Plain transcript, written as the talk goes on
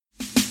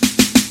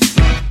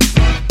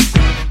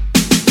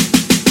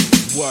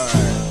Word.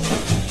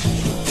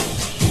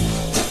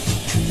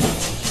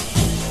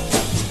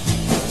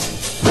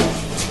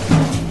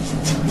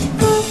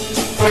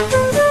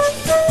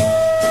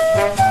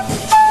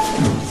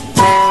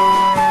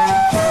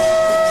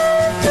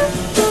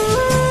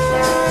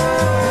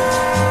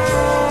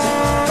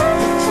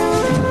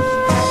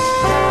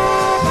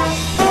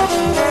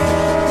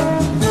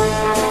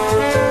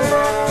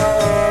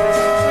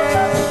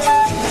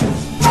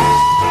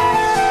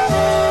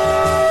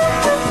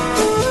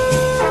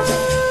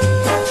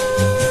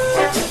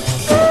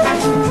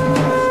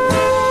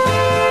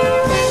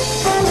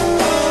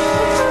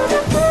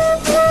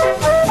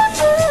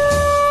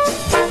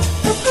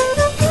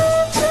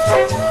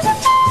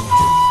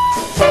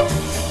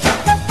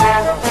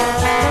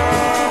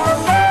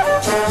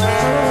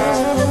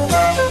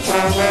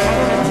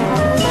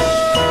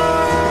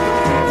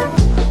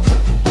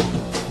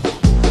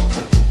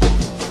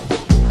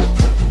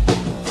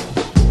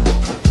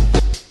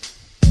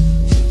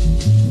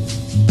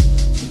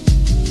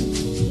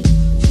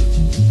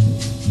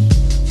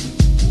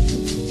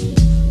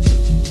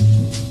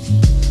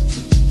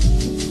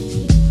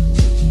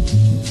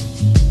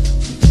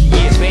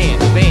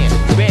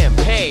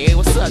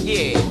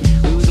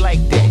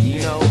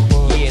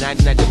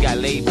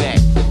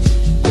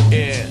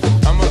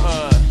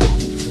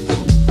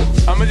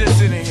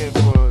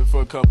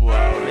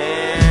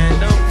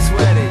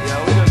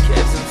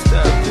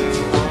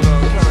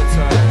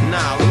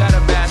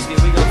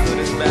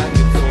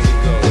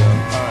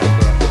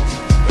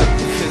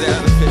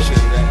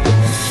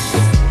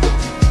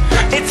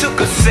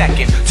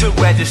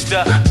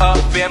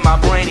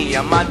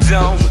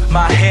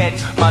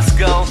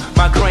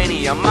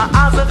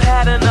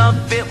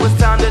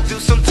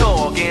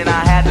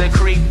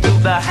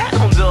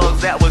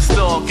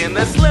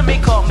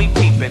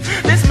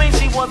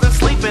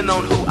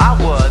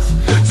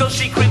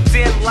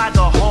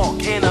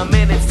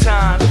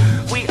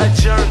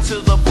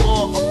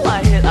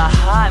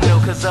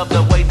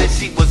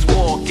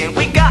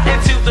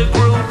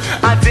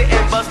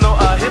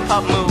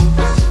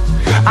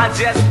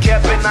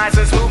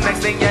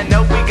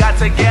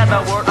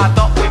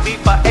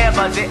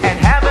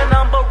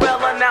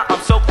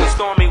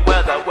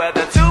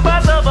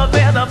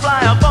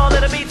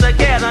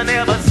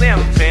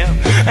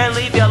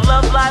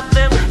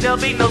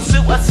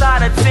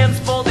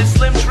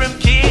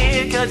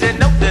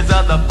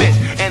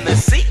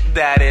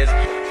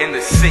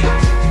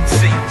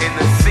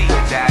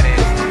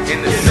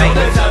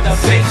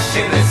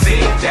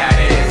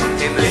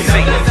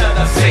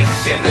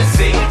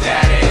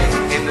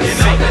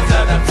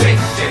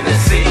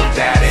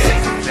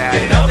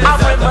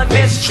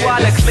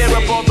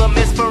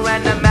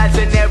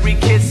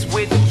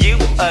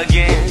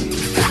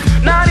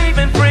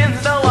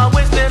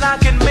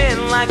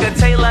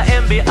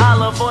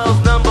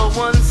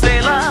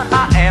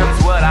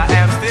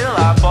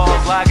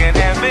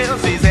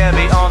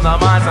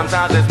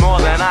 Sometimes it's more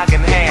than I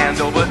can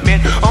handle, but men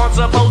aren't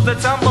supposed to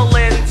tumble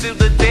into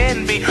the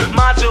den. Be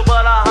macho,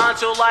 but a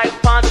honcho like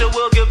Pancho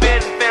will give in.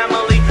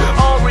 Family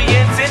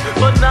oriented,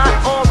 but not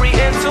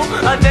oriental.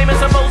 A dame is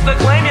supposed to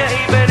claim you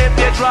even if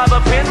you drive a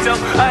Pinto.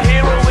 A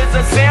hero is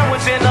a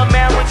sandwich and a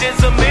marriage is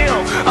a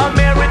meal. A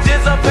marriage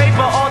is a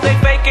paper, are they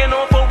faking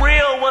or for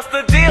real? What's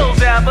the deal,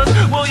 zappers?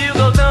 Will you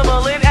go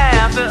tumbling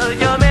after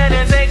your man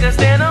and take a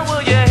stand, or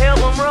will you help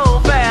him roll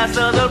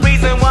faster? The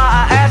reason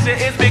why I ask you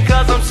is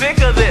because I'm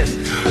sick of this.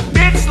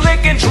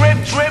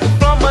 Drip, drip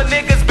from a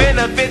nigga's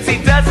benefits.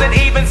 He doesn't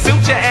even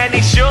suit you and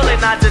he surely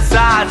not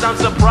decides. I'm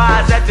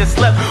surprised that you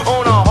slept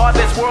on a heart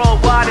that's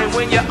worldwide. And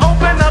when you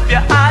open up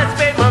your eyes,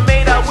 baby,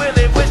 mate, I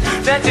really wish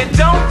that you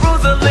don't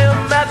bruise a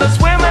limb as a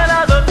swimming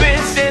other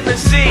fish in the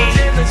sea.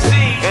 In the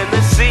sea, in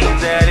the sea,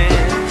 that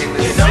is. In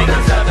the sea,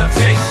 there's other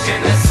fish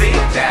in the sea,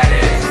 that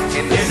is.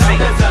 In the sea,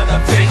 there's other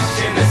fish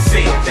in the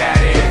sea, that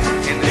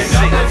is. In the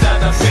sea, there's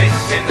other fish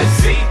in the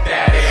sea,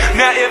 that is.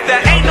 Now if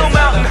there ain't no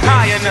mountain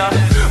high enough,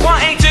 why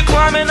ain't you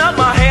climbing up?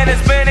 My hand has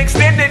been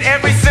extended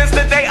ever since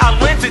the day I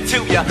lent it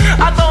to ya.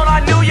 I thought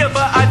I knew ya,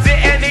 but I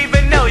didn't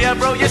even know ya.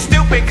 Bro, you're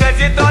stupid, cause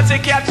you thought you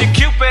captured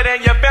Cupid, and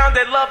you found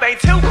that love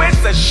ain't two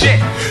bits of shit.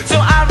 So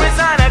I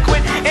resign, I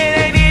quit. It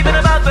ain't even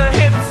about the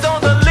hips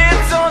or the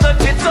lips or the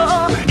tits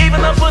or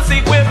even the pussy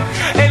whip.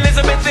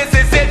 Elizabeth, this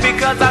is it,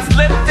 because I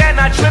slipped and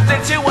I tripped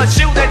into a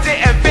shoe that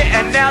didn't fit,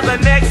 and now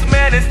the next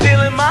man is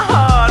stealing my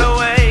heart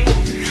away.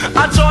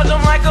 I charge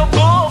him like a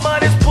bull,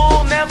 but his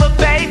pull never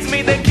fades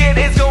me. The kid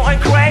is going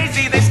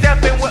crazy. They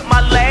stepping with my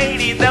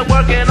lady. They're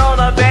working on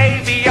a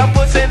baby. I'm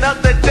pushing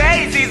up the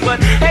daisies, but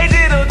hey,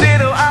 diddle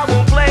diddle, I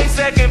won't play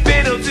second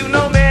fiddle to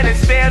no man and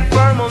stand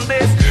firm on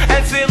this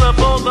and seal up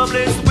all the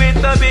bliss with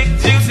the big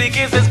juicy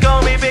kisses.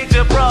 Call me Big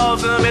the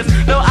problem is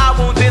no, I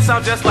won't diss.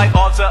 I'm just like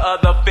all the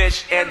other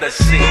fish in the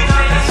sea.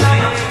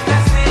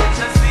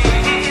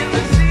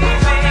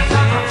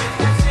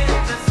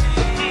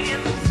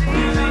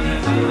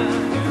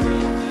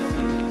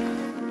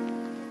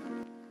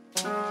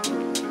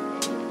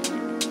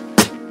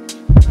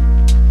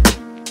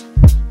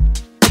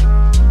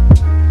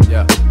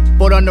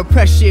 But under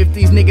pressure, if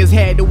these niggas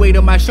had the weight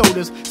on my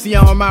shoulders. See,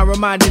 I don't mind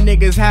reminding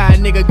niggas how a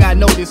nigga got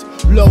noticed.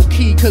 Low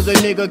key, cause a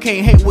nigga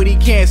can't hate what he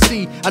can't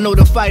see. I know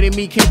the fight in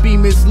me can be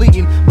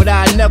misleading, but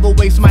I never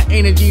waste my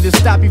energy to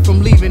stop you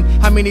from leaving.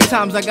 How many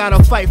times I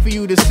gotta fight for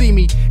you to see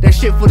me? That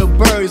shit for the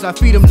birds, I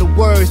feed them the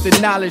words, the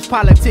knowledge,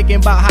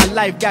 politicking about how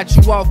life got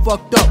you all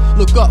fucked up.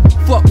 Look up,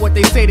 fuck what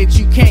they say that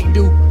you can't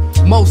do.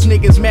 Most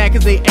niggas mad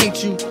cause they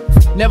ain't you.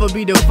 Never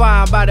be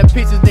defined by the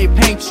pictures they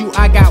paint you.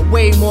 I got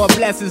way more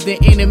blessings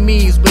than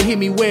enemies, but hear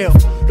me well.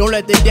 Don't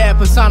let the dad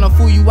persona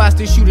fool you, I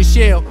still shoot a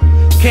shell.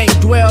 Can't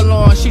dwell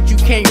on shit you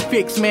can't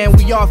fix, man,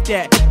 we off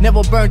that.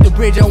 Never burned the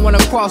bridge, I wanna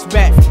cross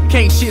back.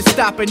 Can't shit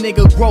stop a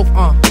nigga growth,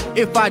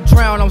 If I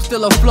drown, I'm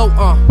still afloat,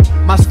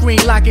 My screen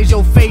lock is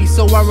your face,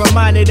 so I'm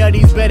reminded of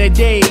these better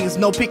days.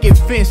 No picket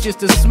fence,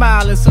 just a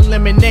smile and some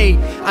lemonade.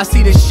 I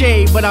see the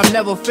shade, but I'm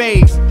never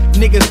phased.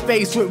 Niggas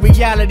faced with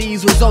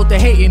realities, result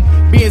of hating.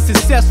 Being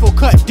successful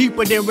cut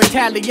deeper than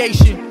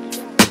retaliation.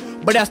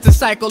 But that's the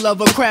cycle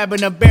of a crab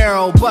in a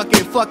barrel.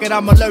 Bucket, fuck it,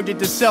 I'm allergic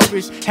to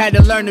selfish. Had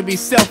to learn to be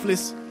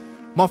selfless.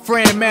 My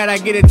friend mad, I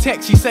get a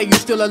text, she say you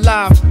still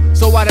alive.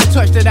 So why the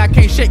touch that I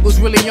can't shake was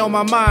really on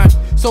my mind.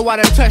 So why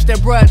the touch that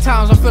bruh at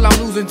times I feel I'm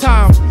losing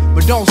time.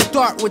 But don't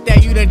start with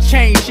that, you done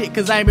changed shit,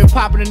 cause I ain't been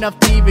popping enough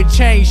to even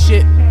change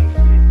shit.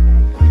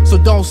 So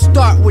don't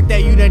start with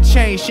that, you done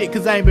changed shit,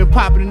 cause I ain't been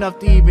popping enough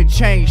to even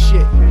change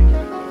shit.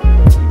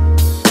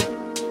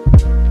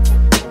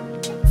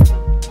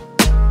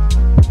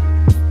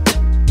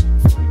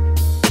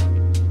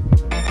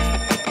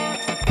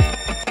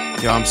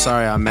 Yo, I'm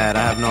sorry I'm mad.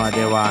 I have no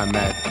idea why I'm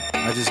mad.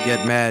 I just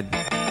get mad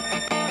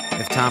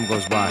if time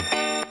goes by.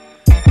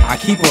 I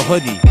keep a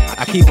hoodie,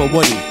 I keep a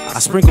woody. I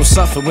sprinkle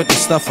suffer with the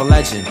stuff of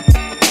legend.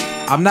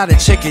 I'm not a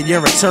chicken,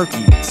 you're a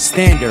turkey.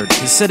 Standard,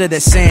 consider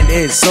that sand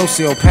is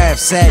sociopath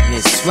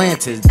sadness.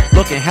 Slanted,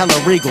 looking hella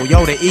regal,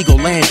 yo the eagle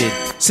landed.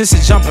 Since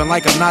it's jumping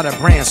like I'm not a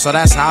brand, so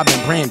that's how I've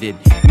been branded.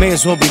 May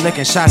as well be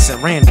licking shots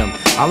at random.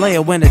 I lay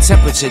it when the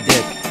temperature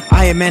dip.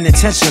 I am an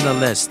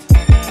intentionalist.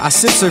 I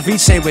sip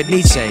ceviche with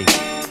Nietzsche.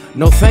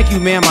 No thank you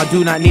ma'am, I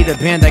do not need a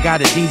band, I got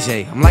a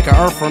DJ. I'm like an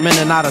earthworm in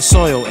and out of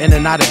soil, in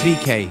and out of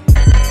BK.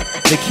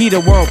 The key to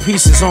world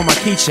peace is on my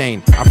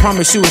keychain. I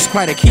promise you it's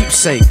quite a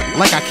keepsake,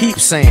 like I keep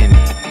saying.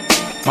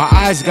 My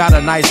eyes got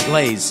a nice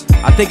glaze.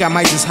 I think I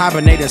might just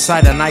hibernate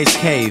inside a nice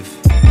cave.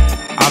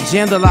 I've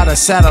jammed a lot of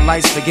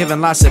satellites for giving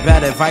lots of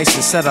bad advice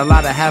and said a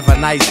lot of have a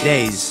nice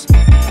days.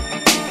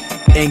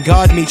 In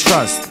God me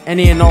trust,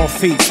 any and all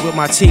feats with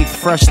my teeth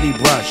freshly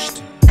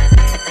brushed.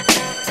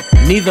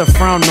 Neither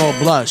frown nor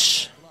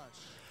blush.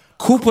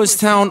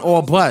 Cooperstown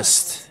or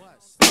bust.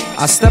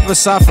 I step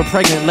aside for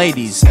pregnant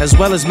ladies, as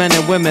well as men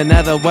and women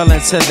that are well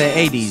into their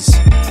 80s.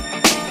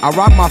 I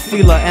rock my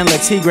Fila and La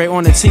Tigre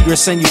on the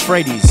Tigris and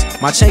Euphrates.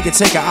 My chain can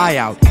take an eye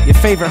out. Your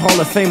favorite Hall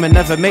of Famer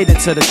never made it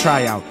to the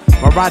tryout.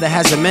 My rider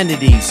has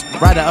amenities,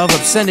 rider of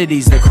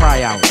obscenities to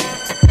cry out.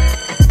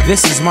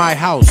 This is my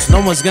house, no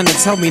one's gonna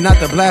tell me not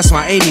to blast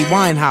my Amy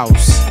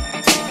Winehouse.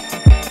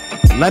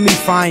 Let me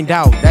find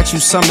out that you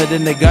summoned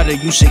in the gutter,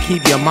 you should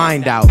keep your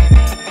mind out.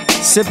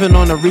 Sipping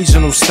on a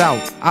regional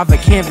stout, I've a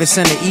canvas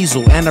and an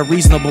easel and a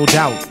reasonable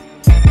doubt.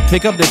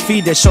 Pick up the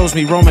feed that shows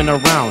me roaming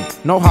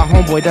around. Know how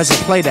homeboy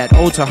doesn't play that,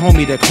 ode to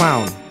homie the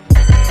clown.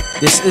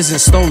 This isn't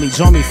Stoli,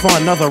 join me for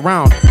another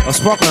round of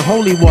sparkling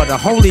holy water,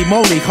 holy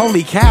moly,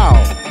 holy cow.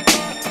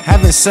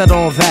 Having said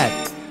all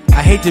that,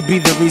 I hate to be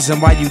the reason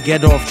why you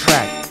get off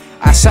track.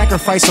 I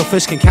sacrifice so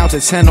fish can count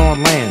to 10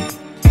 on land.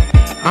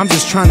 I'm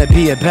just trying to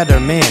be a better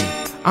man.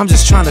 I'm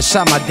just trying to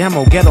shot my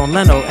demo, get on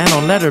Leno and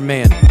on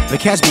Letterman. The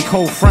cats be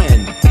cold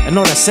frontin', in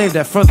order to save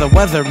that for the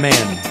weatherman.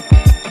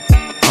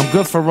 I'm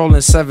good for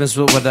rolling sevens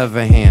with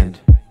whatever hand.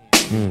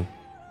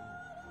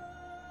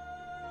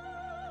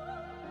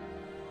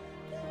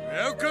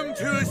 Welcome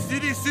to a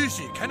city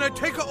sushi. Can I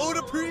take an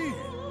order, please?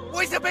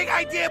 What's the big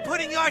idea of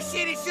putting your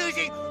shitty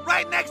sushi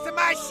right next to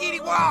my shitty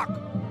wok?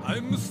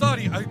 I'm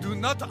sorry, I do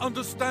not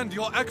understand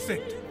your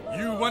accent.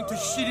 You want a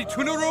shitty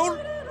tuna roll?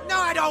 No,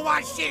 I don't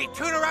want shitty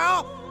tuna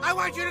roll. I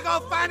want you to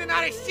go find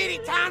another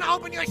shitty town to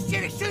open your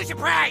shitty sushi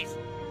place.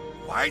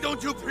 Why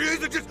don't you please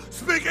just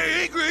speak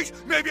English?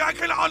 Maybe I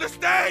can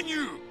understand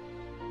you.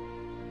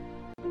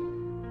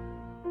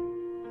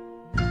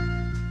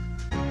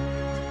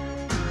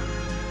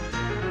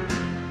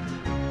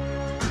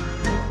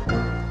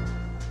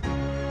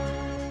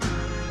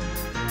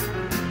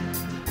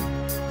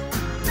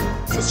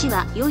 Sushi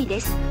は良い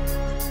です。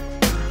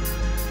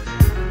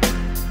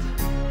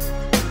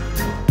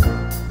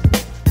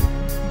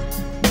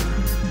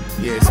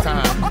Yeah, it's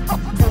time.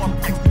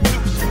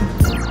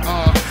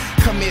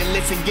 Come here,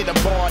 listen, get a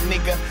bar,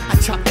 nigga. I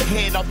chop the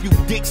head off you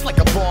dicks like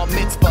a bar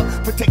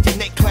mitzvah. Protect your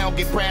neck, clown,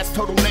 get brass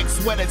turtleneck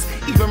sweaters.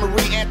 Even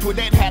Marie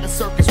Antoinette had a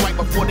circus right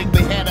before they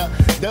behead her.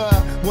 Duh,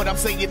 what I'm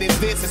saying is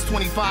this, it's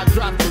 25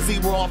 drops to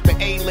 0 off the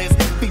A-list.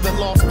 Fever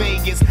Las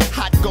Vegas,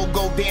 hot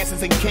go-go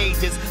dances in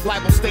cages.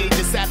 Live on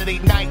stages, Saturday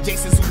night,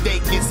 Jason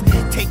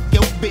Sudeikis. Take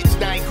your bitch,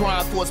 now ain't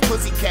crying for his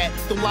pussy cat.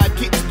 The live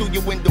kittens through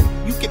your window,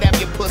 you can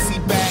have your pussy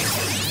back.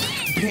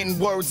 pen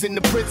words in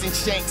the prison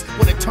shanks.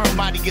 When a term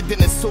body then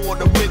a sword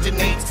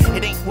originates.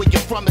 It ain't where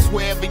you're from, it's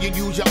wherever you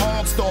use your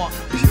arm star.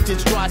 Beef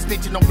just dry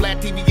snitching on Black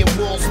TV and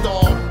World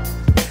Star.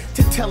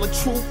 To tell the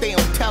truth, they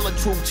don't tell the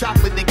truth.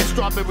 Chocolate nigga,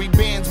 strawberry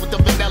bands with the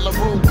vanilla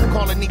root.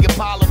 Call a nigga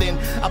Paladin.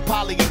 A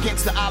poly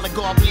against the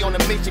oligarchy on a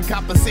mission.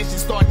 Composition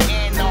start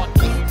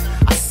anarchy.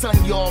 I son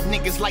y'all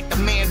niggas like the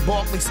man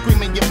Barkley.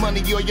 Screaming your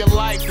money or your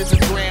life is a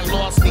grand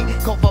larceny.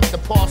 Cough up the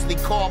parsley,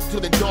 cough to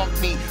the dark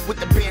meat. With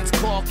the band's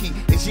corky,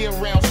 it's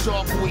year-round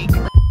Shark Week.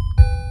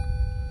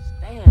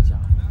 Stand, y'all.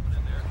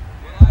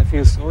 I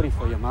feel sorry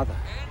for your mother.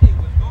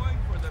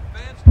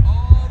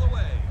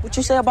 What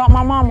you say about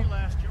my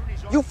mama?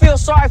 You feel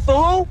sorry for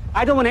who?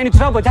 I don't want any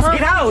trouble. Just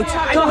get out.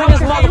 Come in this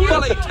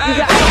motherfucker. You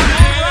got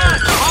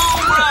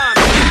Home run.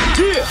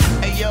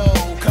 Hey yo,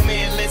 come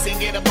here, listen,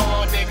 get a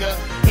bar, nigga.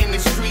 In the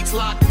streets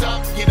locked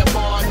up, get a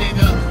bar,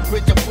 nigga.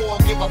 Rich or poor,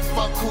 give a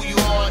fuck who you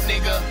are,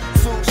 nigga.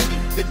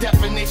 Sushi, the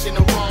definition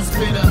of raw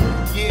spitter.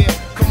 Yeah,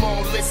 come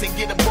on, listen,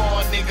 get a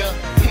bar, nigga.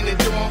 In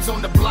the dorms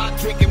on the block,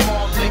 drinking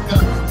more liquor.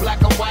 Black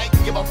or white,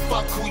 give a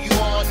fuck who you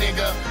are,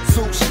 nigga.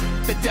 Sushi,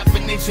 the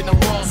definition of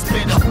raw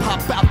spitter.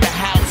 Pop out the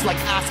house like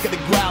Oscar the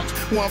Grouch.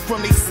 Where I'm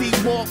from, they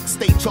C-walk,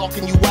 stay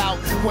chalking you out.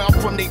 Where I'm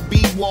from, they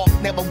B-walk,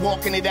 never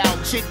walking it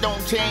out. Shit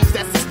don't change,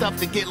 that's the stuff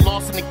that get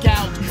lost in the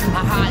couch.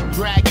 I hide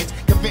dragons,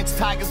 convince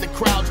tigers to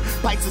crouch.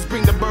 Pisces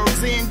bring the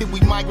birds in, then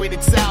we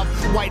migrated south.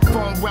 White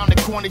foam round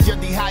the corners, your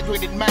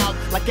dehydrated mouth.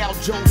 Like Al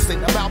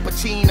Jolson, of Al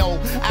Pacino,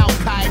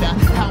 Al-Qaeda.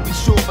 How we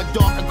sure, but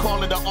darker,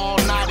 call it an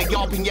all-nighter.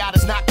 Y'all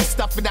pinatas knocking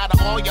stuffing out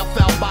of all your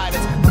foul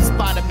biters. I'm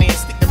Spider-Man,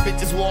 stick the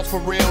bitches walls for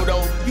real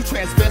though. You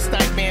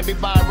transvestite man, be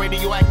by a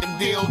radioactive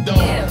dildo.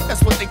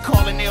 That's what they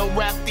call an ill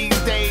rap these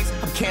days.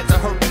 I'm cancer,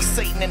 herpes,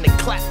 Satan, and the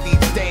clap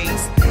these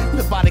days.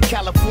 Live by the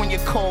California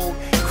code.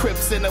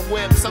 Crips in a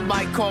whip,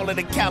 somebody call it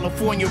a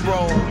California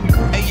roll.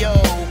 Hey yo,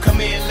 come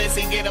here,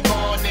 listen, get a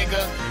bar,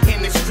 nigga.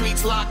 In the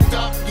streets locked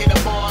up, get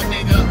a bar,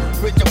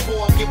 nigga. Rich or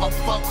poor, give a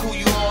fuck who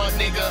you are,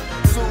 nigga.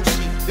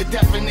 Sushi, the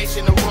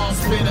definition of raw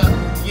spitter.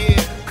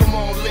 Yeah, come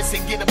on,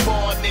 listen, get a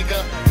bar,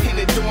 nigga. In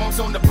the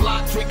dorms on the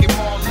block, drinking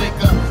more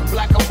liquor.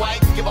 Black or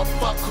white, give a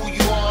fuck who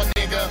you are,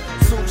 nigga.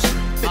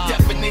 Sushi, the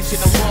definition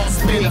of raw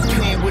spitter.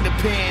 Pen with a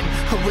pen,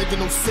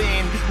 original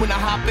sin. When I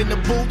hop in the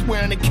booth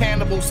wearing a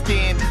cannibal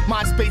skin.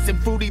 MySpace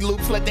and Fruity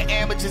Loops let the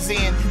amateurs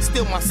in.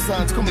 Still my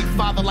sons, call me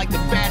father like the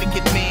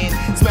Vatican man.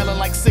 Smelling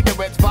like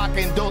cigarettes,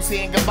 vodka and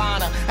Dolce &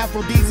 Gabbana.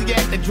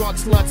 Aphrodisiac, the drunk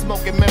slut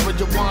smoking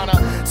marijuana.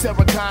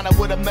 Saracana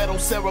with a metal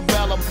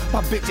cerebellum.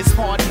 My bitch is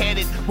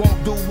hard-headed,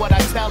 won't do what I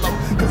tell them.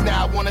 Cause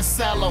now I wanna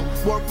sell them.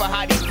 Work for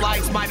high these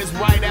flights, might as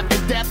right after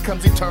death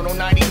comes eternal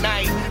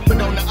 99.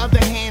 But on the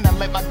other hand, I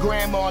let my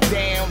grandma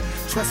down.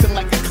 Dressing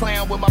like a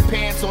clown with my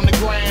pants on the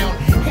ground.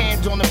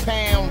 Hands on the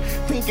pound.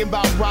 Thinking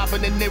about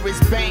robbing the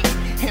nearest bank.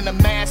 In a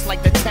mask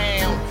like the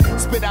town.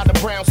 Spit out a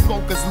brown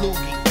smoker's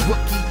loogie.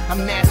 Rookie,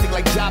 I'm nasty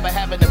like Jabba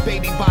having a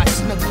baby by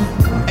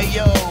Snooki. Hey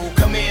yo,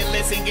 come here,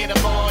 listen, get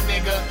a bar,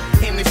 nigga.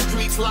 In the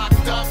streets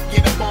locked up,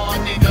 get a bar,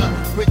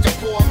 nigga. Rich or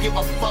poor, give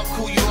a fuck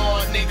who you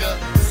are, nigga.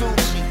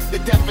 Sushi, the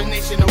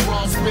definition of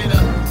raw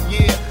spitter.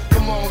 Yeah,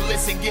 come on,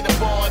 listen, get a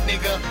bar,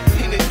 nigga.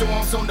 In the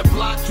dorms on the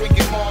block,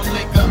 drinking more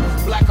liquor.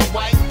 Black or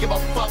white, give a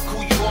fuck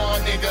who you are,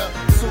 nigga.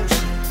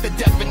 Sushi, the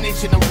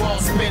definition of raw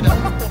spitter.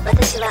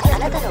 私はあ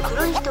なたの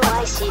黒い人を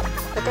愛し、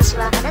私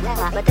はあなた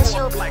が私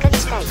をびっかり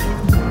したい。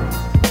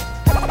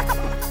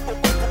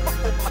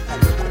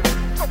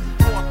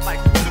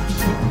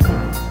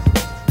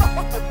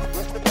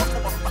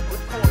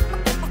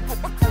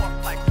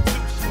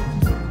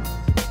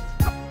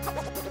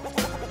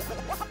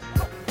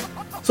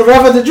So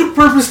Rafa, did you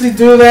purposely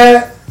do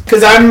that?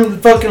 Cause I'm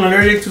fucking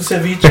allergic to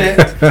ceviche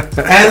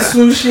and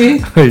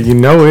sushi. You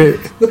know it.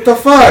 What the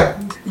fuck?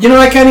 You know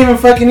I can't even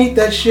fucking eat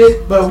that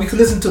shit, but we could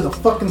listen to the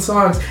fucking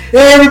songs.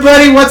 Hey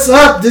everybody, what's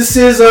up? This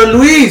is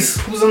Luis.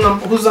 Who's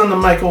on the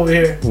mic over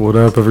here? What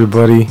up,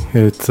 everybody?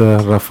 It's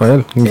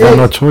Rafael. You got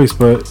no choice,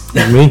 but it's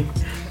me.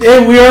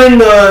 Hey, we are in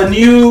the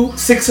new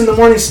 6 in the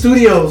morning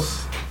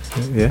studios.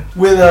 Yeah.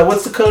 With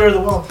what's the color of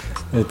the wall?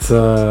 It's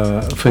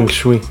feng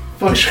shui.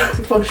 Feng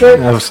shui? I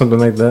have something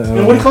like that.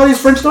 And what do you call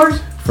these French doors?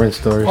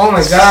 French doors. Oh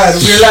my God,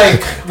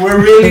 we're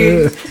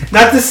really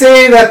not to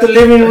say that the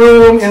living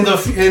room in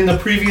the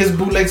previous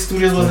bootleg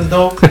studios wasn't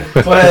dope,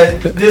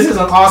 but this is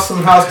an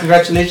awesome house.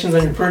 Congratulations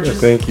on your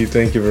purchase. Thank you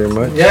very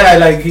much. Yeah,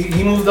 like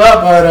he moved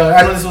up, but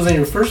I know this wasn't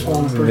your first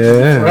home purchase.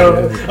 Yeah.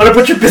 I'm gonna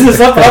put your business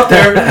up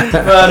there,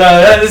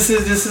 but this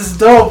is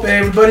dope. Hey,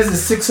 everybody's at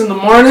 6 in the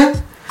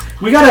morning.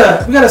 We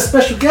got a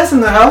special guest in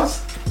the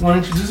house. You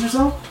want to introduce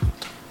yourself?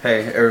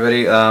 Hey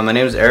everybody, my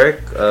name is Erik.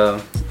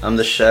 I'm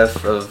the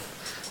chef of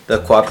the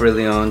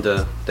cooperatively owned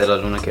de la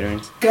Luna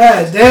Catering.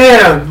 God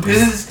damn!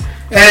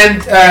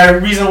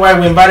 Reason why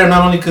we invited him,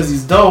 not only because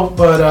he's dope,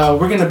 but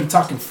we're gonna be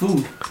talking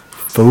food.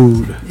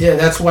 Yeah,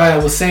 that's why I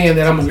was saying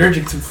that I'm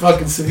allergic to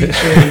fucking ceviche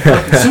and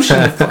fucking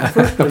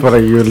sushi. But are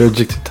you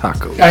allergic to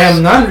tacos? I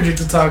am not allergic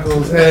to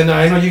tacos, and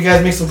I know you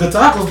guys make some good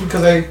tacos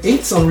because I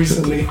ate some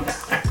recently.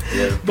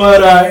 Yeah.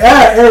 But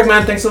yeah, Erik,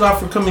 man, thanks a lot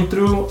for coming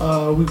through.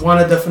 We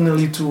wanted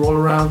definitely to roll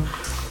around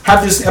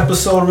have this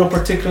episode real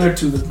particular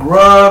to the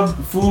Grub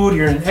food.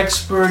 You're an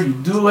expert. You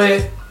do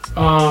it.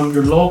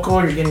 You're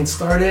local. You're getting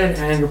started,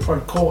 and you're part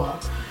of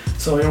co-op.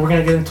 So we're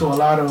gonna get into a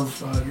lot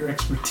of your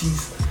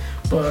expertise.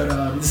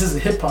 But this is a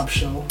hip hop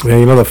show. Yeah,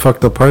 you know the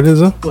fucked up part is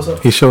though? What's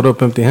up? He showed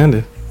up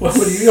empty-handed. What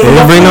do you He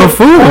didn't bring no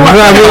food.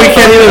 I mean, we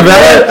can't even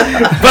bet.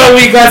 But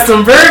we got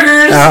some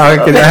burgers. I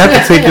have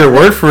to take your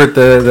word for it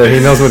that he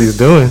knows what he's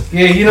doing.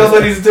 Yeah, he knows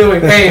what he's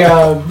doing. Hey,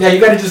 yeah, you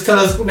gotta just tell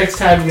us next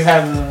time you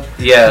have.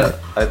 Yeah,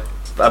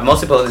 I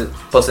mostly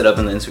post it up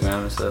on the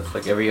Instagram and stuff.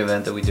 Like every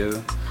event that we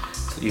do,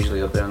 it's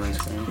usually up there on the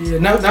Instagram. Yeah,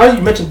 now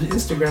you mentioned the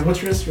Instagram.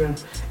 What's your Instagram?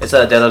 It's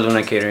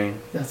Luna Catering.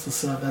 That's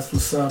what's up. That's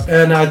what's up.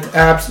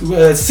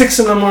 And 6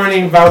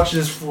 a.m.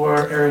 vouchers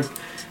for Erik.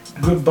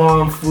 Good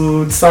bomb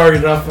food. Sorry,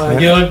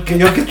 Rafa. You'll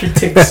get your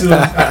tick soon.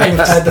 I've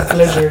had the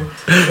pleasure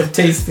of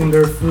tasting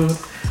their food.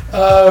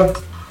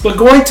 But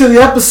going to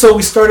the episode,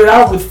 we started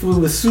out with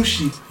food with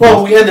sushi.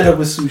 Well, we ended up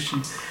with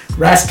sushi.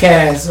 Ras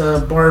Kass,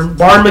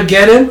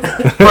 Barmageddon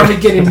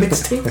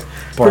mixtape.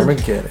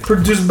 Barmageddon.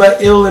 Produced by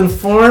Ill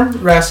Informed.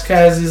 Ras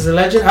Kass is a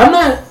legend.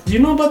 Do you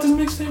know about this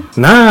mixtape?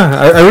 Nah,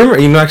 I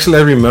remember. Actually,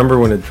 I remember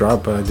when it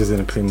dropped, but I just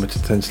didn't pay much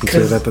attention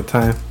to it at the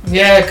time.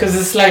 Yeah, because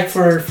it's like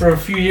for a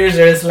few years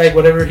there, it's like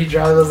whatever he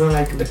drops wasn't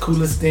like the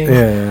coolest thing.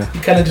 Yeah. You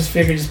kind of just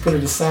figured just put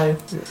it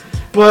aside.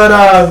 But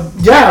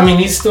yeah, I mean,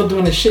 he's still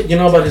doing his shit. You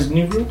know about his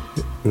new group?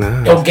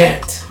 Nah. El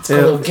Gant. It's called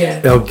El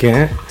Gant. El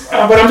Gant.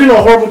 But I'm doing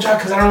a horrible job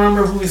because I don't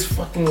remember who he's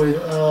fucking with.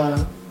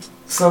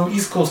 Some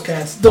East Coast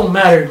cats. Don't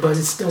matter, but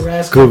it's still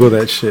Ras Kass. Google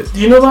that shit. Do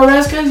you know about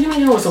Ras Kass? You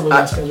know what's up with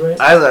Ras Kass, right?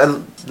 I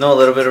know a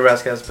little bit of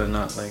Ras Kass, but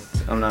not like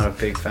I'm not a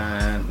big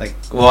fan. Like,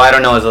 well, I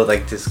don't know his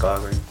like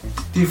discography.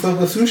 Do you fuck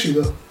with sushi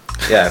though?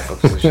 Yeah, I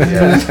fuck with sushi.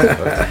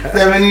 Yeah.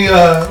 Yeah, any?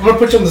 I'm gonna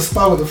put you on the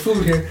spot with the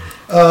food here.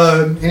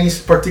 Any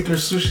particular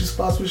sushi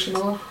spots we should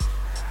know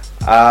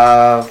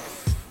of?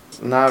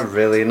 Not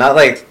really. Not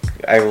like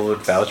I would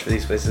vouch for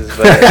these places,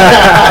 but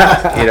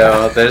you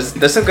know, there's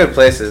some good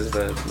places,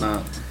 but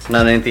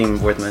not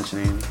anything worth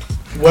mentioning.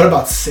 What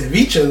about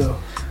ceviche though?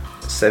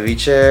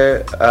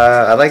 Ceviche,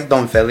 I like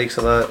Don Felix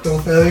a lot.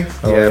 Don Felix?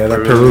 Oh yeah, the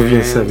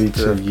Peruvian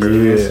ceviche.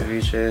 Peruvian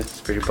ceviche, it's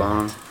pretty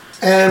bomb.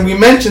 And we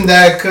mentioned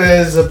that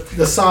because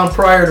the song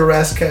prior to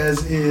Ras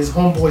Kass is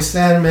Homeboy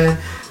Sandman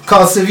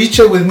called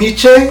Ceviche with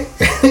Nietzsche.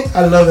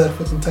 I love that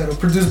fucking title.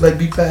 Produced by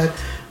B-Pad.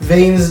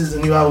 Veins is a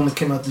new album that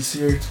came out this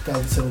year,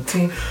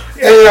 2017.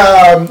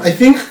 And I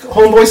think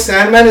Homeboy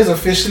Sandman is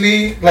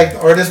officially like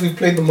the artist we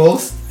played the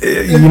most.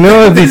 You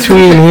know,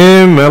 between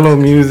him, Mellow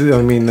Music,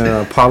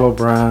 Apollo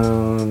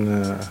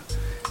Brown,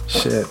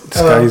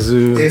 Sky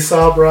Zoo,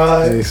 Aesop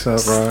Rock.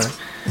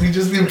 We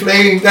just been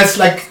playing. That's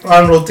like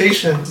on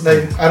rotation.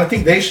 Like I don't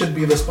think they should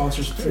be the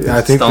sponsors. Yeah,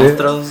 I think they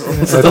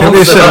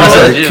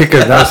should kick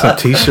us down some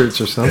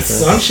T-shirts or something.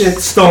 Some shit.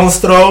 Stone's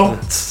Throw.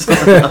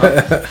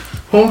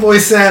 Homeboy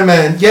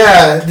Sandman.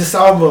 Yeah, this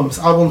album's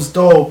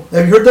dope.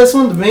 Have you heard this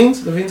one? The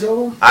Veins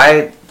album?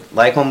 I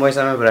like Homeboy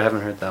Sandman, but I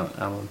haven't heard that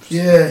album.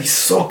 Yeah, he's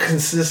so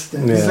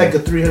consistent. Yeah. He's like a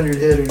 300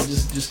 hitter,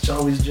 just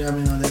always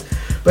jamming on it.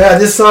 But yeah,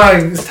 this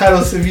song is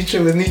titled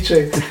Ceviche with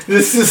Nietzsche.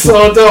 This is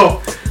so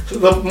dope.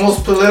 The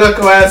most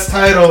political ass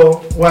title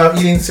while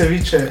eating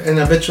ceviche, and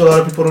I bet you a lot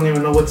of people don't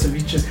even know what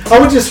ceviche is. How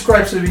would you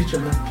describe ceviche,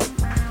 man?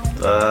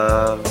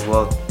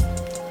 Well,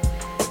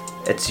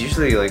 it's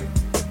usually like,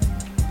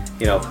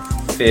 you know,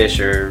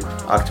 fish or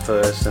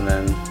octopus, and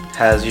then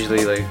has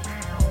usually like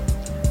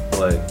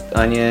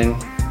onion,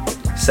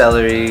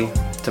 celery,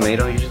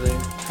 tomato usually,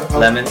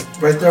 lemon.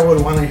 Right there, I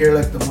would want to hear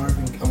like a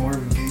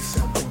Marvin Gaye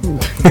sample.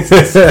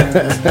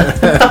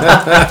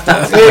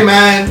 Hey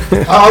man,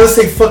 I always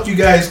say fuck you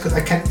guys because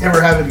I can't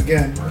ever have it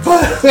again.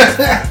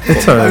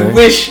 It's all right.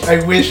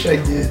 I wish I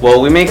did. Well,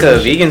 we make a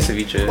vegan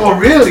ceviche. Oh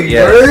really?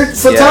 Yeah.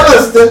 So tell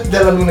us,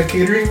 the Luna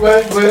Catering,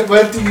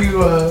 what do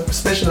you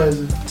specialize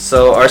in?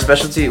 So our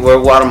specialty, we're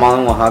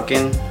Guatemalan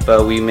Oaxacan,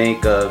 but we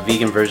make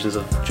vegan versions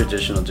of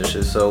traditional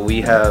dishes. So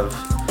we have,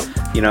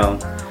 you know,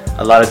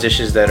 a lot of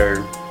dishes that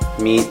are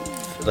meat,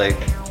 like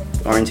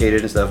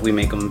orientated and stuff. We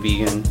make them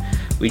vegan.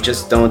 We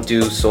just don't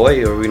do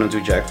soy or we don't do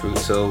jackfruit.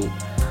 So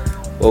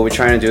what we're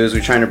trying to do is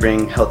we're trying to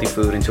bring healthy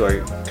food into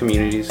our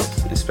communities,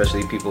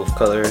 especially people of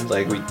color.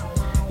 Like we,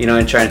 you know,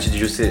 and trying to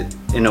introduce it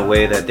in a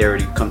way that they're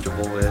already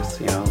comfortable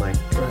with, you know, like,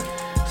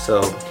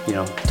 so, you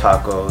know,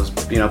 tacos,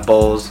 you know,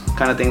 bowls,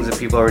 kind of things that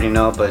people already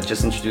know, but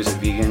just introduce it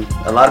vegan.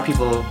 A lot of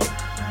people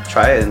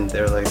try it and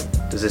they're like,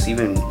 is this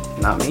even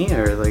not me?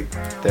 Or like,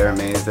 they're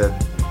amazed that,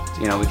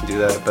 you know, we can do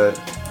that. But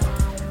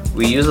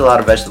we use a lot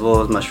of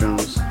vegetables,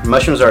 mushrooms.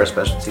 Mushrooms are our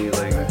specialty,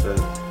 like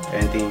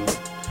anything.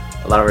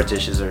 A lot of our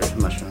dishes are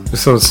mushrooms.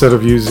 So instead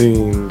of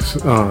using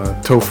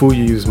tofu,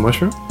 you use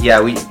mushroom? Yeah,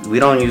 we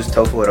don't use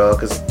tofu at all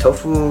because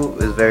tofu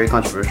is very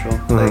controversial.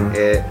 Like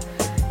it,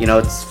 you know,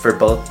 it's for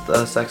both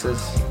sexes.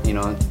 You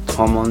know,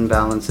 hormone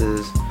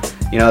balances.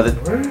 You know,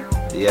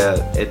 yeah,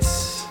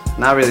 it's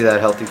not really that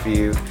healthy for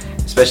you,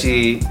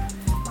 especially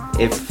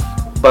if.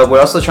 But we're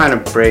also trying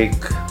to break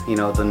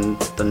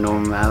the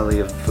normality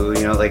of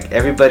food. Like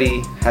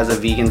everybody has a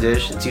vegan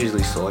dish. It's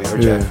usually soy or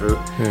jackfruit,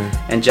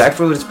 and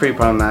jackfruit is pretty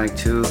problematic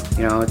too.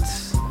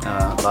 It's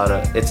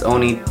it's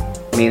only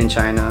made in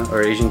China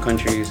or Asian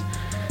countries,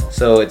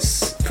 so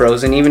it's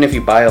frozen. Even if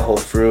you buy a whole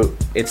fruit,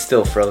 it's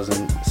still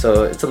frozen.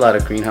 So it's a lot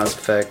of greenhouse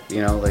effect.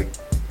 Like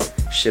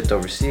shipped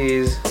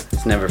overseas.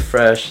 It's never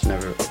fresh.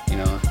 Never.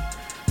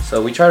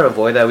 So we try to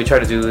avoid that. We try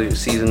to do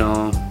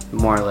seasonal,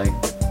 more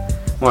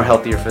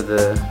healthier for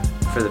the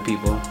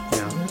people.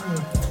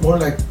 It's more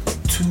like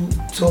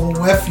total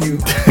nephew.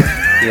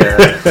 Yeah.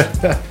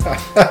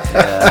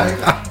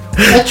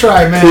 I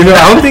try, man.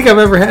 I don't think I've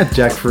ever had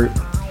jackfruit.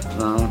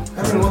 No.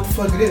 I don't know what the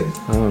fuck it is.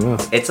 I don't know.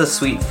 It's a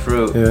sweet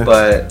fruit,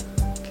 but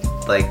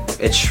like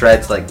it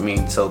shreds like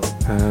meat. So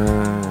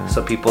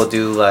people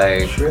do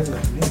like shreds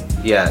like meat.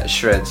 Yeah,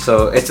 shreds.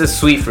 So it's a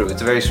sweet fruit.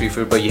 It's a very sweet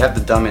fruit, but you have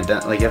to dumb it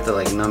down. Like you have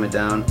to numb it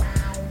down.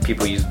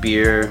 People use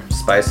beer,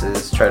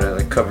 spices, try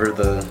to cover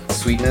the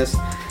sweetness.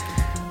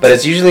 But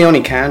it's usually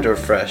only canned or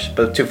fresh.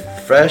 But to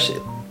fresh,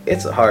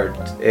 it's hard.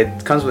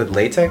 It comes with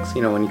latex.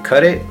 When you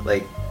cut it,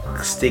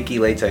 sticky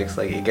latex.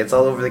 It gets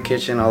all over the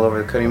kitchen, all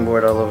over the cutting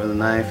board, all over the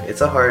knife. It's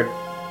a hard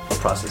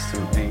process to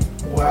make.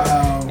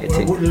 Wow.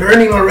 We're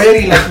learning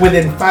already,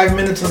 within 5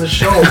 minutes of the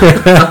show.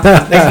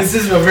 This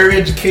is a very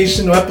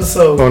educational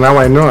episode. Well, now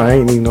I know. I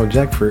ain't eating no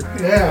jackfruit.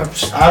 Yeah,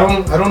 I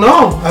don't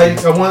know.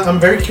 I'm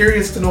very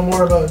curious to know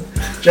more about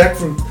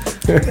jackfruit.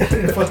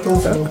 Fuck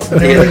those. I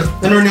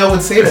never knew I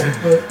would say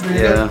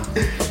that.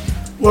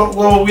 But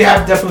Well, we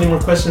have definitely more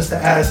questions to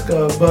ask.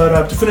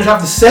 But to finish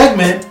off the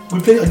segment, we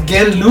pick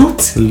again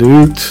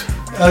Lute.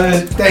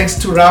 Thanks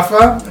to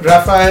Rafa.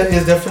 Rafa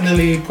is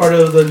definitely part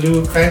of the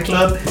Lute fan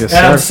club. Yes,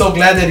 and I'm so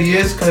glad that he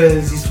is,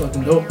 because he's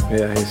fucking dope.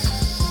 Yeah, he's...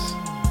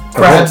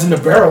 Crabs in the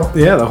Barrel.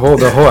 Yeah, the whole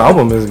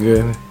album is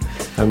good.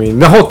 I mean,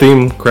 the whole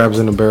theme, crabs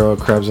in a barrel,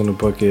 crabs in a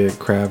bucket,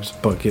 crabs,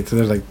 buckets.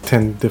 There's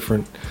 10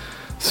 different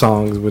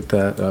songs with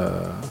that,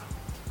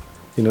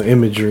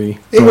 imagery.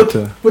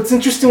 What's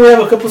interesting, we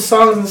have a couple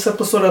songs in this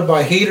episode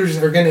about haters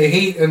that are going to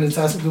hate, and it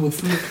has to do with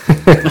food.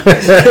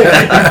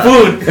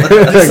 Food.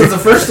 This is the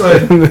first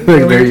one.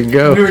 There you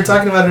go. We were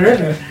talking about it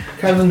earlier.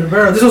 Crabs in the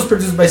Barrel. This was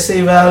produced by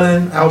Save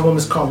Allen. Album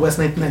is called West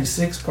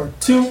 1996 Part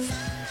 2.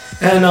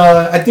 And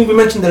I think we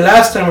mentioned the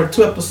last time, or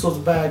 2 episodes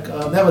back,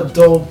 they have a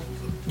dope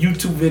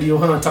YouTube video,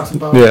 it talks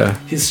about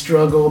his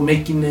struggle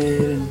making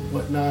it and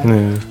whatnot.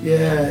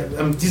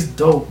 He's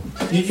dope.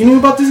 You knew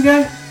about this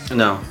guy?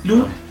 No.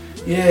 Lute?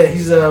 Yeah,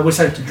 he's we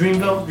signed to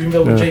Dreamville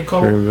with J.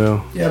 Cole.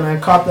 Dreamville. Yeah,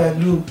 man, caught that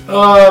Lute.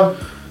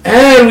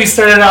 And we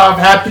started off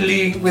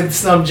happily with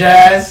some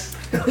jazz.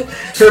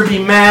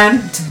 Herbie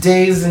Man,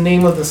 Today is the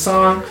name of the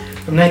song,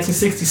 from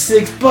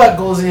 1966, but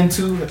goes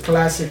into the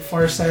classic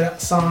Pharcyde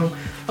song,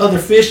 Other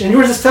Fish. And you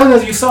were just telling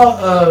us you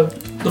saw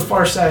the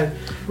Pharcyde,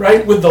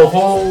 right? With the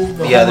whole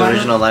the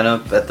original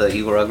lineup at the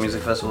Eagle Rock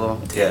Music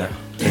Festival. Yeah.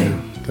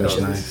 That's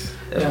nice.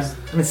 I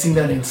haven't seen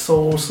that in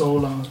so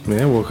long.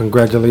 Yeah, well,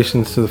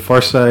 congratulations to the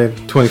Pharcyde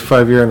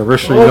 25-year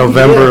anniversary,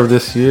 November of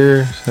this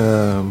year.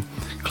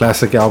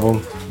 Classic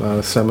album,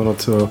 seminal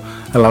to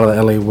a lot of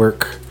the LA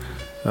work.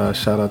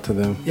 Shout out to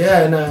them.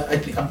 Yeah, and I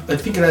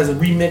think it has a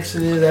remix.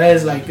 It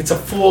has it's a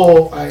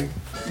full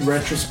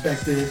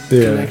retrospective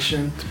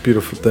connection. It's a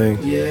beautiful thing.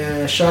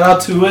 Yeah, shout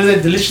out to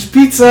Delicious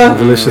Pizza.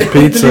 Delicious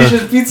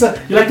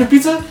Pizza. You like the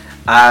pizza?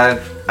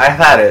 I've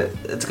had it.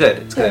 It's good.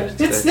 It's good.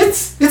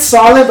 It's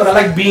solid, but I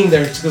like being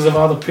there because of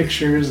all the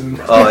pictures and.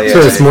 Oh yeah. So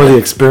it's more the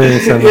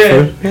experience than the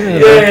food.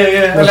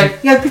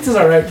 Yeah. Pizza's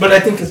alright, but I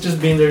think it's just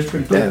being there is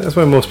pretty cool. Yeah, that's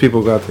why most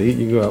people go out to eat.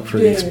 You go out for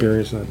the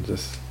experience, not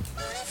just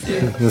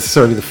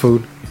necessarily the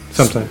food.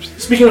 Sometimes.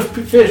 Speaking of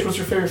fish, what's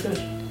your favorite fish?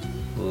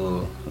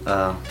 Ooh,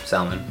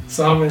 salmon.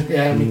 Salmon.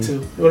 Yeah, me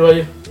too. What about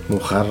you?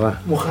 Mojarra.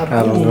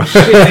 I don't know.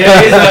 Shit, he's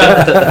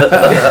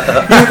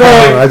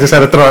going, I just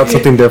had to throw out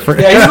something different.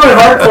 Yeah, he's going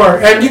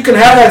hardcore. And you can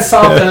have that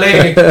South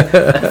LA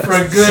for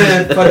a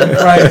good fucking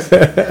price.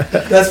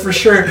 That's for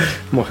sure.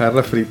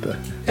 Mojarra frita.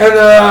 And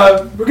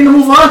we're going to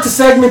move on to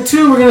segment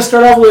 2. We're going to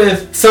start off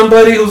with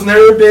somebody who's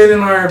never been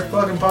in our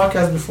fucking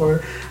podcast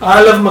before.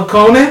 I Love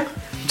Makone.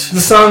 The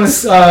song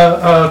is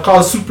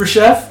called Super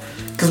Chef,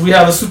 because we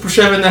have a super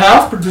chef in the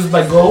house, produced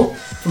by Gold,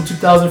 from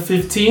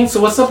 2015.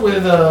 So what's up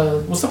with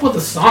the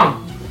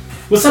song?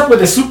 What's up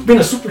with being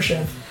a super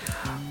chef?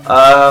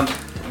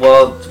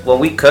 Well, when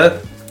we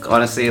cook,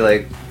 honestly,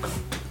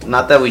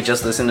 not that we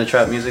just listen to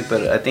trap music,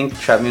 but I think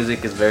trap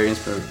music is very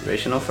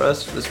inspirational for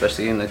us,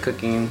 especially in the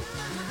cooking.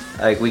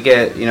 We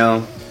get,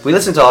 we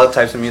listen to all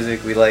types of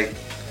music. We like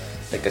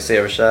Asay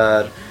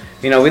Rashad.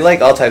 We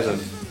like all types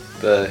of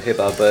hip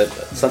hop, but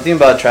something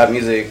about trap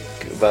music,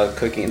 about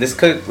cooking. This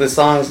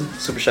song,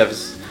 Super Chef,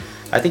 is,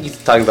 I think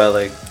he's talking about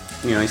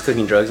he's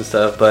cooking drugs and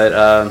stuff. But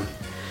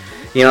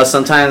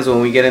sometimes when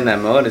we get in that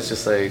mode, it's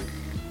just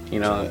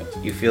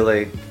you feel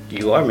like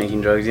you are making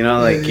drugs.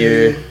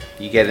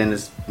 You get in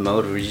this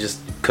mode where you're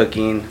just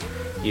cooking.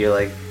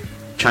 You're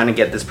trying to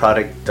get this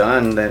product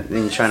done, and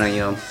you're trying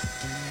to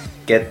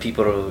get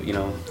people to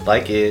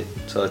like it.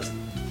 So it's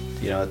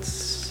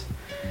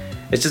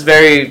it's just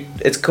very,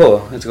 it's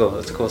cool. It's cool.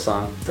 It's a cool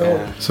song.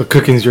 Yeah. So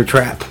cooking's your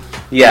trap.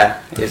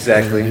 Yeah,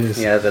 exactly.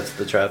 Yeah, that's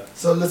the trap.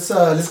 So let's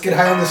get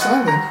high on the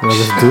song then. Well,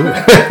 let's do it.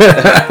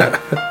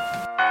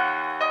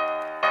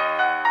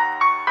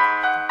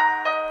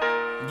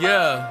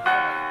 Yeah.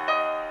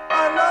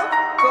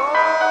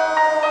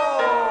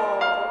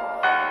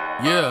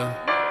 Yeah.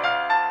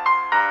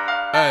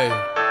 Hey.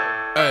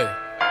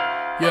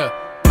 Yeah.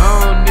 I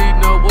don't need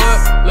no what.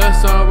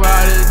 Let's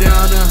ride it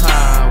down the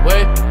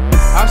highway.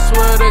 I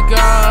swear to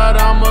God,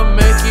 I'ma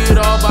make it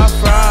all by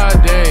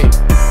Friday.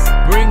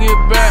 Bring it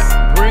back.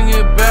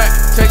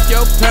 Take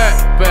your pack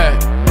back.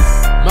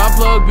 My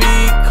plug be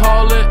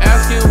calling,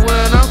 asking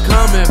when I'm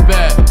coming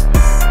back.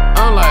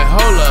 I'm like,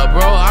 hold up,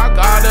 bro. I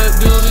gotta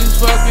do these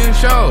fucking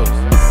shows.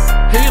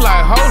 He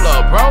like, hold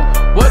up, bro.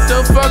 What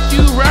the fuck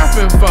you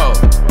rapping for?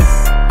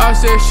 I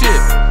said,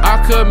 shit,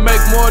 I could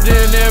make more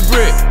than that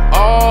brick.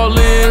 All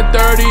in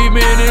 30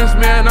 minutes,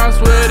 man, I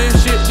swear this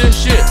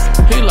shit.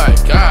 He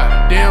like,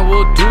 God damn,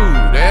 we'll do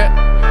that.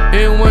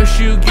 And once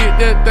you get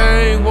that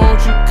thing, won't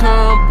you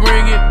come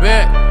bring it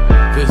back?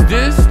 Cause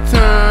this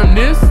time,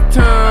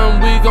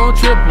 we gon'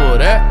 triple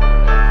that.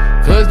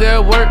 Cause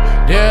that work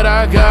that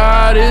I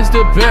got is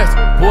the best.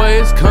 Boy,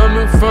 it's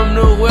coming from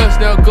the west,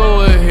 now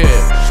go ahead,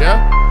 chef.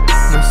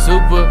 Now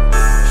super,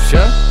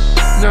 chef.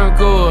 Now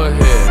go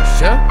ahead,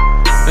 chef.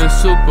 And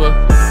super,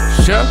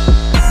 chef.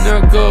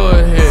 Now go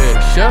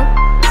ahead, chef.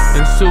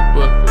 And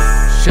super,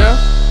 chef.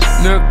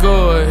 Now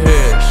go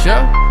ahead,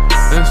 chef.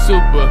 And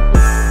super,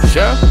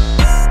 chef.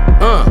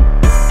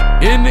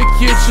 In the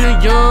kitchen,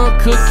 young,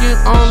 cooking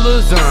on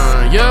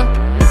lasagna.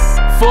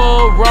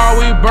 Full raw,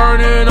 we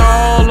burning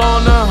all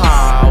on the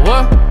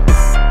highway.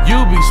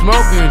 You be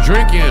smoking,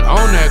 drinking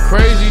on that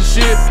crazy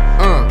shit.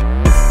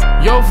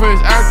 Your friends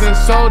acting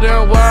so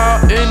damn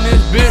wild in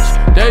this bitch.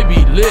 They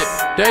be lit.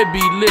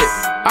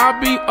 I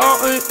be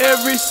out in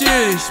every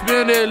city,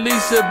 spend at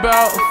least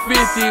about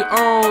 50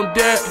 on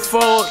that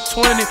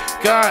 420.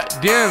 God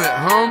damn it,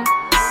 homie.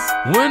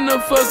 When the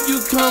fuck you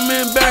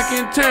coming back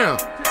in town?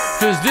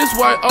 Cause this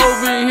white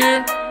over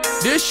here,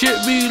 this shit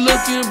be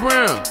looking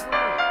brown.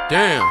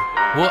 Damn,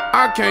 well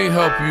I can't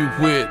help you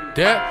with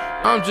that.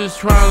 I'm just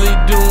trying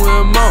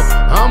doing more.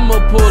 I'ma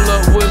pull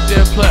up with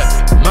that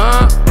plaque.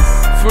 My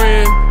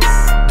friend,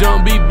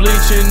 don't be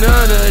bleaching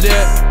none of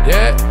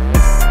that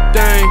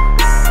thing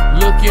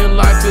looking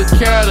like a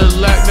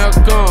Cadillac. Now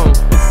gone,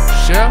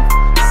 chef,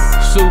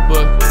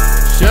 super,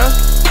 chef.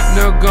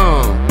 Now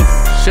gone,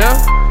 chef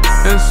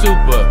and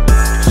super,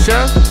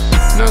 chef.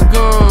 Now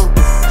gone,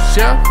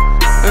 chef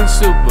and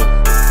super,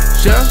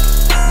 chef.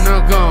 Now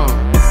gone,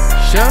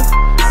 chef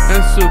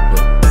and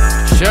super,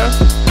 chef.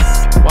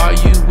 Why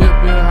you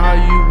whipping, how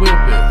you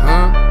whipping,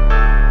 huh?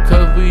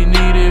 Cause we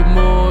needed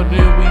more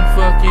than we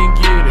fucking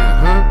getting,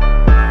 huh?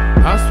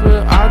 I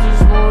swear I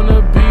just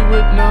wanna be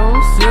with no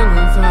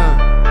ceilings,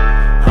 huh?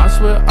 I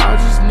swear I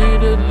just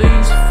need at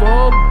least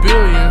 4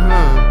 billion,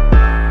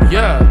 huh?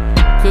 Yeah,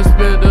 could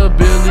spend $1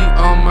 billion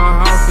on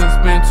my house and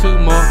spend 2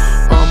 more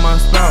on my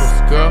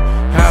spouse, girl.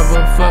 Have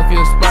a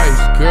fucking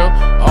spice, girl,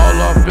 all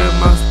up in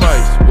my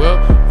spice. Well,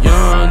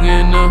 young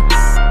in the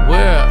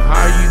where,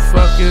 how you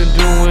fucking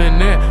doing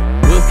that?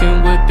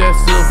 Looking with that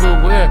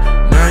silverware,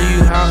 now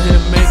you out here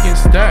making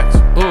stacks.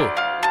 Ooh,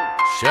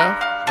 chef,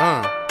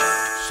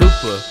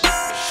 super,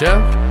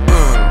 chef,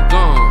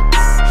 gone,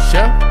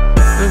 chef,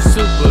 and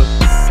super,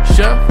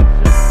 chef,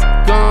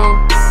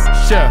 gone,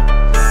 chef,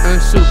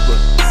 and super,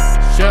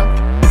 chef,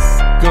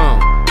 gone,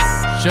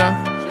 chef,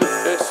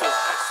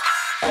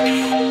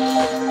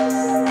 and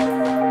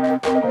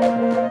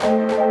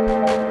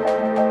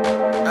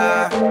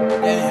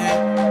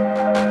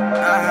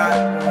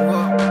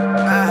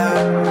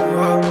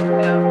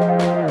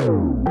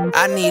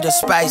I need a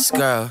spice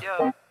girl.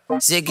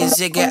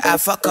 Ziggy, I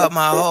fuck up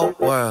my whole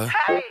world.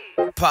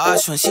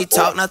 Posh when she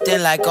talk,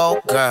 nothing like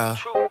old girl.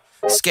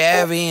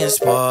 Scary and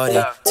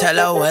sporty. Tell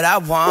her what I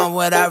want,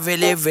 what I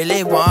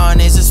really want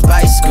is a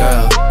spice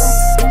girl.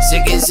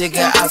 Ziggy,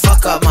 I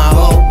fuck up my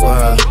whole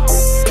world.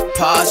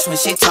 Posh when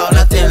she talk,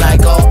 nothing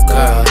like old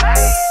girl.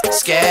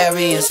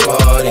 Scary and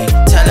sporty.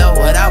 Tell her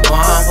what I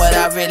want, what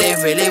I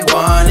really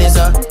want is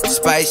a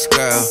spice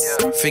girl.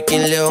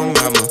 Freaking little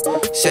mama.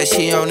 Said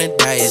she on a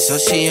diet, so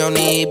she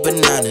only eat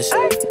bananas.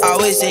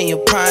 Always in your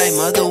prime,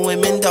 other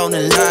women don't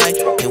align.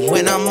 And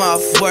when I'm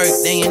off work,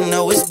 then you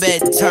know it's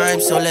bedtime,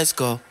 so let's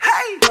go.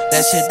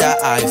 Let's hit the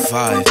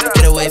I-5,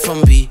 get away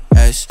from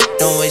BS,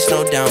 don't waste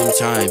no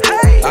downtime.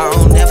 I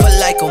don't ever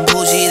like them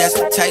bougie, that's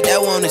the type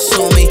that wanna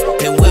sue me.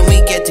 And when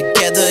we get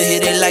together,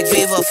 hit it like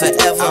Viva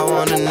forever. I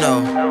wanna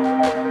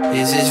know,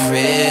 is this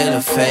real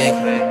or fake?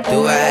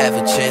 Do I have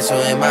a chance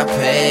or am I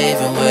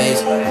paving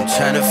ways? I'm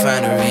trying to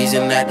find a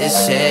reason not to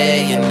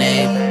say your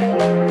name.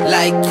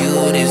 Like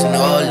you, there's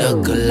no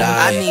look-alike.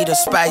 I need a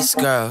spice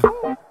girl.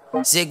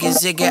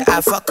 Ziggy, I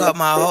fuck up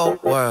my whole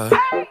world.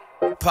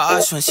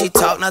 Posh when she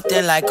talk,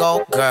 nothing like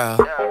old girl.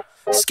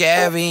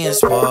 Scary and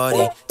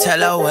sporty. Tell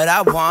her what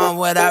I want,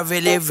 what I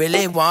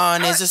really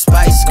want is a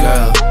spice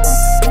girl.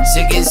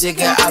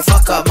 Ziggy, I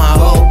fuck up my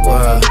whole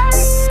world.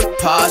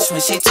 Posh when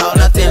she talk,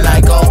 nothing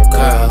like old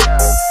girl.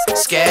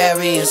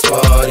 Scary and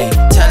sporty.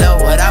 Tell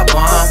her what I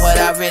want, what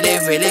I really,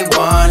 really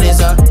want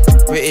is a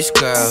British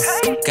girl.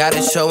 Got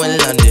a show in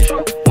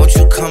London. Won't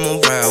you come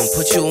around?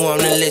 Put you on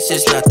the list,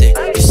 it's nothing.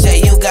 You say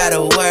you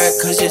gotta work,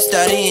 cause you're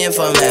studying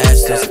for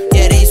masters.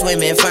 Yeah, these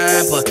women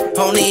fine, but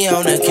only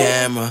on the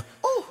camera.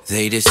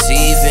 They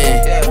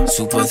deceiving,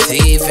 super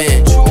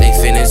thieving. They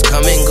finish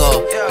come and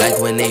go, like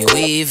when they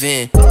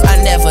weaving.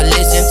 I never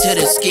listen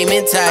to the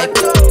scheming type.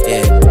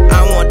 Yeah,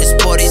 I want the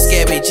sporty,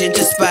 scary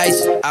ginger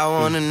spice. I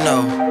wanna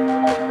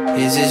know,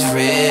 is this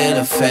real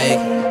or fake?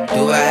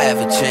 Do I have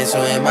a chance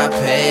or am I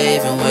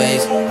paving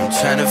ways? I'm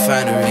trying to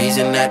find a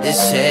reason not to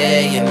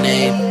say your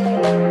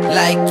name.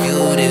 Like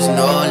you, there's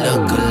no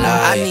look alike.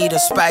 I need a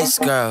spice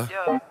girl.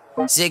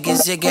 Ziggy,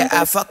 ziggy,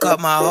 I fuck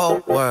up my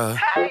whole world.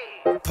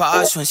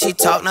 Posh when she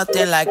talk,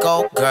 nothing like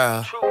old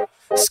girl.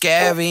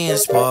 Scary and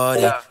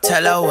sporty.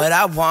 Tell her what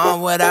I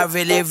want, what I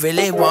really,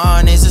 really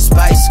want is a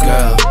spice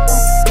girl.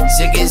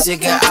 Ziggy,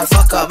 ziggy, I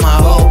fuck up my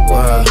whole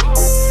world.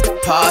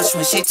 Posh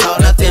when she talk,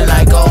 nothing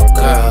like old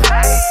girl.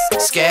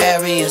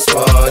 Scary and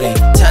sporty.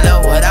 Tell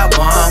her what I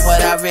want,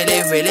 what I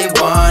really, really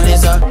want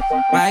is a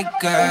my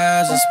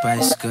girl's a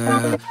spice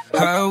girl.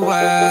 Her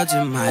world's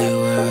in my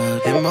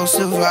world. And most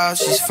of all,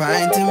 she's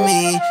fine to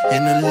me.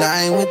 In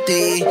line with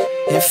the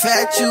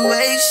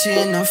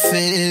infatuation I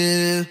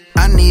feel.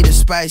 I need a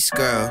spice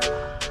girl.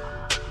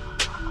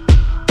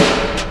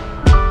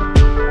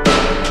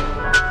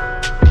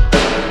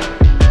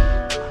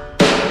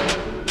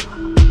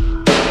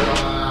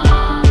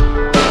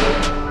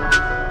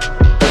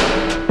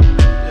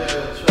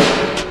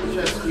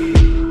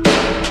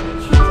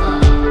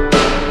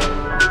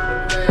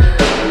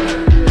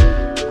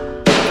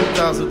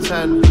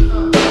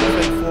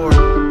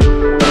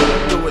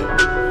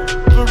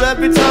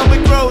 Every time we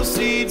grow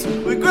seeds,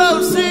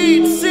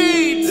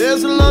 seeds.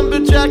 There's a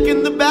lumberjack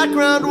in the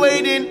background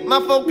waiting. My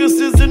focus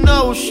is an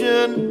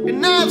ocean,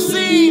 and I've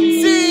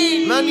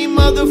seen many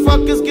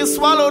motherfuckers get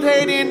swallowed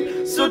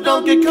hating. So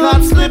don't get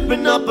caught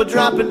slipping up or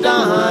dropping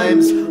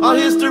dimes. Our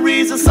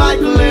history's a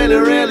cycle and it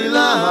rarely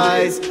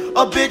lies.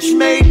 A bitch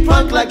made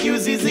punk like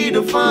you's easy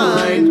to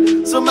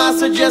find. So my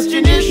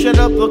suggestion is shut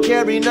up or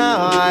carry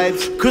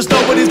knives. Cause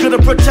nobody's gonna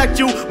protect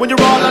you when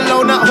you're all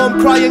alone at home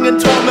crying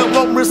and torment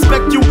won't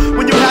respect you.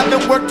 When you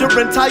haven't worked your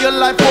entire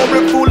life for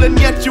it, fool, and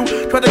yet you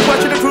try to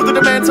question and prove the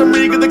demand some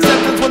regal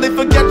acceptance when they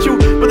forget you.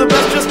 But the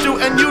best just do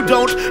and you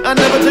don't. I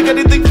never take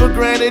anything for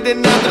granted,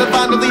 and now that I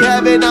finally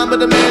have it, I'm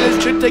gonna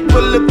manage to take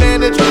full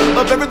advantage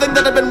of everything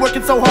that I've been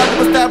working so hard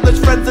to establish.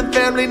 Friends and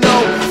family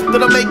know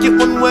that I'll make it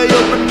one way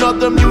or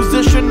another.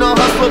 Musician or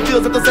hustler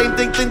feels like the same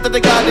thing, think that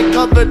they got it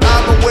covered.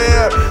 I'm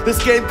aware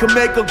this game can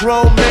make a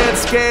grown man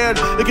scared.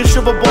 It can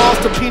shrivel balls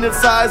to peanut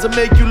size and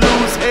make you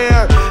lose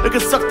hair. It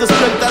can suck the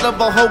strength out of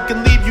a hoe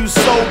and leave you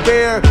so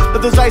bare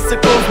that those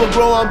icicles will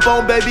grow on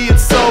bone, baby,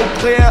 it's so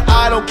clear.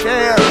 I don't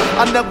care,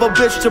 I never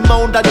bitched or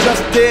moaned, I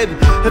just did.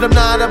 And I'm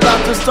not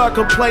about to start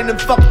complaining,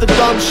 fuck the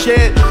dumb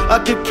shit. I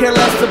could care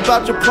less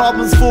about your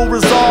problems, fool,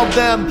 resolve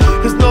them.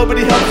 Cause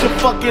nobody helps your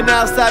fucking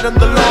ass out in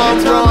the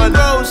long run.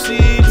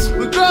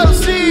 We grow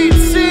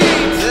seeds.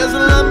 There's a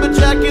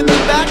lumberjack in the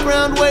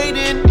background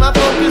waiting. My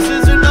focus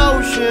is an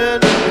ocean,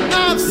 and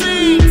I've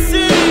seen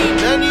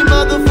many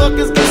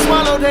motherfuckers get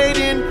swallowed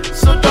hating.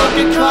 So don't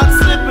get caught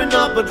slipping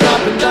up or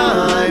dropping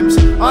dimes.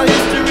 Our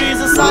history's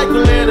a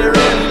cycle and it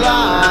really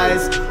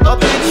lies. A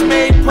bitch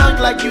made punk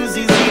like you's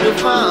easy to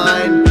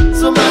find.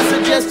 So my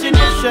suggestion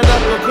is shut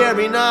up or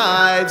carry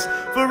knives.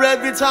 For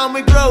every time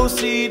we grow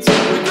seeds,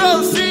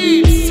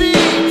 seeds.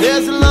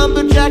 There's a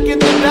lumberjack in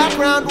the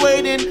background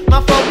waiting.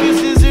 My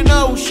focus is an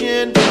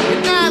ocean,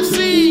 and I've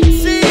seen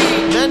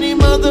many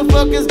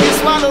motherfuckers get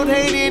swallowed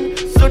hating.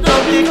 So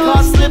don't get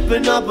caught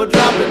slipping up or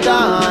dropping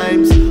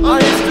dimes. Our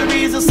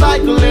history's a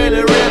cycle and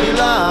it really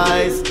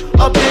lies.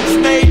 A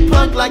bitch made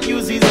punk like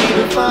you's easy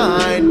to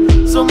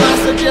find. So my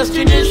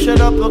suggestion is shut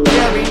up or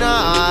carry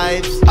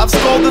knives. I've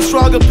scolded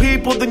stronger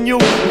people than you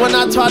when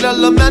I taught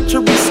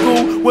elementary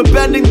school. When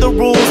bending the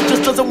rules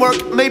just doesn't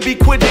work, maybe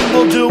quitting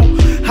will do.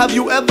 Have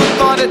you ever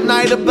thought at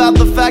night about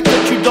the fact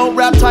that you don't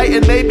rap tight,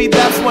 and maybe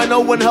that's why no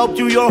one helped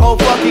you your whole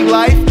fucking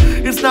life?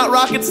 It's not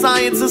rocket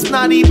science, it's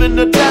not even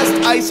a test.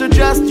 I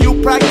suggest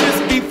you practice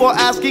before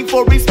asking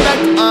for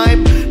respect.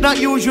 I'm not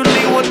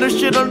usually one to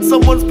shit on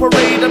someone's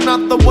parade. I'm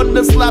not the one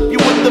to slap you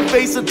in the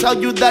face and tell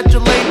you that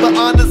you're lame. But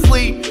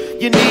honestly,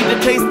 you need to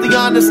taste the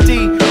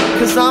honesty.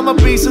 Cause I'ma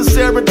be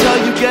sincere until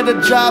you get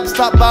a job,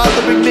 stop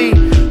bothering me.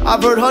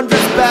 I've heard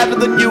hundreds better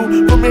than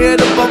you. From here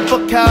to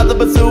Bumfuck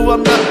Caliber Zoo,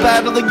 I'm not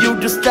battling you,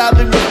 just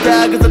stabbing with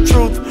daggers of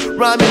truth.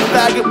 Rhyming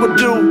faggot would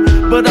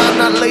do, but I'm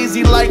not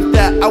lazy like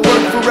that. I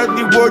work for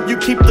every word, you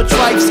keep the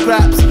tripe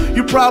scraps.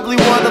 You probably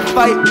wanna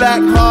fight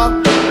back,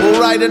 huh? We'll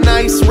write a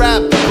nice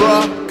rap,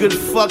 bruh. Good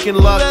fucking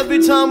luck.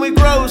 Every time we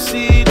grow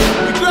seeds,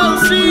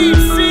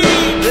 seeds.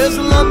 There's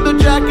a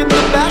lumberjack in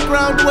the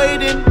background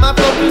waiting. My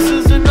focus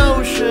is an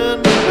ocean,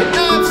 and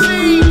I've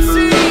seen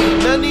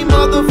many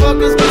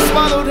motherfuckers get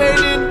swallowed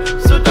hating.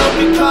 So don't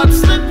get caught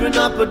slipping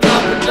up or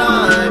dropping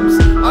dimes.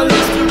 Our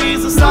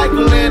history's a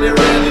cycle and it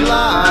rarely lies.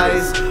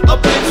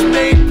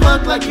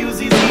 like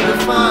you's easy to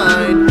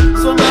find.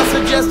 So my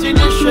suggestion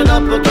is shut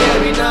up or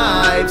carry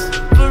knives.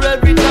 For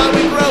every time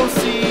we grow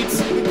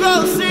seeds,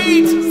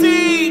 seeds.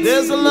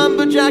 There's a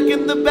lumberjack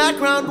in the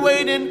background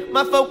waiting.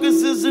 My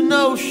focus is an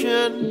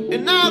ocean,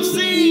 and I've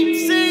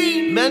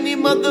seen many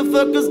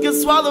motherfuckers get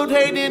swallowed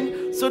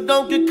hating. So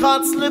don't get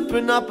caught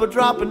slipping up or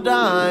dropping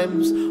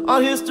dimes.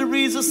 Our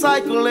history's a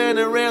cycle and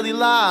it rarely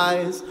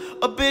lies.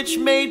 A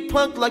bitch made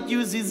punk like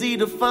you's easy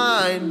to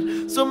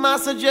find. So my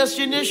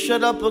suggestion is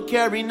shut up or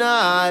carry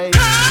knives.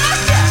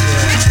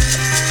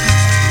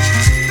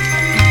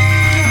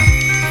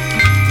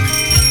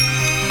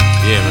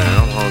 Yeah, man,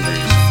 I'm hungry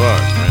as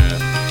fuck, man.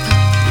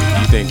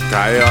 You think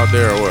Kaya out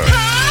there or what?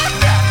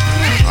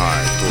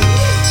 Alright, cool.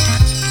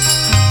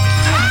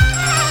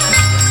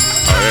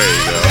 Oh, there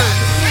you go.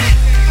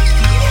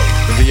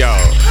 Yo,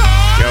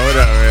 what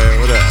up, man?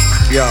 What up?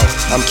 Yo,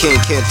 I'm King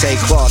Kente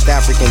Cloth,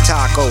 African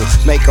taco.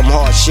 Make them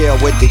hard shell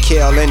with the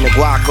kale and the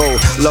guaco.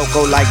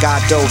 Loco like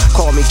Gato,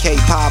 call me K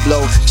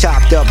Pablo.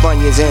 Chopped up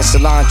onions and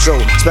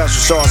cilantro.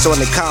 Special sauce on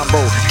the combo.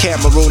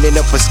 Cameroon and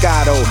the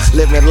pescado.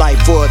 Living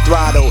life for a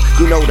throttle.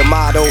 You know the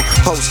motto.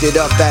 Posted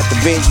up at the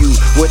venue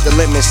with the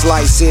lemon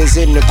slices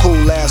and the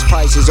cool ass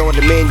prices on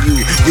the menu.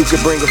 You can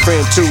bring a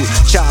friend too.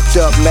 Chopped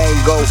up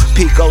mango.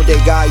 Pico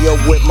de gallo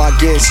with my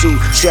ginsu.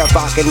 Chef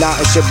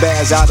Akhenaten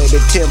Shabazz out of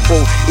the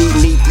temple.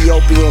 Eating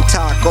Ethiopian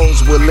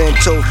tacos with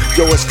lentil.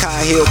 Yo, it's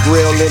Kai Hill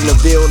Grill in the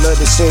Ville of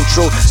the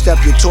Central. Step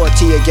your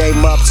tortilla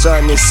game up,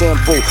 son, it's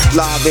simple.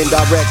 Live and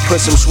direct,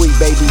 put some sweet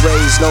baby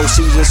rays, no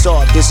seasoned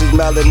salt. This is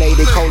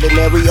melanated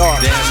culinary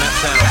art. Damn, that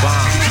sound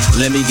bomb.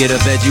 Let me get a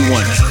veggie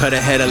one. Cut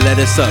a head of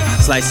lettuce up.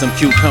 Slice some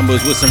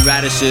cucumbers with some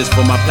radishes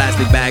for my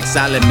plastic bag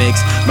salad mix.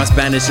 My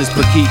Spanish is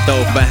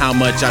poquito, but how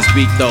much I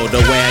speak though.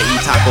 The way I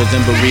eat tacos and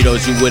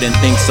burritos, you wouldn't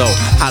think so.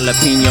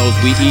 Jalapenos,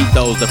 we eat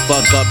those. The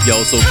fuck up, yo,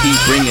 so keep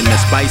bringing the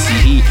spicy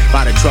heat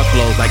by the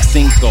truckloads like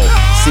cinco,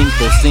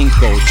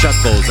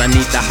 Chuckles. I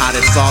need the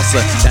hottest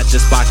salsa that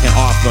your spot can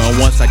offer. And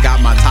once I got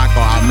my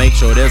taco, I'll make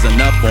sure there's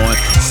enough on.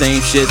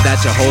 Same shit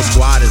that your whole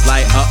squad is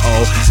like,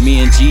 uh-oh.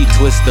 Me and G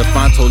twist the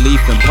Fonto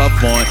leaf and puff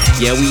on.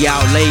 Yeah, we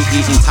out late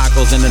eating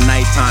tacos in the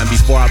nighttime.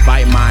 Before I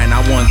bite mine, I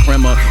want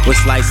crema with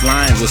sliced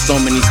lines. With so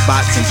many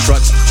spots and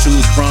trucks to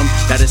choose from,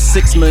 that is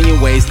 6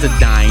 million ways to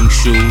dine.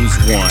 Choose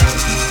one,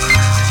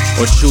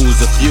 or choose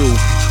a few.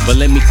 But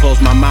let me close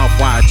my mouth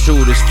while I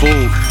chew this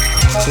food.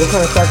 What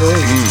kind of taco is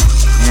it?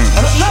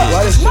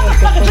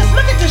 Motherfucker, just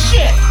look at this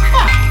shit.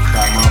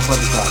 Damn,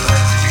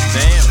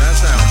 that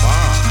sound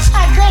bomb.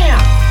 God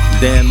damn.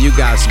 Damn, you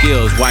got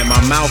skills. Wipe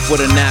my mouth with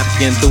a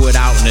napkin, threw it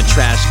out in the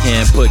trash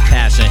can. Put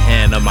cash in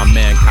hand of my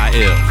man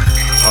Kyle.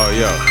 Oh,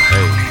 yo,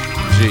 hey,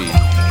 G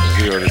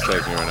already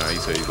texting me right now. He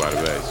said he's by the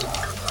base.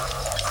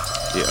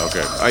 Yeah,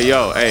 okay.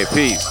 Yo, hey,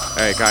 peace.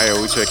 Hey, Kyle,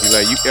 we check you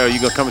later. You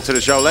gonna come into the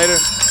show later?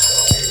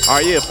 All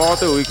right, yeah, fall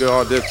through. We could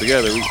all dip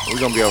together. We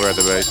gonna be over at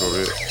the base for a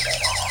bit.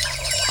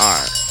 All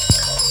right.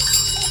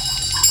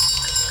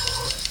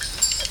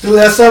 Dude,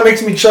 that song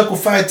makes me chuckle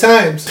 5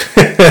 times.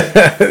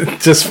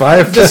 Just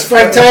 5? Just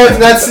 5 times,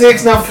 not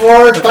 6, not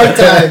 4, 5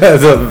 times.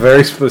 That's a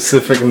very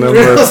specific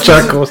number of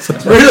chuckles.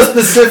 Real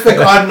specific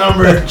odd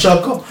number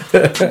chuckle.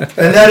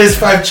 And that is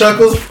 5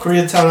 chuckles,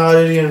 Koreatown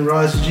Oddity and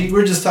Ras G.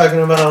 We're just talking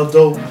about how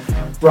dope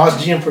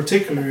Ras G in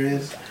particular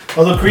is.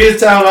 Although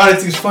Koreatown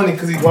Oddity is funny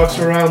because he walks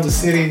around the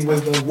city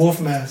with a wolf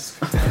mask.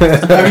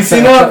 Have you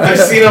seen him? I've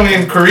seen him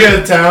in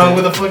Koreatown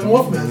with a fucking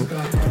wolf mask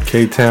on.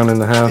 K-Town in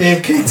the house. Yeah,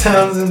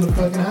 K-Town's in the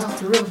fucking house,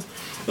 for real.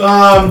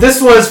 This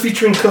was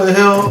featuring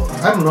Kahil,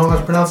 I don't know how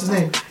to pronounce his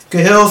name.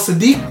 Kahil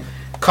Sadiq,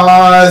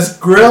 Kaz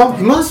Grill.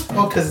 He must,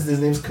 because his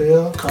name's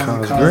Kahil.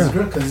 Kaz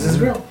Grill, because this is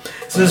real.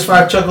 So there's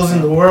 5 chuckles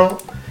in the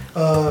world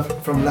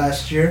from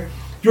last year.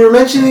 You were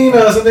mentioning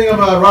something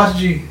about Ras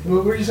G.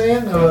 What were you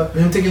saying?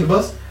 Him taking the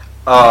bus?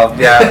 Oh,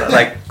 yeah,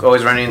 like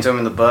always running into him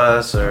in the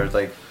bus, or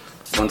like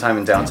one time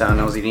in downtown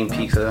I was eating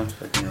pizza.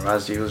 Fucking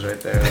Ras G was right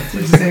there.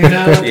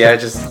 Yeah,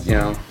 just, you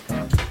know.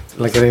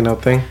 Like it ain't no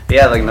thing?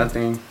 Yeah, like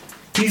nothing.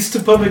 Peace to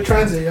public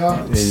transit, y'all.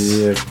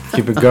 Yeah,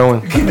 keep it going.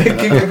 keep it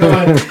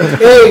going.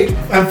 Hey,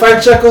 and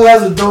 5 Chuckle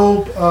has a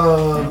dope,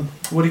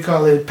 what do you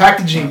call it,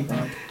 packaging.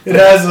 It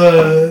has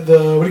the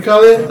what do you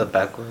call it? The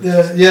backwoods.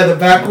 The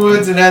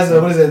backwoods. It has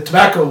what is it?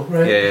 Tobacco,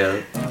 right? Yeah.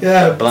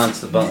 The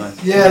blunts.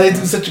 Yeah, they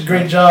do such a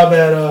great job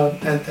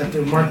at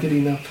their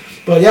marketing now.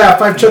 But yeah,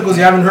 5 Chuckles.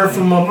 You haven't heard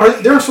from them.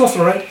 They're in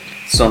Sonstro, right?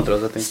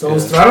 Sonstros, I think.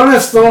 Sonstro. I don't know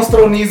if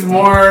Sonstro needs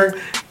more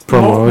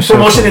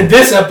promotion in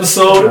this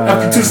episode.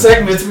 After 2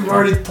 segments, we've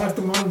already talked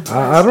about them.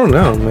 I don't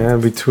know, man.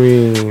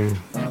 Between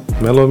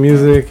mellow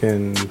music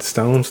and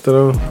Stones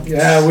throw.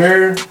 Yeah,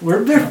 we're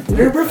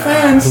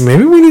fans.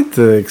 Maybe we need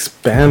to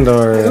expand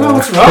our. I don't know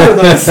what's wrong with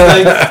us.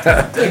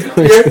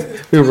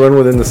 We run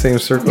within the same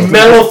circle.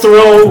 Mellow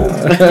Throw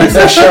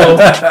music show.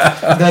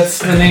 That's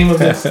the name of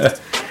this.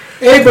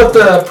 Hey, but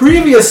the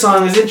previous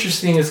song is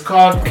interesting. It's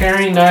called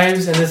 "Carrying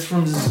Knives," and it's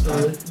from.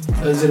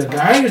 Is it a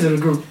guy or is it a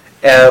group?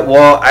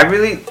 Well, I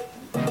really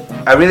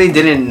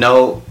didn't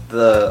know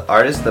the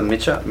artist, the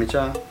Micha,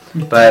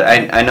 but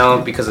I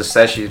know because of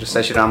Seshi.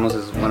 Seshi Ramos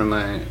is one of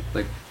my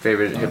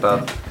favorite hip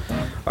hop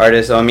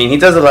artist. So, I mean, he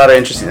does a lot of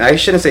interesting. I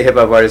shouldn't say hip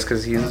hop artist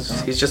because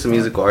he's just a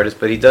musical artist,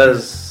 but he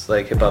does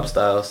like hip hop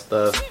style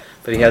stuff.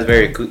 But he has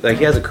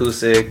he has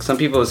acoustic. Some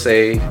people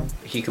say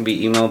he can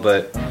be emo,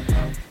 but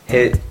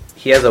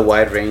he has a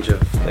wide range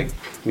of like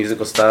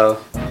musical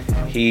style.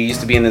 He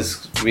used to be in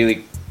this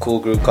really cool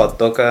group called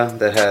Otha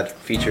that had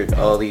featured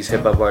all these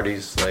hip hop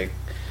artists like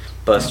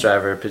Bus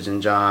Driver,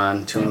 Pigeon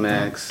John,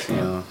 Tumex,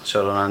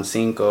 Sholoran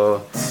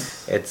Cinco.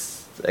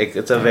 It's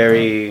a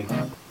very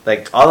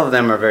all of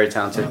them are very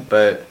talented,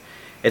 but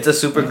it's a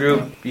super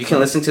group. You can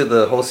listen to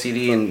the whole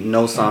CD and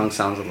no song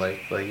sounds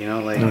alike.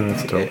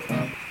 That's dope.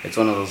 It's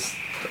one of those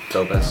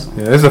dopest.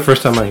 Yeah, this is the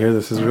first time I hear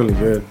this. It's really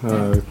good.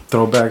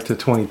 Throwback to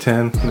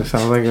 2010. It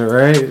sounds like it,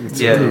 right?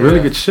 It's really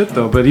good shit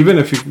though. But even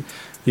if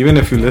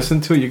you listen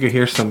to it, you could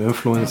hear some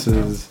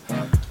influences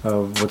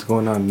of what's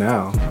going on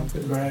now.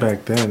 Right.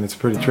 Back then, it's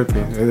pretty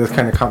trippy. It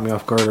kind of caught me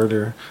off guard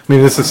earlier. I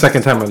mean, this is the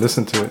second time I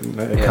listened to it,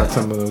 and I caught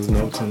some of those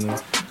notes in there.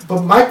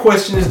 But my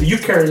question is, do you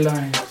carry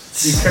lines?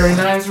 Do you carry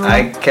knives around?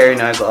 I carry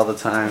knives all the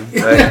time.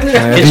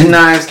 Kitchen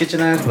knives,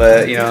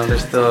 but they're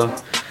still,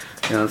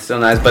 it's still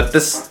nice. But the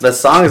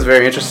song is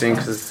very interesting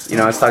because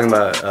it's talking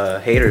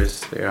about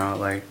haters,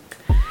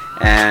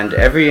 and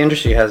every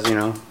industry has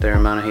their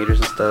amount of haters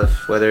and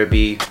stuff, whether it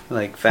be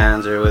like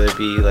fans or whether it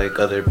be like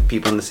other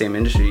people in the same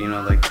industry,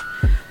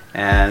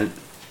 and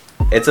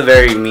it's a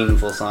very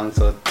meaningful song.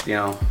 So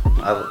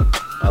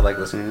I like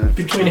listening to it.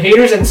 Between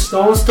haters and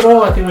stone's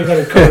throw, I think we got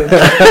it covered.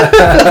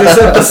 This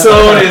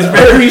episode is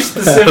very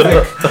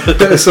specific,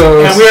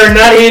 and we are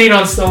not hating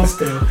on stone's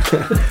throw.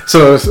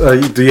 So,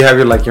 do you have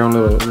your own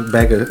little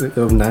bag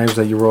of knives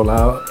that you roll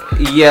out?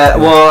 Yeah.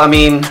 Well, I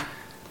mean,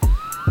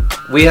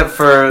 we have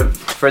for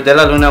De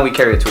La Luna, we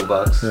carry a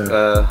toolbox.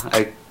 Yeah.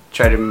 I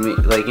try to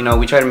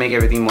we try to make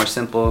everything more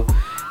simple.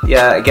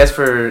 Yeah, I guess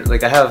for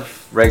I have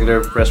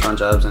regular restaurant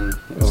jobs and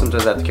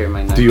sometimes I have to carry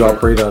my knife. Do you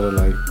operate out of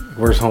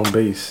where's home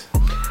base?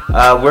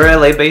 We're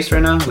LA based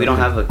right now. We don't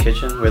have a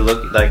kitchen. We're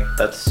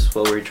that's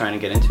what we're trying to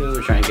get into.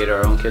 We're trying to get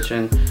our own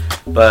kitchen,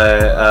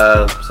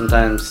 but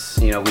sometimes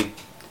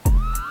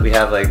we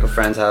have a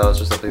friend's house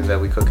or something that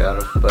we cook out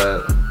of.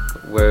 But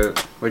we're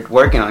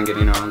working on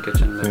getting our own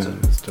kitchen.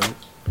 That's dope.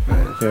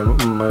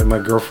 Yeah, my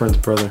girlfriend's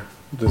brother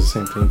does the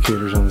same thing.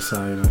 Caters on the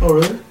side. Oh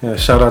really? Yeah.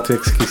 Shout out to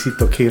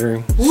Exquisito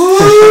Catering.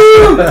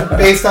 Woo!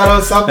 Based out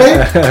of South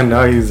Bay?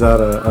 No, he's out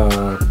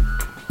of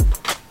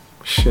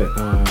Liquid.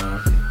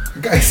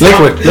 I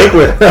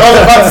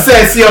was about to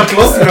say, see how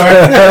close you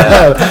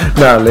are.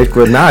 Nah,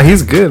 Liquid. Nah,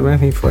 he's good, man.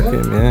 He's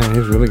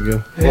really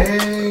good.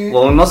 Hey.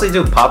 Well, we mostly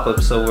do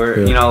pop-ups, so we're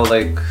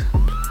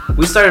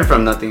we started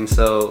from nothing,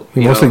 so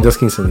he mostly does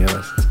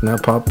quinceañeras,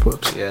 not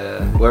pop-ups. Yeah,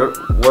 we're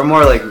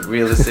more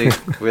realistic.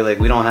 We're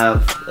we don't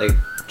have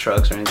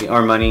trucks or anything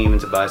or money even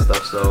to buy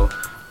stuff, so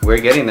we're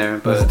getting there.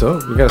 But that's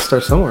dope. You gotta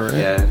start somewhere, right?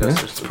 Yeah,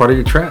 it's part of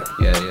your trap.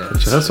 Yeah.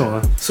 That's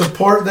one.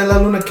 Support De La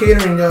Luna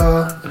Catering,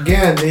 y'all.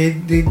 Again,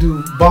 they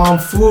do bomb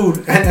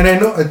food, and I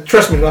know.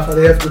 Trust me, Rafa,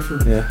 they have good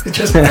food. Yeah.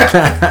 Trust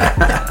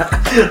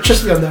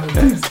me on that one,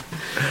 please.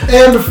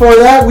 And before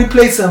that, we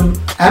played some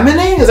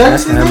Amine. Is that what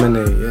you say?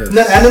 Amine, yes.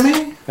 Not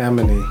anime.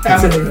 Amine.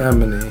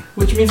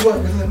 Which means what?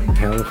 What does that mean?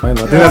 Hell,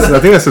 I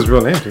think that's his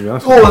real name, to be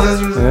honest. Oh, that's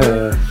his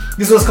real name.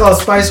 This one's called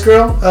Spice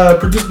Girl,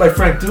 produced by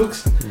Frank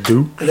Dukes.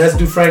 And that's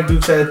Frank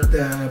Dukes at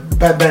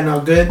Bad Bad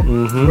Not Good.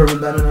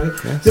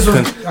 Mm-hmm. This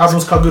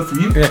album's called Good For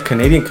You. Yeah,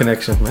 Canadian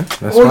connection, man.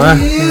 That's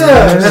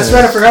that's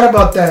right. I forgot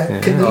about that.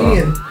 Yeah.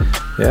 Canadian.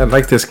 Yeah, I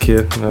like this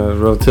kid.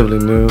 Relatively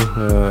new.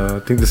 I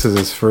think this is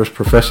his first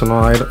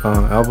professional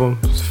album.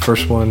 His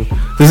first one.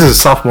 This is his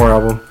sophomore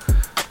album.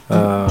 Do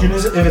you know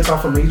if it's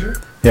off a major?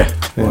 Yeah,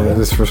 this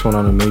is the first one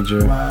on a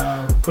major.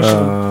 Wow.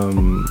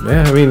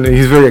 Yeah, I mean,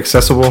 he's very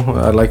accessible.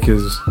 I like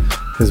his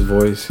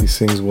voice. He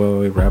sings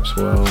well, he raps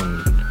well,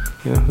 and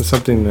it's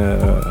something that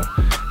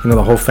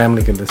the whole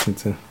family can listen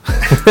to.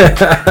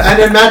 And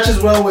it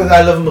matches well with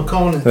I Love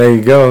McConan. There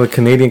you go, the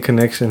Canadian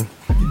connection.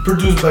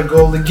 Produced by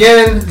Gold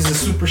again. He's a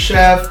super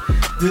chef.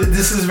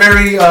 This is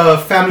very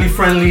family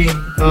friendly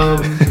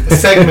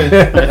segment.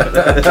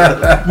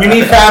 We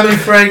need family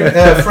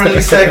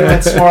friendly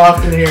segments more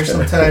often here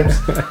sometimes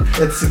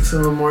at 6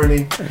 in the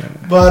morning.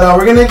 But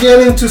we're gonna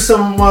get into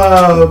some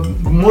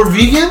more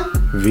vegan.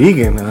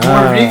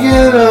 More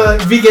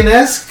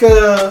vegan-esque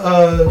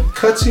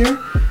cuts here.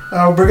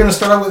 We're gonna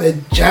start out with a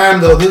jam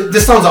though.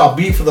 This sounds all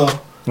beef though.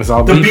 It's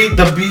all beef?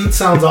 The beat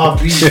sounds all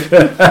beef.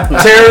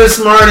 Terrace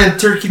Martin,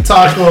 Turkey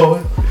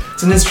Taco.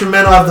 It's an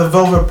instrumental of the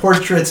Velvet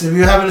Portraits. If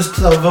you haven't listened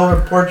to the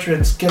Velvet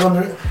Portraits, get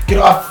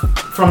off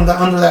from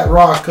under that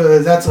rock,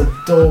 cause that's a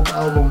dope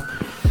album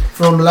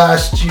from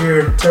last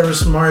year.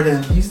 Terrace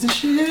Martin, he's the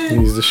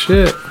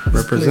shit.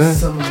 Represent.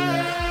 Some of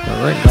that.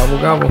 All right, gobble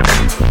gobble.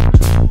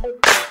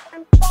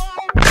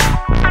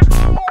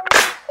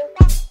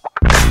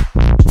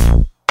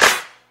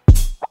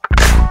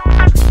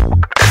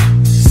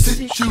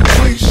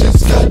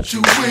 Situations got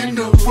you in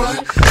the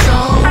rut.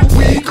 Now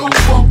we gon'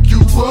 funk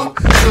you up.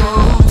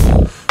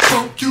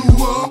 Funk you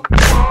up.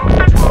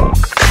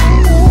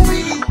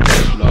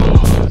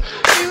 Lord,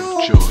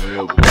 put your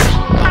elbows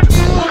up.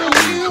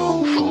 We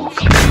gon' funk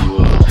you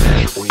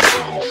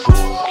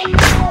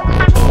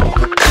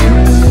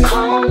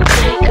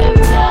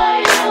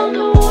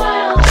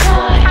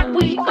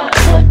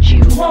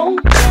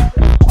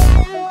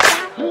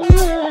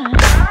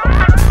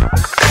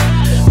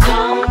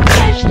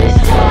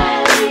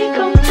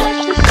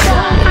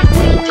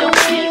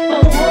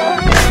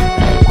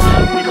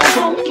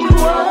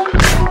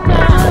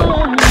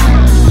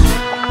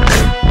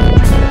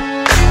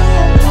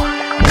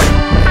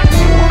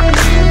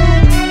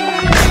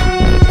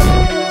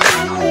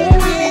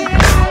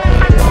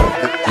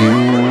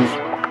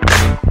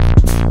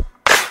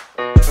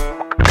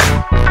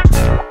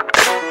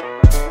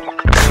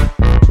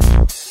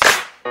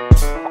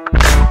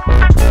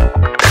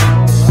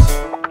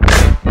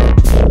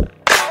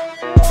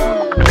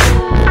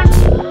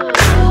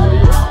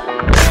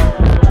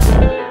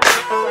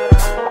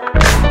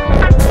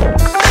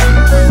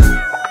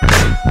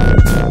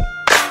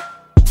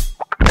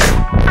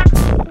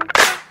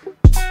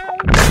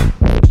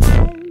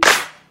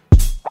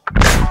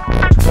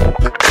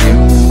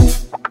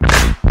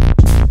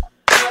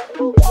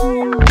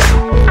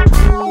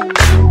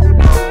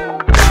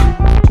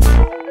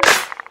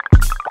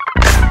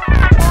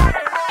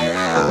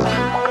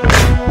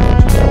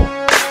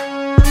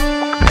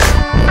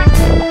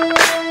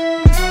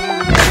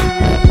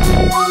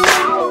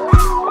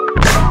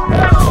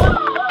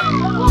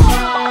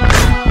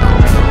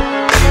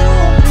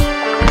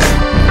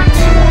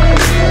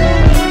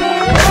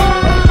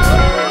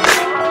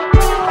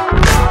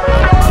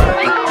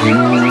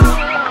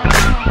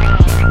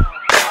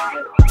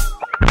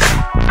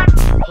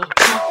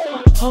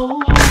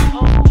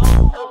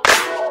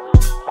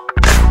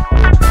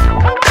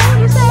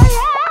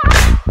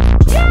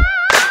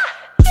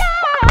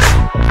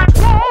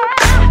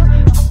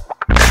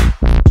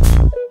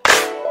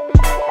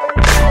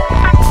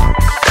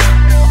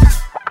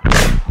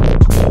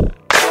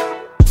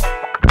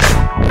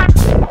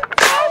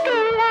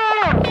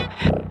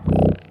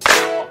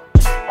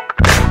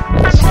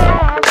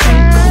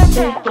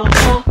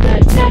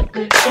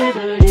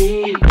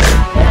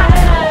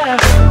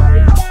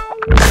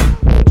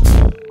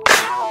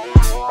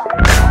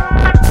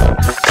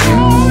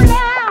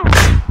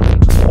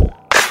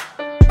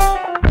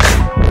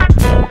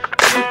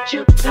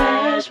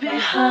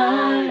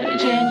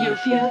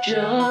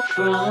future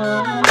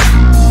from?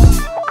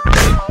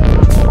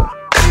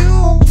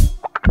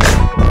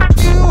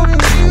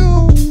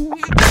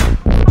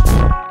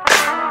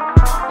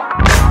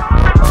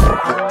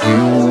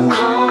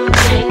 Come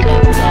take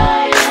a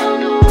ride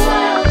on the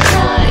wild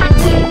side.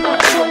 We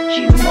got what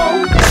you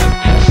want.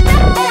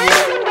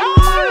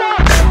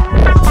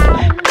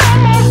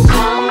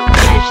 Come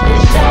catch the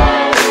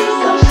side. We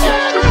gon'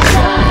 search the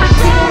sky.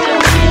 Don't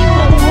give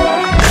a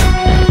word.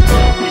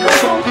 We gon'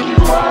 woke you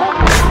up.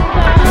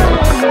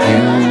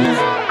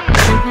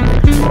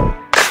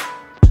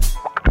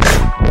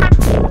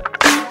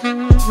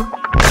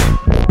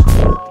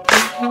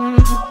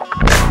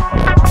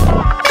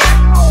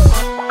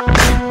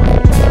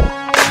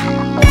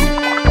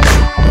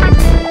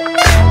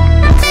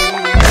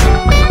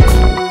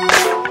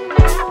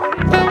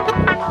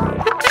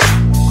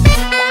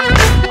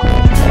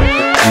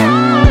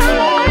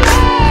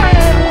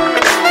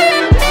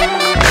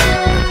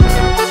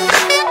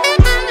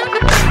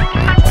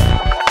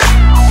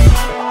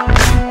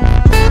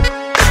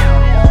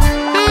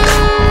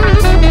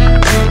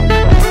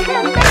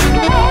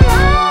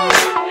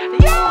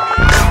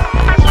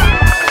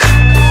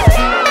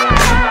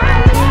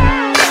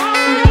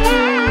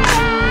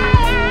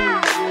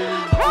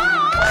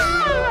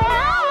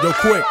 Yo,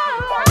 quick.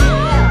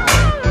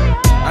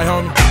 Hey,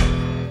 homie.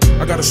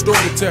 I got a story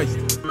to tell you.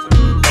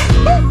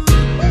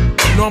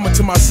 You know I'm a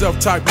to myself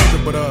type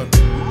nigga, but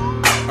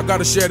I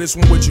gotta share this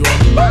one with you,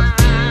 homie.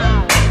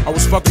 I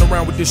was fucking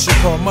around with this shit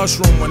called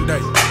mushroom one day.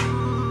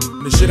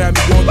 And this shit had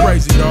me going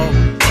crazy, dog.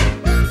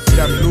 It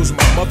had me losing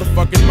my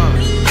motherfucking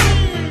mind.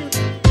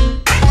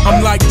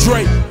 I'm like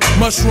Drake,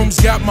 mushrooms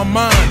got my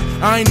mind.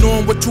 I ain't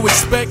knowing what to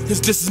expect,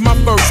 cause this is my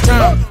first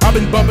time. I've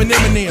been bumping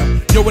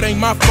Eminem, yo, it ain't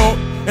my fault.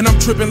 And I'm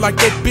tripping like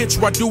that bitch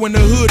while doing the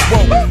hood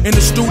walk. In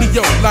the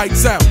studio,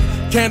 lights out,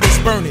 candles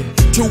burning,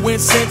 2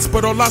 incense,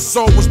 but all I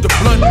saw was the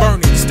blunt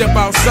burning. Step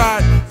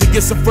outside to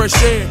get some fresh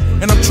air,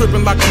 and I'm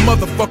tripping like a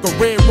motherfucker,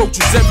 red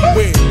roaches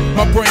everywhere.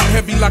 My brain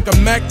heavy like a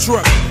Mack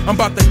truck. I'm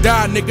about to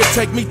die, nigga,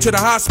 take me to the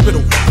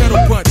hospital. Pedal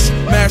punch,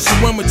 mash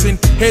in Wilmington,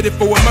 headed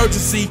for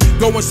emergency.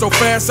 Going so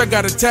fast, I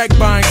got attacked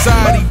by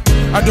anxiety.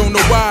 I don't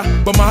know why,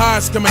 but my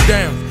high's coming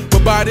down.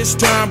 But by this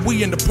time,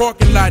 we in the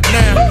parking lot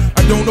now.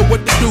 I don't know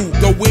what to do,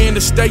 go in or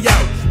stay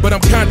out. But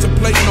I'm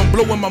contemplating on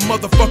blowing my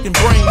motherfucking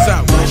brains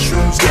out.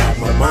 Mushrooms got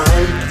my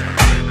mind.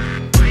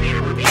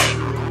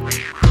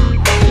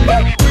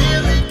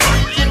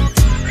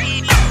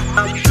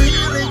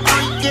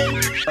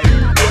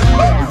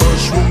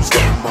 Mushrooms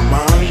got my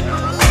mind.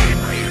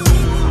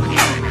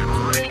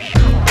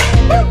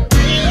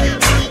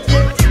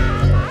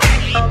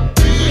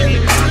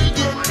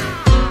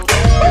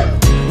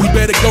 We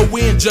better go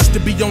in just to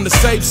be on the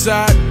safe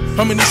side.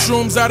 How many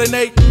shrooms out of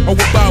 8? Oh,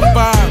 about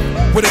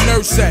 5. Where the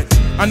nurse at?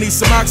 I need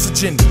some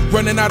oxygen.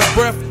 Running out of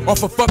breath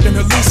off a fucking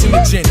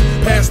hallucinogen.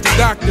 Past the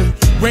doctor,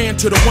 ran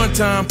to the one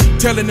time,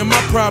 telling him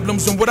my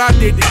problems and what I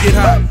did to get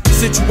high.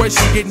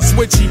 Situation getting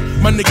switchy.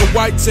 My nigga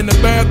White's in the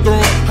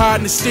bathroom,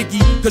 hiding the sticky,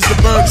 cause the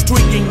bird's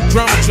tweaking,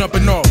 drama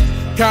jumping off.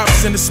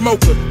 Cops in the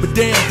smoker, but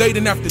damn, they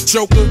didn't have to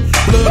choke her.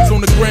 Blood's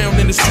on the ground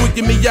and it's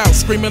tweaking me out,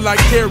 screaming like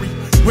Carrie.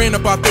 Ran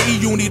about the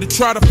E-Uni to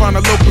try to find a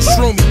local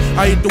shroomy.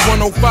 I hit the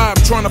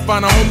 105 trying to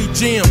find a homie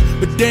Jim.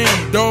 But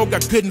damn, dog, I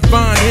couldn't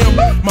find him.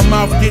 My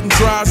mouth getting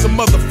dry as a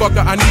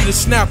motherfucker, I need a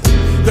snapper.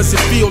 Cause it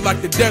feel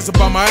like the desert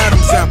by my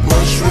Adam's apple.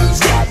 Mushrooms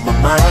got my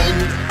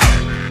mind.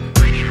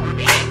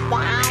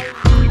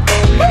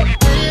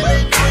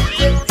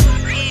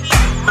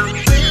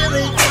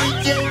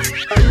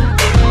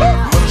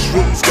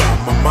 Mushrooms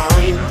got my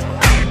mind.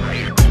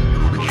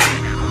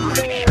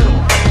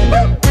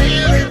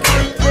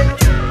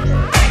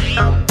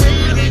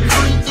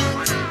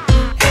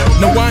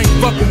 No, I ain't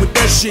fucking with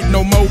that shit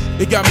no more.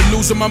 It got me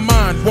losing my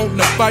mind. Wanting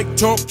to fight,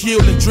 talk, kill,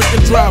 and drink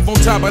and drive. On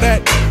top of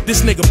that,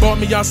 this nigga bought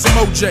me out some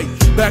OJ.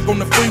 Back on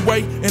the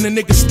freeway, and the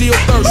nigga still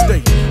thirsty.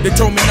 They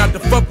told me not to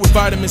fuck with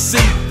vitamin C,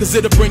 cause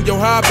it'll bring your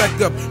high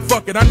back up.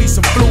 Fuck it, I need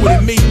some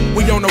fluid in me.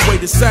 We on our way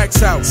to Sack's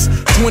house.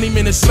 20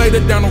 minutes later,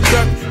 down on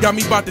Cut, got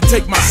me about to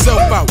take myself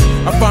out.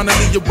 I finally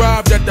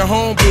arrived at the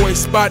Homeboy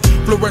spot.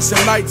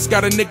 Fluorescent lights,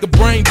 got a nigga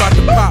brain about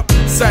to pop.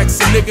 Sacks,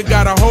 a nigga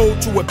got a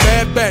hold to a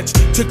bad batch.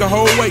 Took a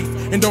whole weight,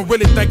 and don't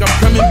really think I'm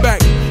coming back.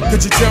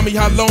 Could you tell me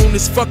how long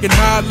this fucking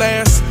high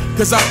lasts?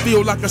 Cause I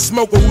feel like a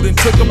smoker who done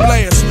took a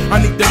blast. I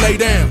need to lay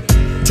down,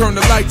 turn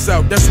the lights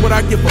out. That's what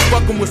I get for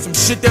fucking with some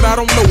shit that I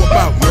don't know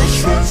about.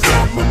 Mushrooms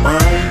got my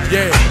mind.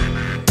 Yeah,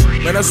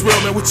 man, that's real,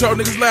 man. What y'all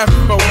niggas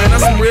laughing for, man?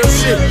 That's some real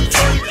shit.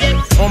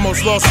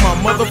 Almost lost my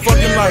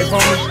motherfucking life,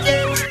 homie.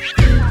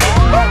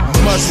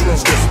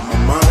 Mushrooms got my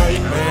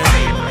mind,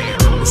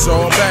 man. It's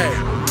all bad.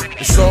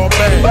 It's all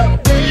bad.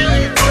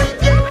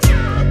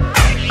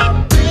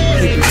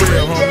 Keep it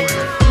real, homie.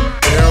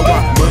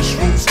 Marijuana.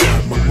 Mushrooms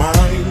got my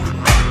mind.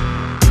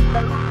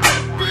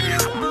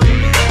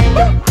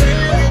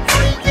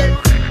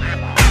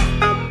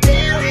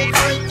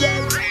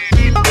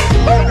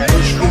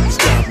 Mushrooms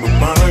got my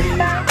mind.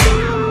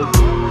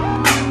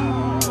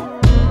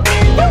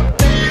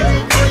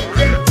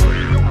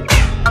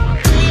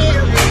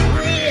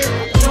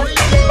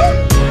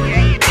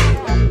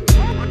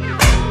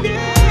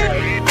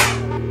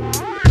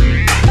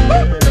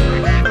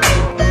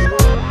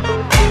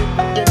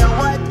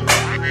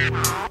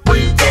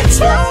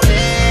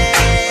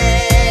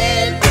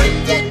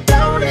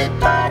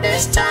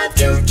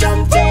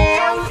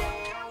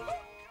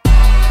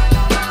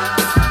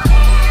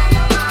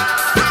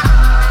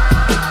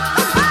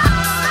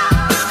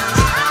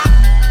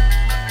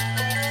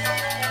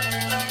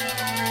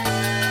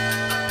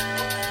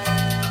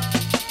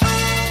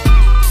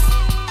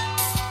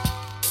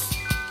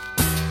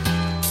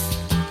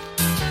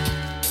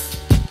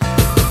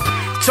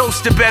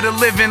 close to better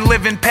living,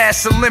 living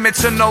past the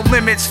limits of no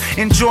limits,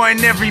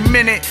 enjoying every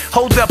minute.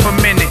 Hold up a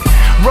minute,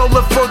 roll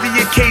up for the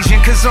occasion,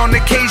 cause on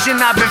occasion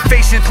I've been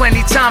facing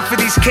plenty time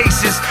for these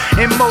cases.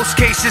 In most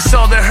cases,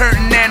 saw the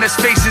hurting Nana's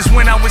faces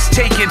when I was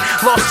taken,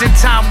 lost in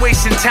time,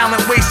 wasting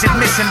talent, wasted,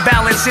 missing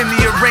balance in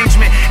the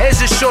arrangement. As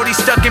a shorty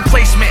stuck in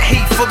placement,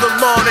 hate for the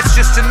law, that's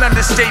just an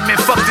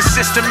understatement. Fuck the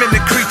system and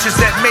the creatures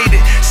that made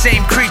it.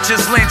 Same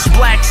creatures lynched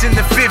blacks in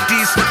the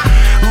 50s.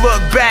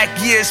 Look back,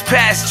 years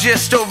past,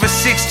 just over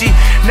 60.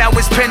 Now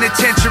it's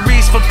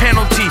penitentiaries for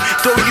penalty.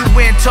 Throw you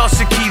in, toss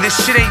a key. This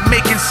shit ain't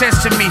making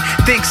sense to me.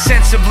 Think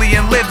sensibly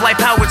and live life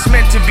how it's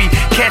meant to be.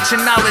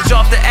 Catching knowledge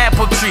off the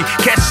apple tree.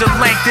 Catch the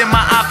length in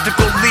my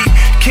optical leap.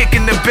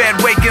 Kicking the bed,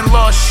 waking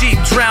lost sheep,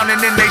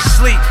 drowning in they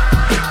sleep.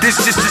 This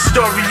just the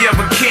story of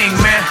a king,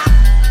 man.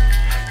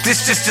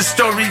 This just the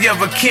story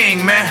of a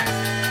king, man.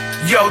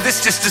 Yo,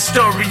 this just the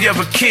story of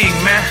a king,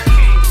 man.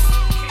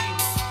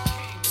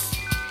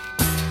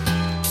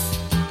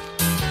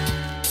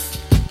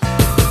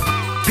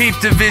 Peep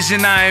the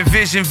vision, I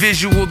envision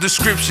visual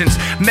descriptions.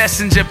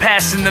 Messenger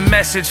passing the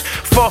message.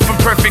 Far from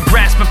perfect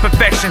grasp and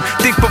perfection.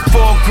 Think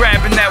before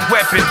grabbing that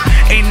weapon.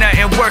 Ain't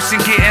nothing worse than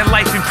getting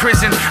life in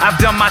prison.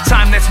 I've done my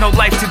time, that's no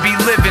life to be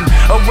living.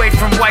 Away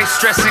from white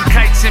stressing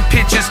kites and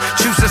pitches.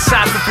 Choose a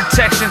side for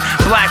protection.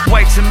 Black,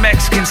 whites, and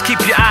Mexicans.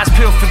 Keep your eyes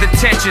peeled for the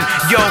tension.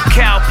 Yo,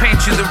 Cal,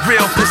 paint you the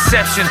real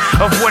perception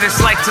of what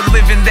it's like to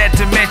live in that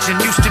dimension.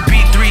 Used to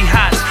be 3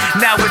 hots,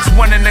 now it's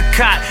 1 in a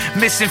cot.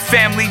 Missing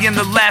family and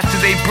the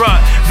laughter they brought.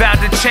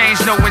 Vowed to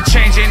change, knowing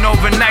change ain't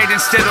overnight.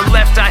 Instead of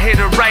left, I hit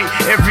a right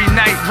every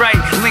night, right?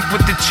 Link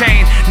with the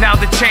chain, now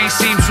the chain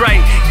seems right.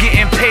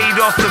 Getting paid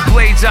off the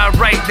blades I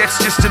write, that's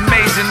just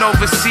amazing.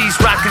 Overseas,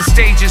 rocking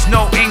stages,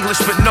 no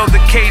English, but know the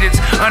cadence.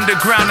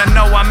 Underground, I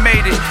know I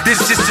made it. This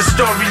just the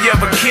story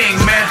of a king,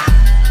 man.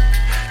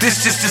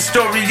 This just the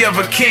story of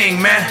a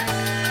king, man.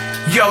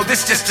 Yo,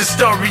 this just the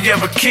story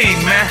of a king,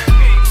 man.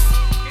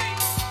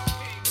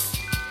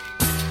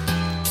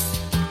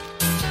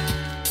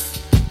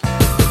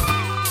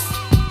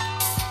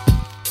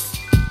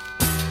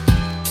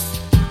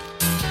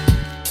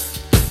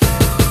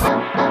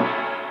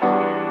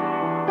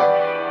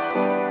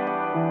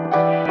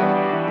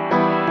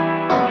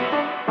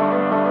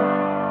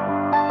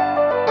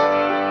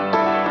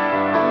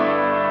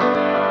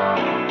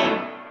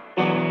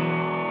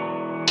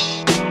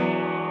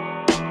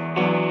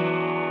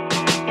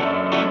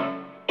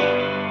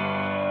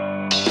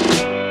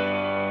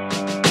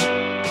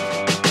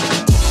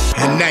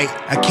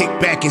 I kick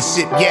back and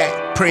sip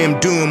yak, pray I'm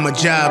doing my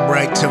job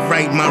right, to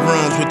right my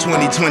wrongs with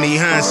 20/20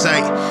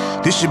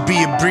 hindsight. This should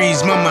be a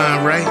breeze, my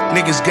mind right.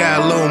 Niggas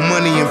got low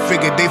money and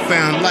figured they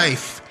found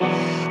life,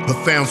 but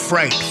found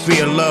fright,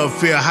 fear love,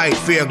 fear height,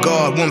 fear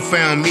God. One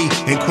found me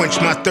and quenched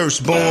my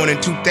thirst. Born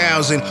in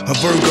 2000, a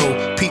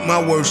Virgo, peep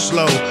my words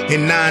slow.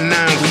 In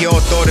 99, we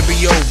all thought it'd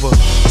be over,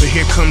 but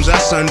here comes our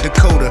son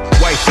Dakota,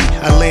 wifey,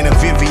 Elena,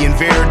 Vivian,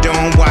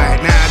 Veridon,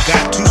 Wyatt. Now I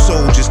got 2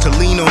 soldiers to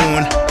lean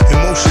on,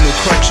 emotional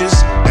crutches,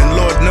 and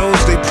Lord knows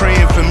they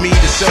praying for me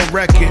to sell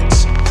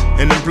records.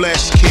 And the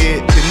blessed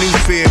kid, the new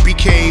fear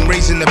became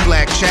raising the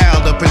black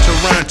child up in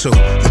Toronto.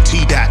 The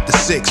T-Dot, the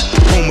 6,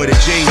 home of the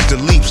Jays, the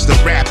Leafs, the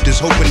Raptors,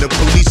 hoping the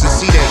police will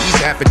see that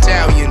he's half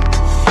Italian.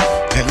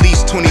 At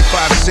least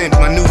 25 cents,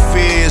 my new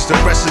fear is the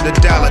rest of the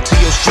dollar. To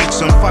your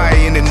streets on fire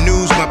in the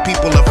news, my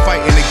people are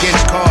fighting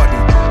against Cardi.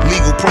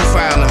 Legal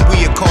profiling,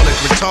 we'll call it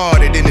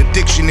retarded in the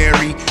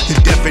dictionary. The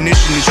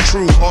definition is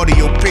true,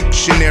 audio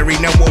Pictionary.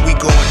 Now what we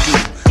gonna do?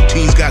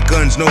 Teens got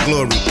guns, no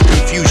glory,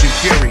 confusion,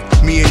 fury.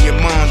 Me and your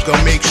mom's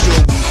gonna make sure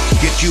we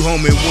get you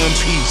home in one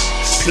piece.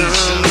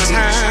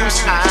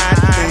 Sometimes I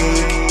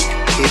think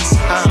it's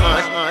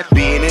hard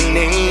being an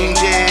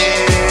angel.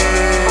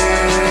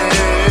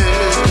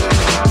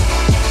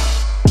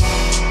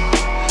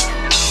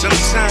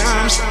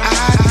 Sometimes I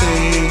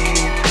think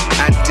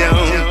I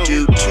don't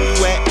do too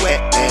well.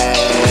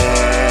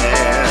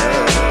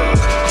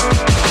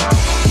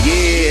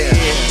 Yeah,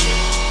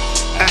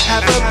 I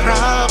have a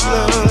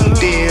problem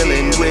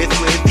dealing with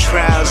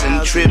trials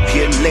and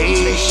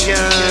tribulations.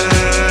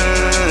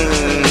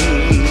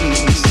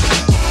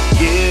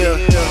 Yeah,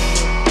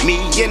 me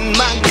and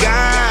my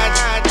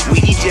God,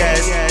 we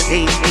just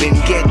ain't been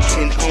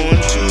getting on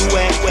too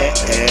well.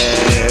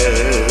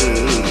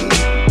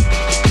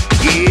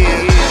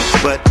 Yeah,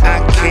 but I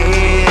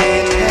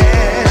can't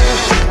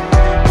help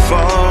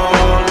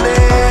falling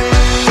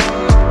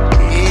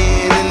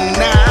in and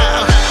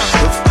out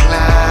of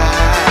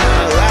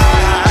clouds.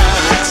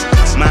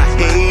 My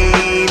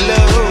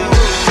halo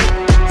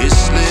is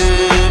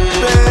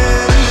slipping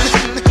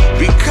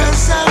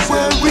because I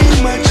worry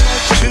much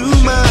too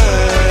much.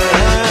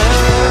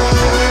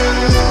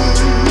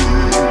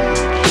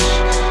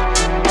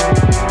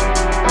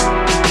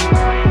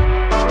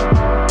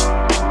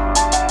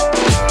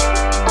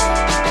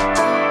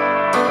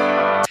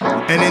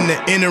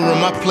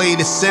 Interim, I play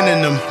the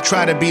synonym.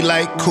 Try to be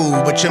like cool,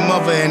 but your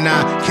mother and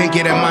I can't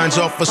get our minds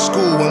off of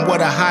school. And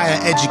what a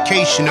higher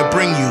education to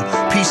bring you.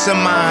 Peace of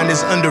mind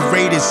is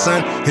underrated,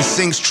 son. It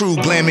sings true,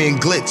 glamour and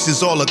glitz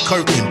is all a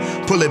curtain.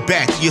 Pull it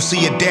back, you'll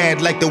see your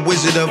dad like the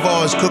Wizard of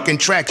Oz cooking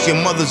tracks.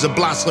 Your mother's a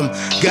blossom.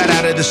 Got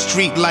out of the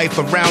street life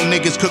around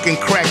niggas cooking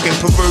crack and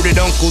perverted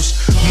uncles.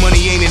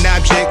 Money ain't an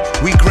object,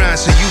 we grind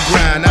so you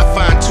grind. I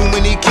find too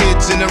many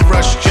kids in a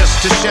rush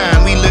just to shine.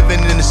 We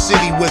living in a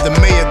city where the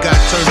mayor got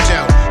turned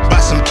out by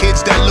some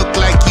kids that look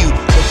like you,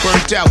 but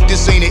burnt out.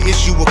 This ain't an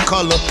issue of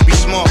color. Be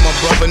smart, my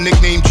brother,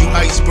 nicknamed you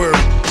Iceberg.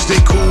 Stay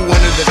cool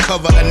under the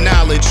cover of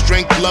knowledge,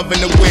 strength, love,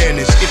 and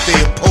awareness. If they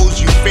oppose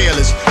you,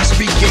 fearless.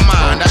 Speak your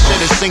mind. I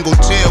shed a single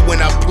tear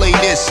when I play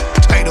this.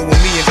 Title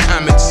with me and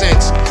common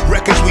sense.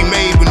 Records we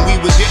made when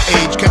we was your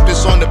age kept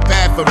us on the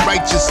path of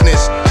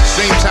righteousness.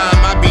 Same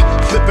time I be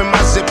flipping my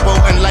Zippo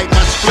and light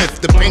my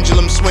spliff. The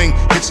pendulum swing,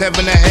 it's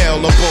heaven or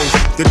hell or both.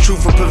 The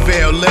truth will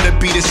prevail. Let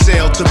it be the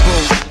sail to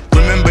both.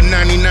 Remember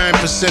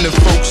 99% of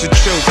folks are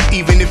choke.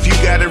 Even if you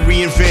gotta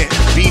reinvent,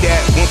 be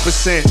that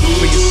 1%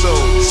 for your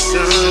soul.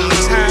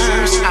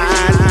 Sometimes I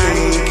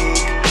think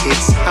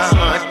it's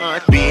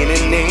hard being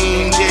an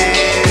angel.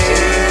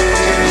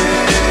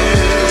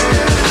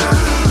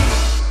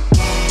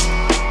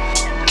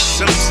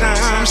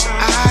 Sometimes I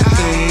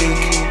think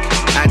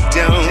I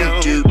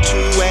don't do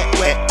too well.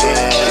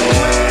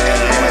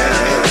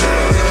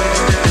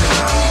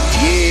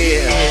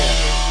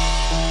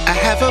 I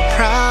have a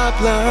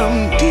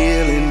problem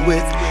dealing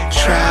with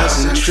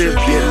trials and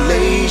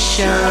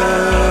tribulations.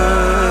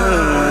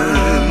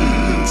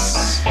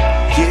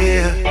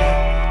 Yeah,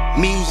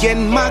 me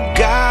and my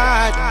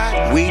God,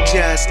 we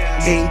just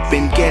ain't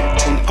been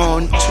getting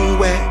on too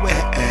well.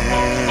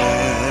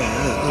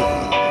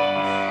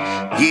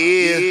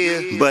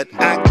 Yeah, but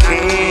I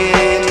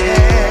can't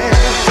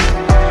help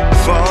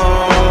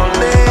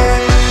falling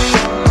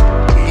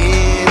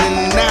in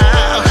and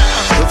out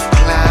of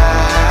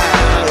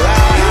clouds.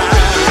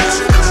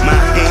 My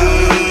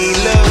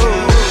halo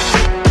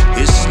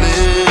is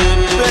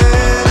slipping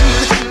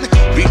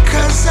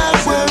because I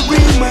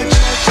worry much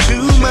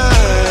too much.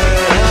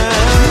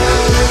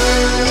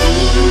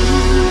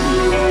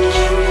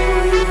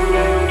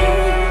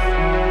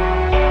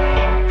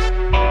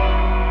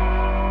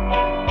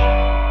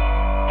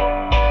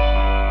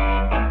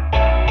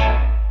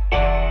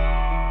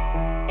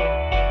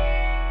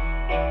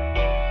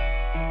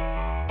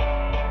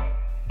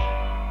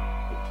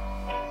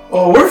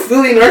 Oh, we're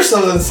feeling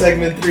ourselves in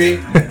segment 3.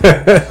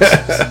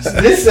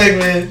 This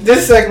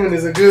segment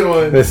is a good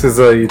one. This is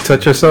you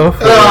touch yourself?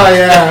 Oh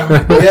yeah.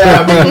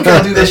 I mean, we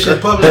can't do this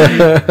shit publicly.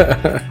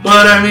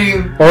 But I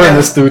mean, or in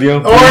the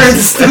studio.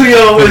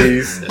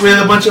 With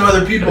a bunch of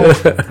other people.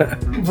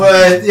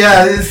 But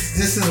yeah,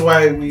 this is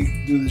why we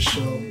do this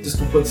show, just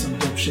to put some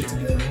dope shit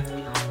together.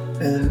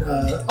 And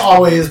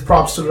always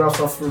props to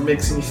Rafa for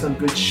mixing some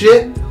good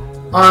shit.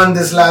 On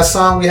this last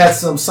song, we had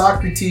some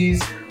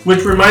Socrates,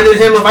 which reminded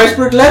him of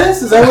iceberg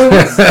lettuce. Is that what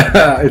it is?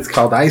 It's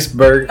called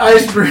iceberg.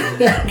 Iceberg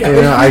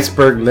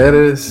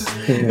lettuce.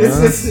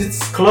 It's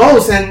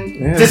close, and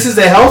this is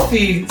the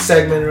healthy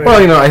segment, right?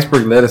 Well,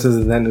 iceberg lettuce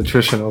isn't that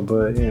nutritional,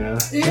 but Yeah,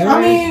 I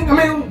mean,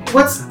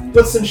 what's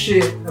some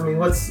shit? I mean,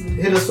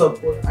 hit us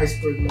up with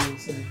iceberg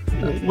lettuce.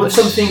 What's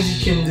some things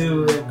you can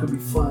do that could be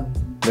fun?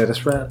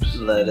 Lettuce wraps.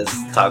 Lettuce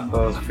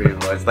tacos, pretty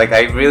much. Like,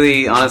 I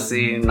really,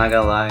 honestly, not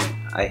gonna lie,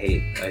 I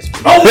hate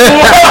iceberg. Oh,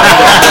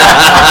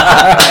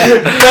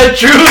 the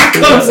truth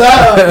comes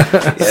out.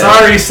 Yeah.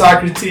 Sorry,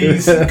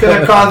 Socrates. You could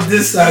have called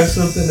this song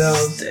something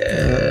else.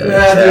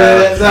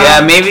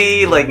 Yeah,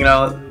 maybe, like,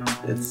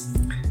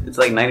 it's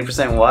like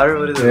 90% water.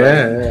 What is it?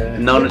 Yeah.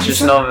 No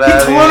nutritional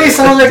value. He totally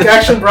sounds like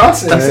Action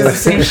Bronson. He says the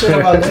same shit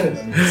about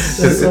lettuce.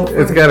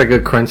 It's got a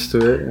good crunch to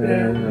it.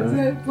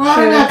 Well,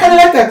 I kind of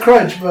like that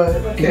crunch, but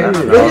okay.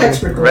 Really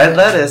expert. Red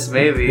lettuce,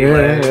 maybe.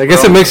 Yeah, I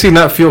guess it makes you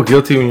not feel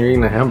guilty when you're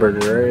eating a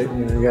hamburger, right?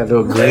 You got a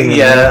little green.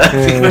 Yeah.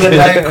 With a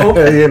Diet Coke.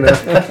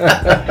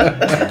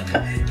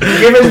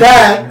 Given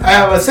that, I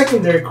have a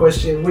secondary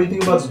question. What do you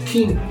think about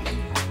zucchini?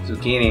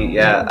 Zucchini,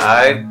 yeah.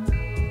 I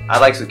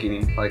like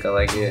zucchini. Like, I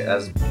like it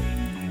as,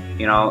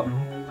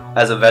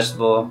 as a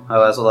vegetable. I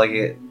also like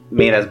it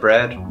made as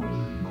bread.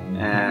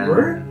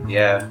 And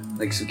yeah,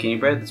 like zucchini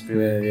bread. It's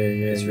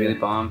really, it's really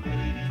bomb.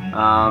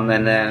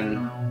 And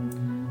then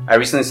I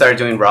recently started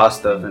doing raw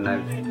stuff, and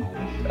I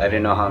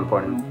didn't know how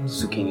important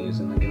zucchini is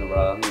in the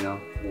raw,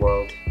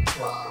 world.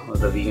 Wow.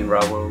 The vegan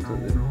raw world.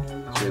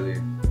 It's really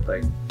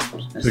like.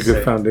 It's a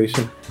good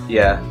foundation.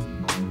 Yeah.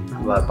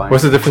 A lot of buying.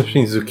 What's the difference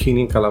between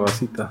zucchini and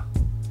calabacita?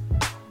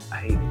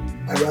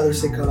 I'd rather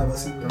say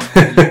calabacita. I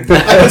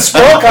can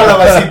spell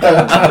calabacita.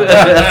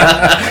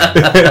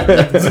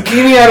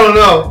 Zucchini, I don't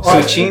know.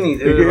 Zucchini,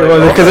 dude.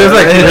 Because there's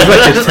like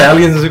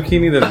Italian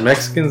zucchini, there's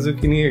Mexican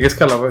zucchini. I guess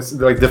calabacita,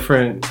 they're like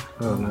different.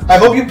 I don't know. I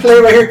hope you play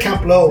right here,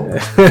 Camp Low.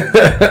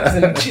 That's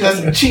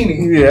zucchini.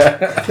 Yeah.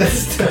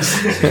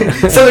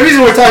 So the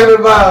reason we're talking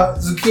about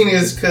zucchini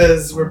is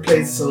because we're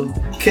playing some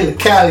Killa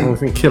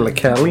Kali. Killa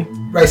Kali.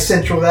 Right,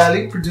 Central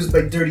Valley, produced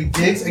by Dirty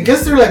Diggs. I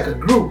guess they're like a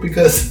group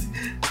because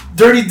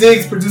Dirty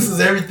Digs produces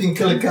everything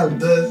Killa Kali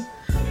does.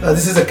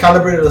 This is a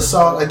calibrated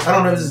assault. I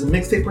don't know if this is a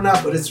mixtape or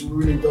not, but it's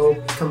really dope.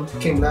 It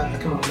came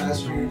out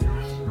last year.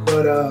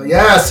 But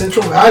yeah,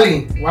 Central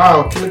Valley.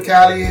 Wow, Killa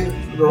Kali,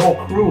 the whole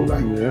crew.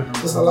 Like,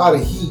 there's a lot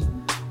of heat.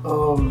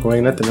 Well,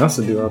 ain't nothing else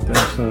to do out there.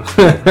 So.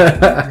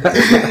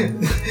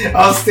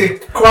 I'll stay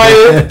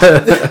quiet.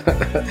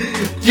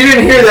 You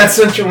didn't hear that,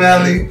 Central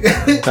Valley.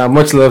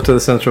 Much love to the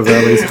Central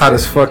Valley. It's hot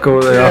as fuck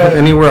over there. Yeah.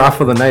 Anywhere off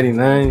of the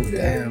 99.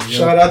 Damn.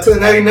 Shout out to the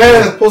 99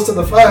 as opposed to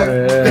the 5.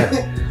 Yeah.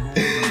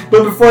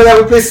 But before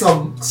that, we played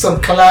some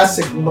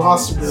classic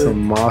Mossberg.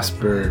 Some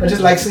Mossberg. I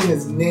just like saying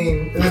his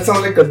name. And it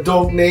sounds like a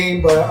dope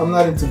name, but I'm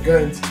not into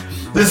guns.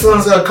 This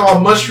one's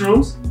called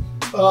Mushrooms.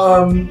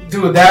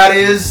 Dude, that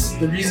is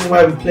the reason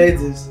why we played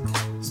this.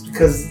 It's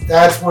because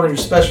that's one of your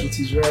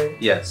specialties, right?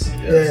 Yes.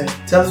 Yeah.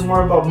 Tell us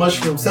more about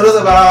mushrooms. Tell us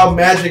about how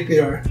magic they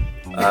are.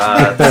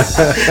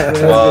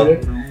 Well,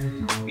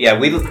 yeah,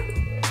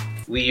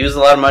 we use a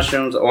lot of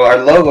mushrooms. Or our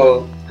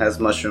logo has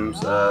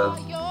mushrooms.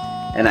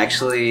 And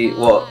actually,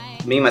 well,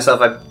 me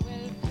myself,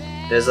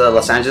 there's a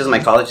Los Angeles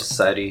Mycology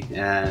Society,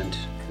 and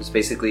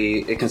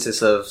it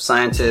consists of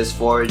scientists,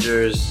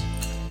 foragers,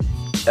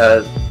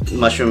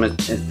 mushroom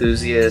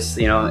enthusiasts,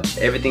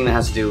 everything that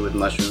has to do with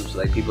mushrooms,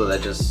 like people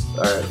that just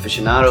are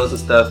aficionados and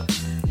stuff.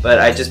 But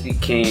I just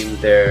became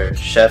their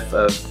chef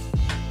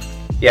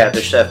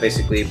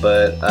basically.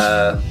 But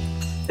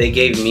they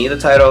gave me the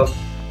title,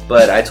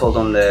 but I told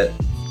them that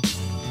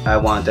I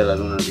want De La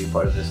Luna to be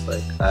part of this.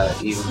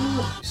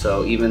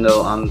 Even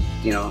though I'm,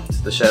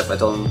 the chef, I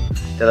told them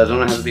De La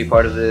Luna has to be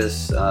part of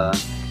this.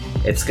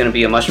 It's gonna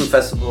be a mushroom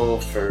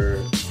festival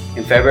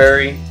in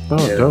February. Oh,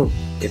 dope.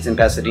 It's in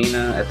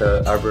Pasadena at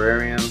the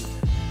Arboretum.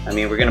 I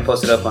mean, we're gonna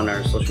post it up on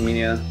our social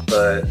media,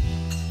 but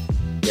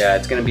yeah,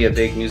 it's gonna be a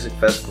big music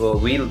festival.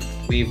 We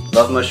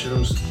love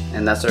mushrooms,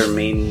 and that's our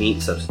main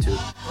meat substitute.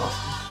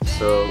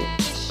 So,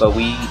 but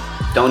we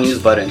don't use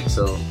button,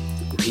 so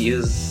we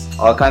use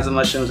all kinds of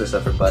mushrooms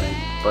except for button.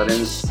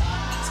 Buttons,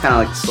 it's kind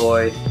of like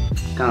soy,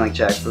 kind of like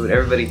jackfruit.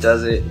 Everybody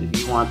does it. If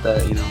you want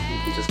that, you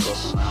can just go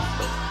somewhere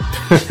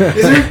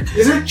else.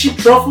 Is there cheap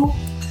truffle?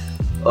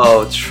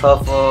 Oh,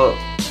 truffle.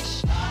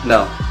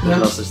 No, there's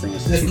no such thing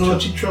as cheap truffle.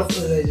 Cheap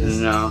truffle.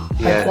 No,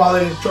 high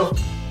quality truffle.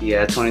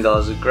 Yeah,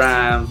 $20 a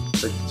gram.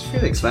 It's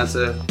really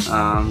expensive.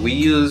 We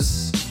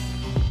use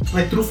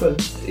my truffle.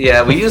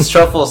 Yeah, we use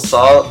truffle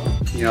salt.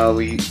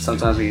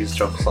 Sometimes we use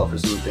truffle salt for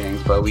some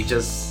things, but we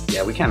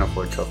can't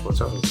afford truffle.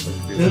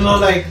 There's no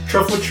like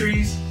truffle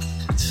trees.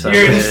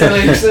 Here in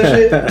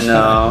shit.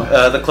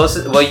 No, the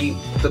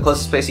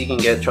closest place you can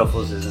get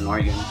truffles is in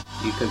Oregon.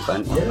 You could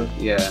find one.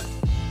 Yeah.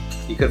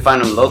 You could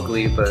find them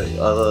locally, but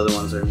all the other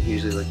ones are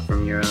usually like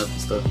from Europe and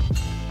stuff.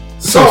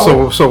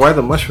 So why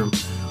the mushroom?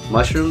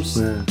 Mushrooms?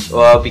 Yeah.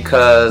 Well,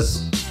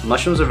 because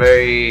mushrooms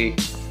are you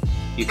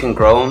can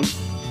grow them.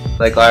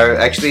 Like our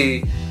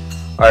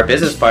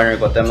business partner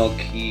Guatemala,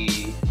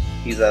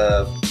 he's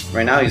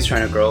right now he's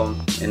trying to grow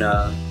them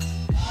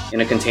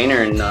in a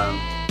container in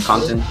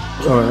Compton.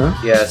 Oh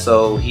yeah. Yeah.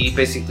 So he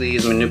basically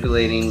is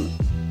manipulating.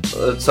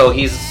 So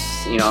he's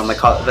he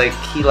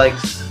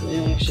likes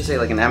I should say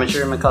like an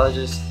amateur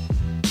mycologist.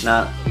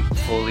 Not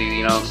fully,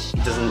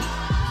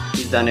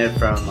 he's done it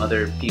from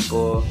other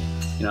people,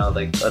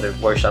 like other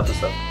workshops and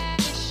stuff.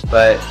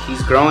 But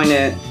he's growing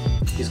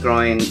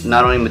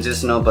not only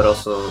medicinal, but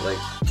also like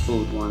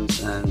food ones.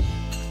 And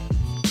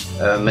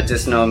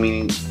medicinal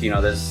meaning,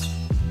 there's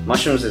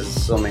mushrooms, there's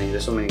so many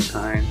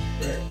kinds,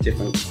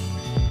 different.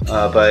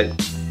 But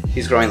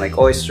he's growing like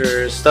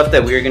oysters, stuff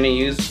that we're gonna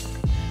use.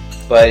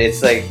 But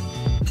it's like,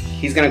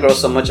 he's gonna grow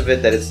so much of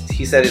it that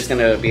he said it's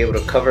gonna be able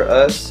to cover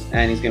us,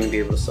 and he's gonna be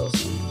able to sell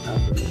some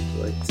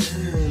afterwards.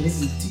 Damn,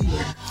 this is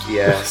dealer.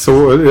 Yeah.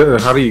 So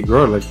how do you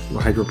grow it? Like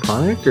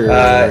hydroponic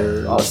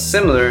or?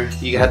 Similar.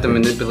 You have to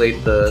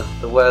manipulate the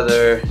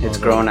weather. It's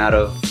grown out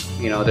of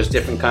there's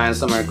different kinds.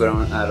 Some are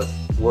grown out of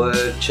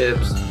wood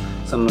chips.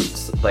 Some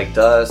like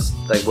dust,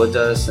 like wood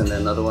dust, and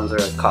then other ones are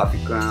like coffee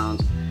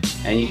grounds.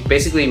 And you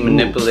basically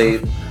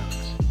manipulate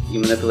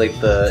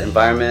the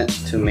environment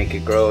to make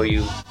it grow.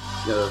 You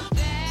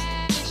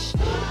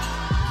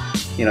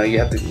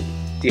have to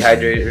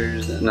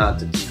dehydrators, not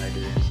the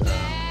dehydrators.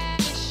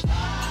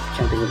 I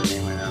can't think of the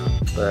name right now,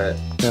 but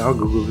yeah, I'll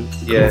Google it.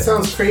 Yeah, it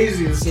sounds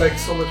crazy. It's like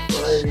so much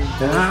variety.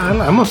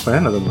 Yeah, I'm a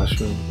fan of the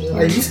mushroom.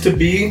 I used to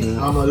be.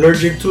 Yeah. I'm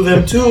allergic to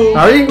them too.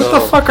 Are you? What the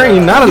fuck are you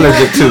not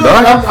allergic to,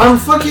 dog? I'm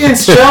fucking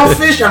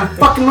shellfish. I'm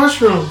fucking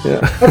mushroom. Yeah.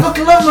 I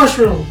fucking love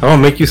mushroom. I'm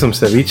gonna make you some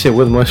ceviche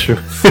with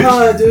mushroom.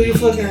 No, dude, you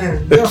fucking.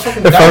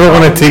 If I don't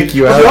want to take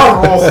you out.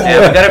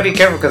 Yeah, we gotta be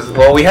careful because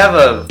we have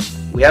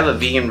a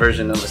vegan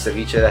version of a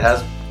ceviche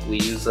that we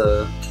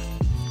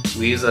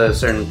use a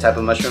certain type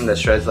of mushroom that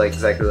shreds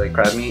exactly like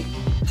crab meat,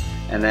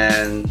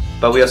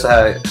 but we also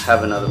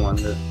have another one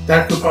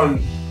that could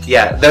probably.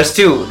 Yeah, there's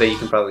two that you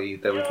can probably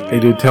eat that we can. Hey,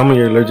 dude, tell me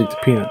you're allergic to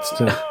peanuts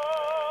too.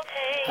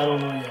 I don't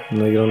know yet.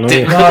 No, you don't know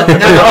yet. No,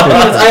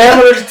 I am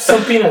allergic to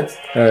some peanuts.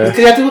 Because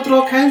you have to go through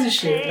all kinds of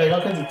shit, like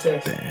all kinds of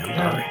tests. Damn,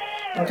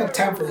 I don't have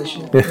time for this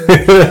shit. But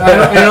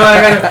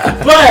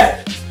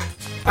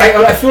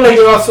I feel like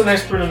you're also an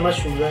expert in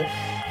mushrooms, right?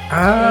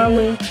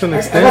 To an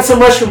extent. I got some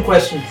mushroom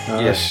questions.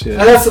 Shit.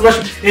 I got some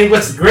mushroom. And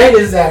what's great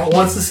is that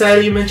once the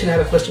Saturday you mentioned, I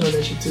had a question on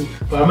that shit too.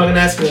 But I'm not gonna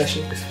ask you that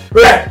shit.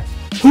 Right.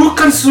 Who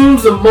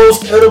consumes the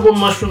most edible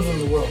mushrooms in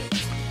the world?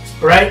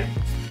 Right.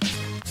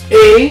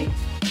 A.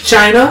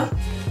 China.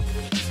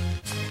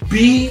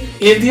 B.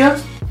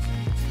 India.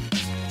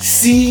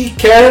 C.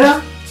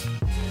 Canada.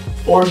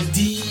 Or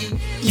D.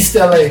 East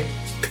LA.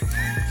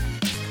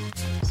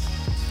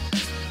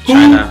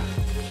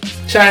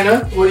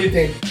 China. What do you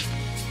think?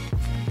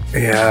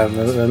 Yeah,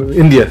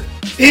 India.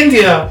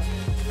 India.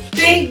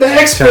 Think the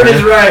expert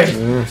is right.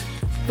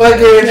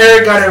 Fucking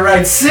Eric got it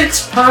right.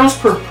 6 pounds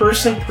per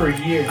person per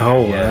year.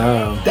 Oh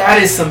wow.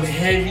 That is some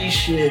heavy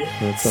shit.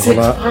 That's 6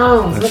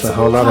 pounds. That's a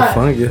whole lot of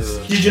fungus.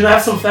 Did you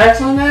have some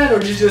facts on that, or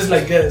did you just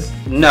like guess?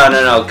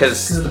 No,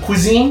 because of the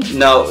cuisine.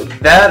 No,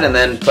 that and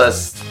then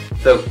plus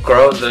the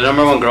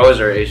number one growers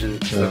are Asian.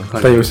 I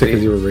thought you were saying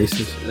because you were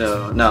racist.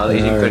 No, the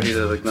Asian countries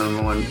are like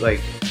number one, like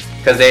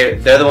because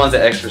they're the ones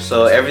that expert.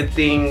 So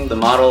everything, the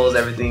models,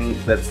 everything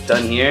that's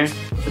done here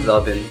has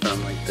all been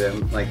from like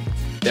them. Like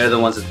they're the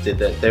ones that did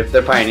that.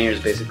 They're pioneers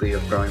basically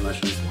of growing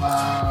mushrooms.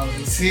 Wow.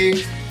 You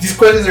see, these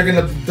questions are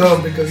gonna be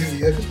dumb because he's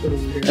the expert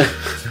over here.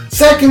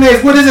 Second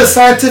is, what is a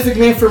scientific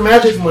name for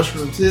magic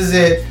mushrooms? Is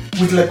it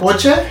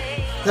huitlacoche?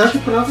 Is that how you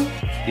pronounce it?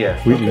 Yeah.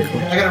 Okay.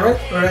 I got it right?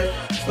 Alright.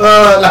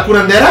 La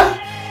curandera?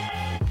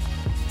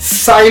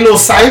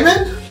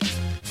 Psilocybin?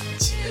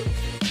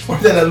 Or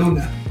de la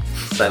luna?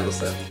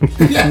 Psilocybin.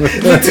 Yeah,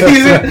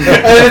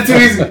 too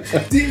easy.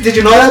 Did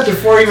you know that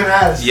before I even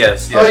asked?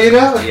 Yes. Oh, you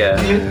know? Yeah.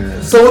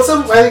 So what's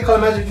up? Why do they call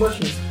it magic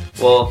mushrooms?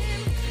 Well,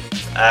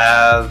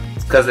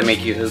 because they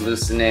make you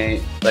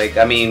hallucinate. Like,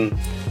 I mean,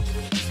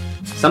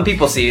 some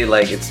people see it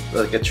like it's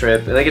like a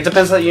trip. Like, it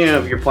depends on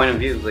your point of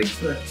view. Like,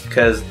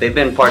 because they've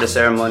been part of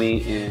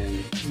ceremony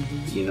in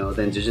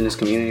the indigenous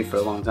community for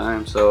a long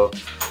time. So,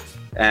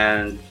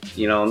 and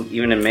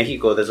even in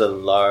Mexico, there's a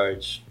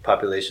large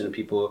population of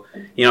people.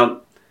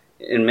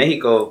 In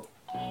Mexico,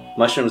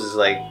 mushrooms is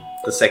like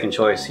the second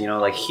choice.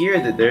 Like here,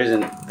 there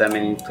isn't that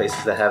many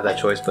places that have that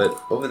choice. But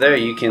over there,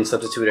 you can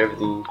substitute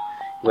everything,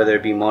 whether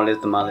it be moles,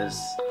 tamales,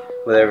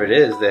 whatever it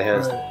is that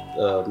has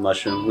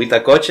mushroom.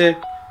 Huitlacoche,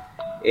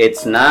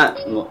 it's not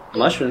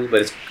mushrooms,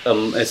 but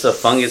it's a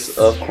fungus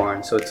of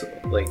corn, so it's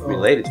like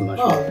related to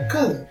mushrooms. Oh,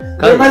 cousin.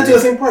 They're invited to the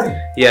same party.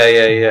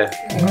 Yeah.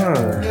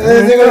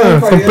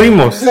 Some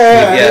primos.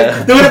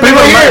 Yeah. They would have been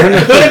right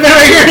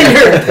here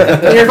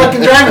in your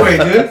fucking driveway,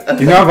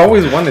 dude. I've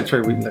always wanted to try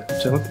huitlacoche.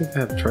 I don't think I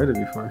have tried it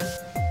before.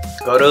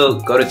 Go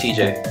to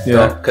TJ.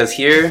 Yeah. Because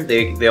here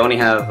they only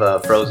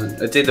have frozen.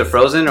 It's either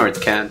frozen or it's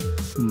canned.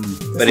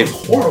 But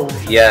horrible.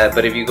 Yeah,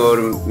 but if you go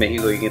to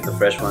Mexico, you get the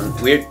fresh one.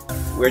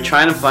 We're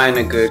trying to find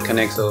a good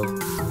conexo,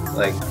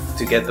 like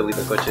to get the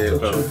huitlacoche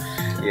from.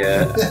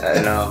 Yeah,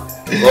 I know.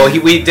 Well,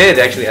 we did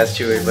actually ask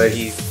Chewy, but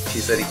he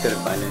said he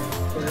couldn't find it.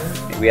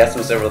 We asked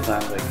him several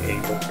times, like, hey,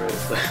 look for it.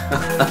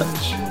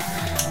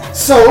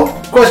 So,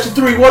 question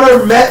 3: What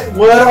are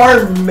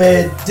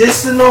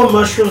medicinal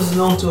mushrooms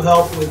known to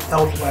help with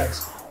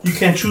health-wise? You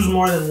can choose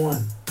more than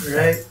one.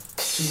 Right?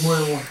 Choose more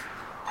than one.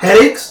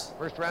 Headaches.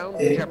 First round,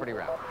 A. Jeopardy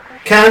round.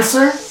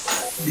 Cancer.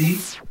 B.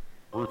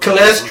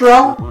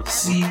 Cholesterol.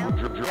 C.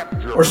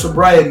 Or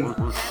sobriety.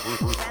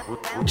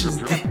 Which is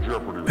D.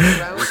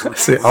 I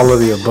say all of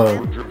the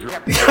above.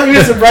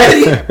 You're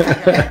sobriety?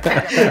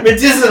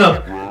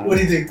 Medicinal. What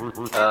do you think?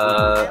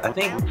 I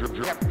think.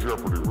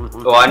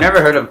 Well, I never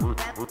heard of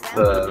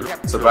the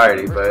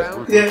sobriety, but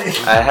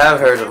I have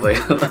heard of like.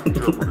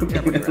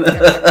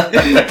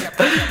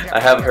 I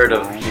have heard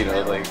of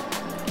like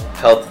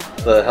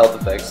the health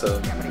effects. So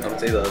I would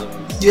say the other ones.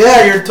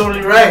 Yeah, you're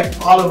totally right.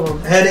 All of them.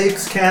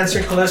 Headaches, cancer,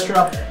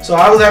 cholesterol. So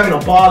I was having a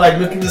ball like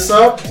looking this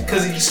up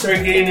because you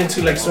start getting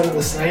into like sort of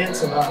the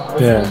science of how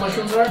powerful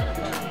mushrooms are.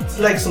 It's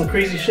like some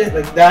crazy shit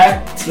like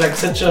that. It's like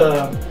such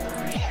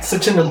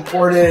an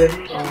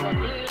important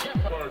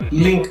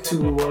link to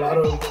a lot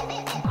of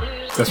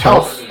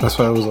health. That's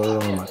why I was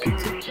ordering my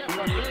pizza.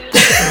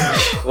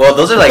 Well,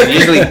 those are like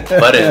usually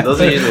button. Those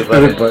are usually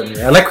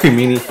button. I like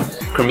cremini.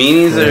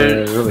 Creminis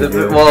are really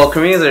good. Well,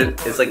 creminis are.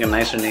 It's like a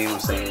nicer name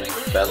of saying like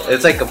Bella.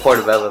 It's like a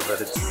portobello, but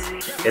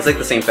it's like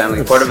the same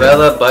family.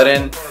 Portobello,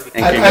 button,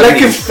 and creminis. I like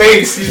his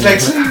face. He's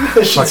like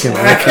fucking.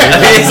 That's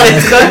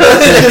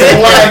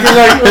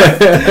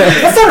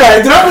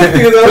alright. No,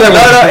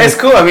 it's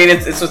cool. I mean,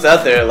 it's what's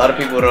out there. A lot of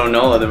people don't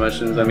know other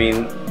mushrooms. I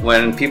mean,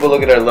 when people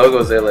look at our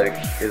logos, they're like,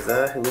 "Is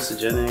that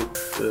hallucinogenic?"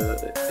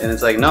 And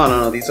it's like,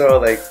 no. These are all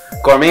like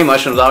gourmet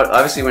mushrooms.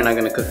 Obviously, we're not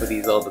gonna cook with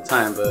these all the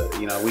time, but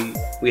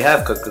we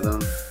have cooked with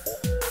them.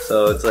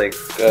 So it's like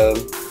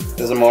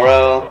there's a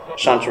morel,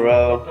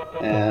 chanterelle,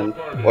 and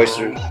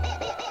oyster.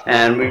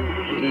 And we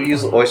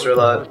use oyster a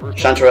lot.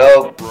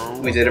 Chanterelle,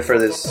 we did it for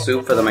this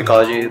soup for the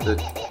mycology.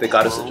 They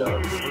got us a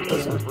job.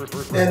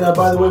 And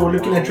by the way, we're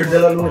looking at your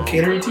Luna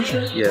Catering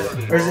t-shirt? Yeah.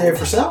 Or is it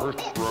for sale?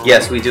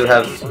 Yes, we do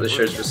have the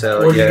shirts for sale.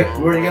 Where do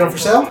you get them for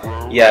sale?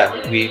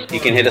 Yeah, you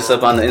can hit us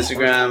up on the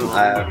Instagram.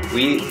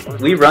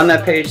 We run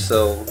that page,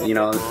 so you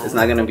know it's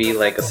not gonna be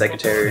like a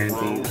secretary or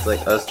anything. It's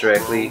like us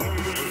directly.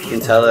 You can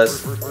tell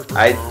us.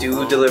 I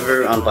do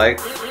deliver on bike,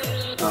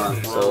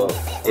 so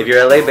if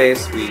you're LA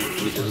based, we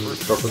do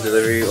local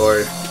delivery, or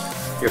if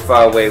you're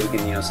far away, we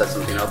can set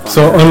something up.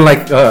 So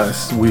unlike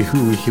us, we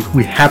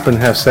happen to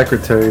have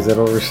secretaries that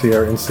oversee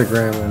our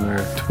Instagram and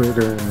our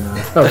Twitter and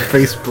our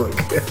Facebook.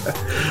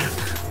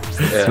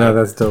 Yeah. No,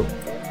 that's dope.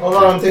 Hold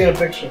on, I'm taking a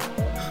picture.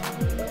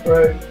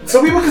 Right.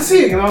 So people can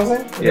see it, you know what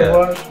I'm saying?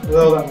 Yeah.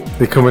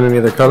 They come in any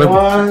other color?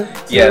 One,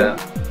 two. Yeah.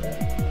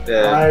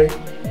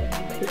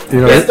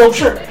 That's dope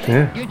shirt.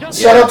 Yeah.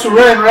 Shout out to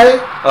Ren, right?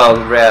 Oh,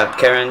 yeah,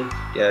 Karen.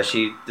 Yeah,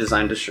 she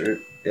designed the shirt.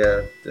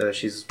 Yeah,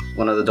 she's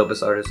one of the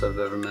dopest artists I've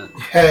ever met.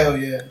 Hell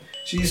yeah.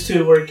 She used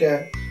to work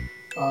at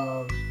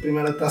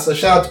Primera Taza.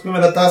 Shout out to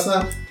Primera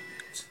Taza.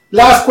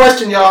 Last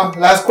question, y'all.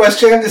 Last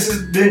question. This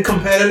has been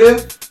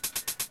competitive.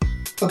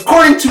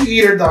 According to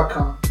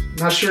eater.com,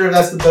 not sure if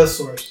that's the best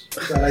source,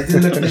 but I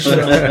did look this shit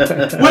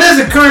up. What is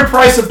the current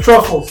price of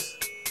truffles?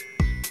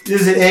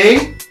 Is it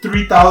A,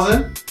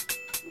 3,000?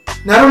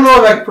 Now, I don't know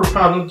if like per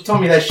pound. Don't tell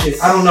me that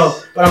shit. I don't know,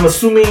 but I'm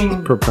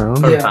assuming per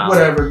pound. Yeah, per pound.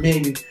 Whatever,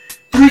 maybe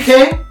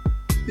 3K.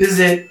 Is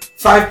it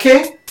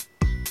 5K?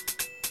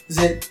 Is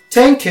it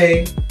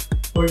 10K?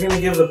 We're gonna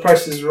give the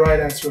prices right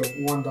answer of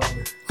 $1.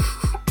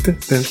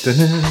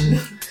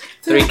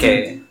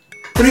 3K.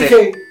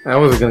 3K. I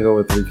was gonna go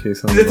with 3K.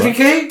 Is it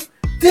 3K?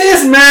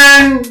 This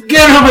man,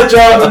 give him a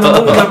job in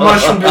the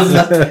mushroom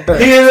business.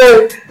 He did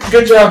a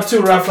good job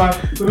too, Rafa.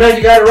 But man,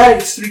 you got it right.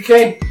 It's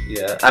 3K.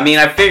 Yeah, I mean,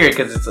 I figured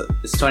because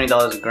it's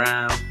 $20 a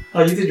gram.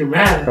 Oh, you did your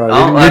math.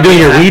 You're doing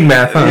your weed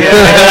math, huh? Yeah,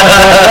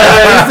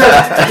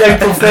 he's like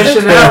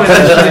professional with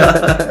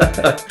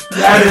that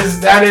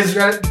shit. That is,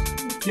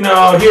 you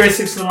know, here at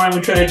 6 in the Morning,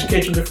 we try to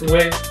educate you in different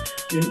ways.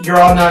 You're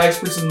all now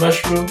experts in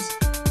mushrooms.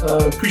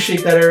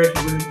 Appreciate that, Erik.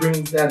 You really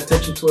bring that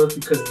attention to us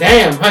because,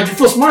 damn, you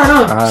feel smart,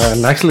 huh?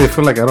 And actually, I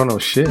feel like I don't know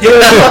shit. Yeah,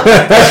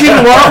 actually,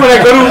 tomorrow when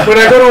I go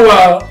to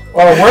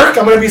work,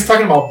 I'm gonna be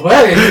talking about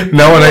blood.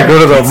 No, when I go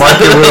to the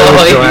market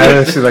with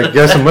Joanna, she's like,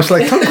 "Yes, I'm much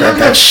like, don't grab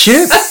that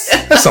shit.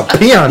 That's some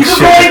peon you shit."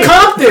 You can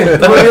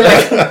go in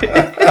Compton.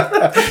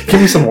 Give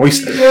me some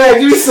oysters. Yeah,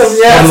 give me some.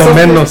 Yeah, lo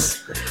menos.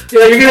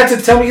 Yeah, you're gonna have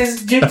to tell me.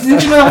 Didn't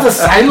you know how the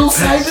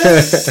psilocybin?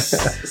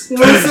 You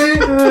know what I'm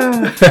saying?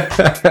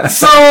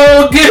 So,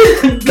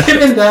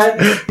 given that,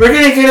 we're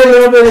gonna get a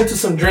little bit into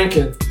some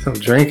drinking.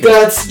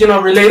 That's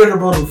related to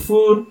both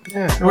food.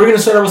 Yeah. And we're gonna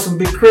start out with some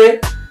Big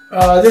KRIT.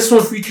 This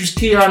one features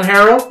Keon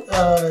Harold.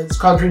 It's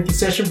called Drinking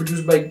Session,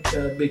 produced by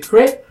Big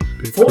KRIT.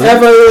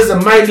 Forever is a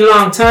Mighty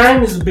Long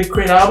Time is a Big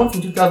KRIT album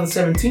from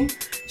 2017.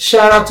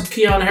 Shout out to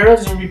Keon Harold.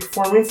 He's going to be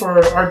performing for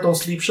our Art Don't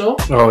Sleep show.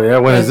 Oh, yeah.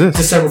 When is this?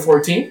 December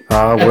 14th.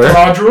 At the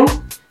Lodge Room.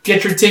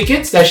 Get your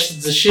tickets.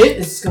 That's the shit.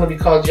 It's going to be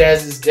called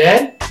Jazz is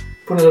Dead.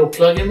 Put a little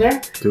plug in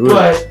there.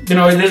 But, it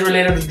is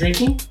related to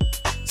drinking.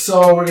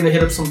 So we're going to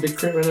hit up some Big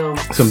KRIT right now.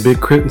 Some Big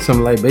KRIT and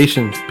some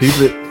libations.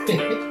 People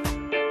it.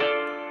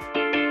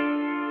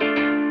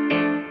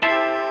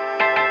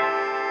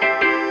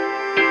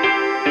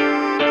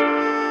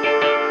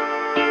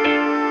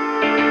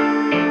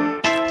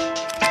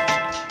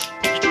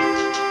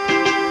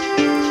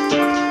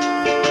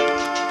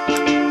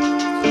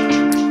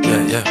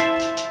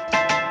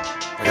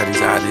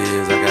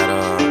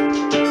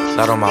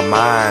 On my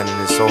mind,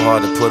 and it's so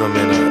hard to put them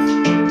in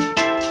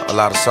a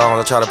lot of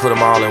songs. I try to put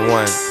them all in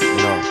one,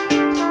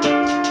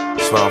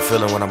 That's what I'm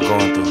feeling when I'm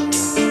going through.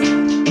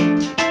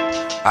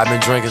 I've been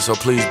drinking, so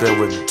please bear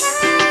with me.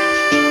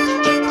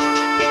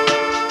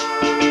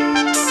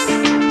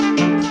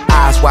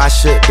 Eyes wide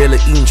shut, barely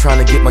eating,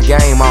 trying to get my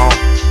game on.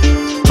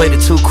 Played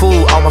it too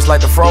cool, almost like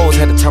the froze,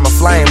 had to turn my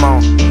flame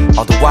on.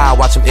 All the while,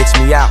 watch them X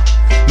me out.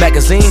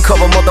 Magazine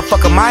cover,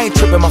 motherfucker, I ain't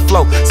tripping my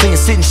flow. Singing,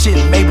 sitting, shit,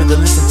 maybe they'll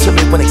listen to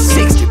me when they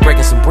 60.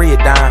 Breaking some bread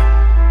down.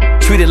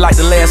 Treated like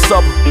the Last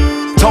Supper.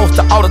 Toast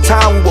to all the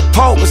time we were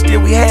poor, but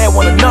still we had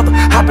one another.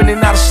 Hopping in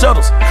and out of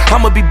shuttles.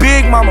 I'ma be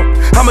big, mama.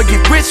 I'ma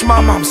get rich,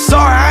 mama. I'm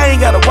sorry, I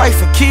ain't got a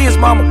wife and kids,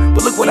 mama.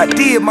 But look what I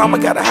did, mama.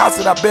 Got a house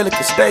that I barely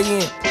could stay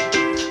in.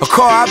 A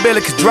car I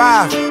barely could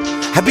drive.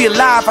 I'd be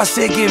alive if I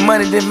said getting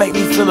money didn't make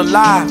me feel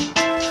alive.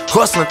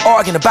 Hustling,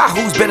 arguing about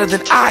who's better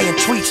than I in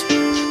tweets.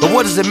 But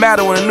what does it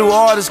matter when a new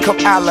artist come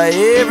out like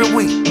every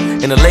week?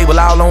 And the label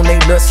all on they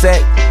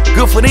nutsack.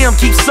 Good for them,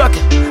 keep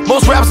sucking.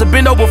 Most rappers have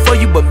been over for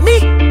you, but me,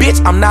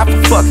 bitch, I'm not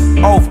for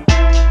fucking. Over.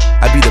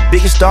 I be the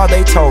biggest star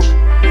they told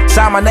me.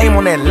 Sign my name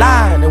on that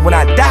line, and when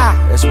I die,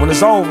 that's when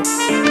it's over.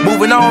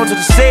 Moving on to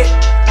the set.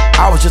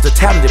 I was just a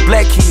talented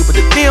black kid, but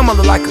the film I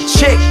look like a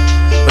chick.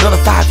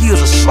 Another 5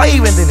 years a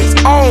slave, and then it's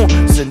on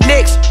to the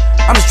next.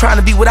 I'm just trying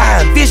to be what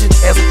I envisioned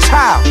as a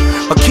child.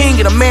 A king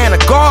and a man of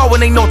God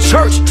when ain't no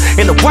church.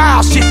 And the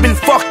wild shit been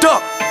fucked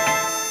up.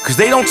 Cause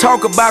they don't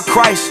talk about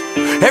Christ.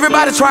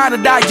 Everybody trying to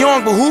die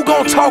young, but who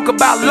gon' talk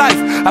about life?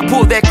 I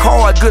pulled that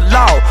card, good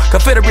law.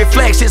 Confederate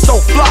flag shit so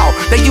flawed.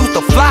 They used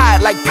to fly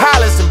it like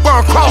pilots and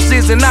burn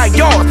crosses in our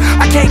yards.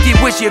 I can't get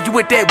with you if you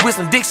with that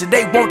Wilson Dixon.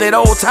 They want that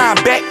old time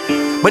back.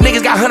 But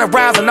niggas got 100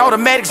 rounds and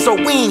automatic, so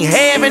we ain't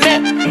having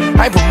that.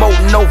 I ain't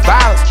promoting no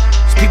violence.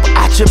 These people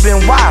out here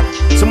been wild.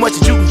 So much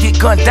that you can get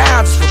gunned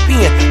down just for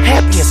being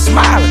happy and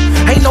smiling.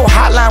 Ain't no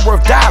hotline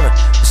worth dialing.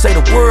 Say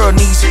the world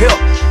needs help.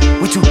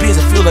 We too busy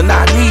feeling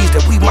our needs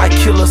that we might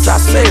kill us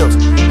ourselves.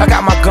 I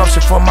got my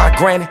gumption from my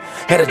granny.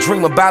 Had a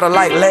dream about her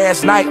like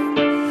last night.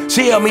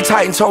 She held me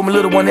tight and told me,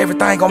 little one,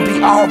 everything gon'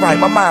 be alright.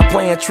 My mind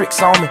playing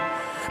tricks on me,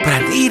 but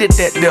I needed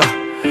that there.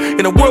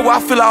 In a world where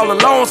I feel all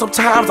alone,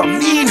 sometimes I'm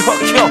needing her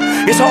help.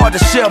 It's hard to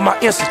share my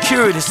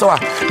insecurities, so I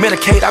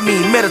meditate,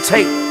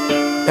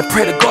 and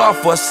pray to God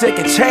for a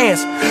second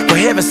chance. For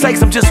heaven's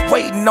sakes, I'm just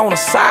waiting on a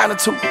sign or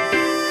two.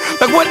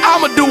 Like what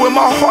I'ma do when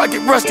my heart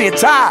get rusty and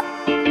tired,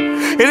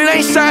 and it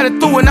ain't shining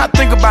through, and I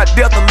think about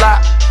death a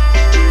lot.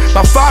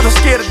 My father's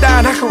scared of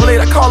dying, I can relate,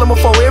 I call him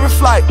before every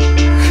flight.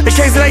 In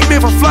case it ain't been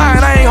for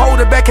flying, I ain't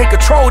holding back, can't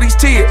control these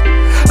tears.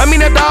 I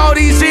mean, after all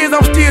these years,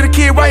 I'm still the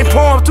kid writing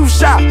poems too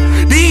shy.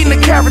 To eat in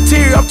the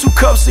cafeteria, I'm 2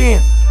 cups in,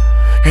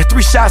 and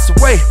 3 shots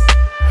away.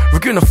 We're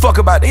giving a fuck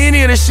about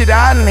any of this shit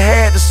I done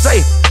had to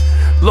say.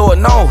 Lord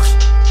knows,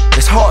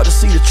 it's hard to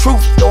see the truth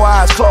with your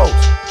eyes closed.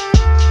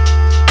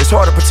 It's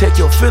hard to protect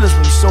your feelings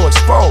when you're so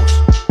exposed.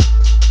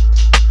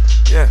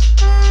 Yeah,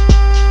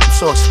 I'm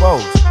so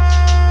exposed.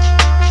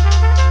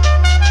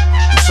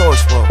 I'm so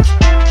exposed.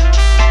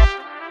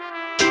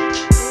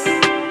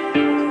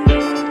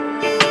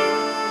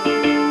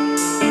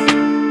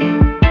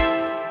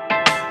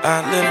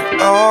 I let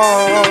it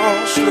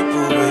all slip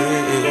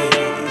away,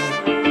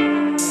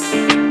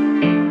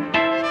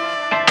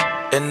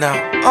 and now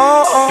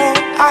all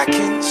I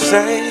can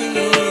say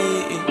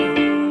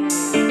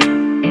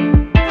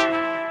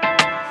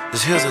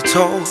is here's a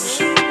toast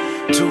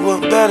to a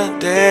better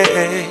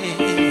day,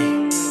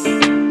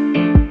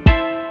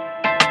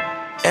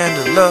 and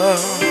a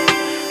love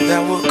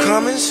that will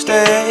come and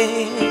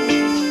stay.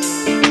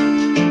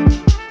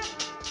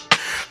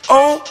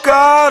 Oh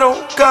God,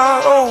 oh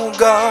God, oh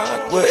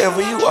God,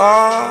 wherever you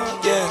are,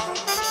 yeah,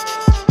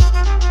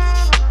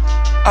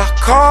 I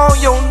call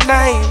your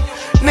name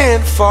near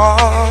and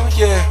far,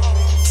 yeah.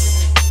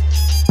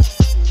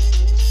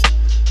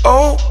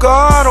 Oh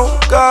God, oh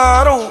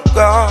God, oh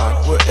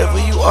God, wherever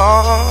you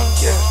are,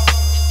 yeah,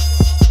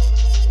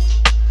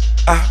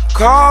 I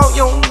call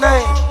your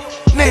name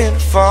near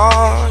and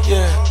far,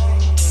 yeah.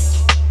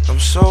 I'm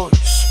so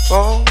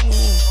exposed,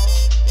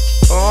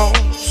 oh,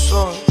 I'm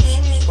so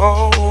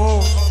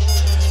exposed,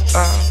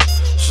 I'm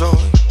so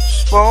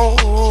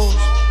exposed,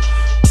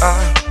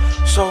 I'm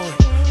so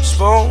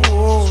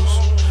exposed.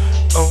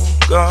 Oh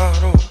God,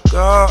 oh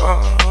God,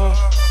 oh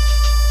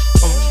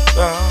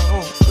God,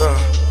 oh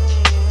God.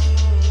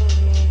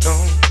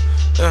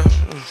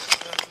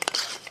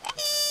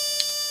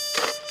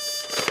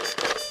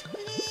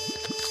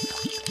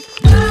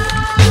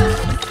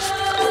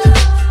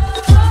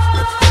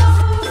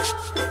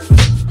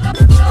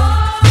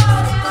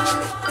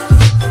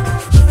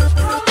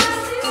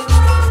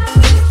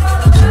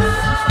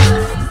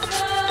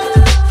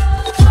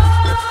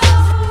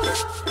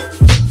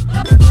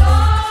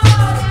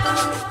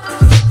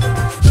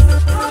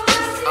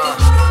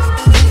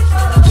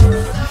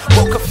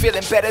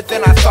 Better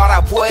than I thought I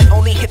would.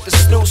 Only hit the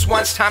snooze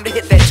once, time to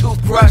hit that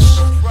toothbrush.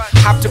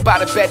 Hopped up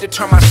out of bed to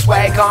turn my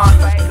swag on.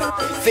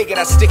 Figured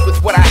I'd stick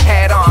with what I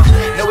had on.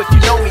 Know if you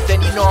know me,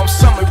 then you know I'm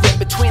somewhere in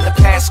between the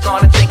past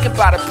gone and thinking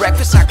about a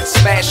breakfast I could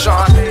smash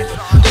on.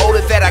 Older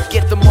that I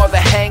get, the more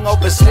the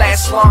hangovers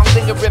last long.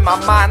 Linger in my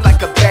mind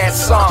like a bad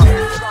song.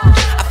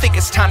 I think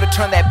it's time to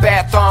turn that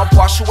bath on.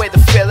 Wash away the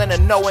feeling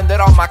of knowing that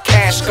all my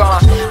cash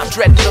gone. I'm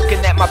dreading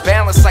looking at my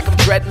balance like I'm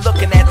dreading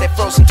looking at that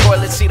frozen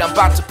toilet seat I'm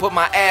about to put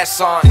my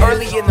ass on.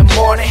 Early in the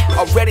morning,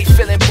 already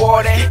feeling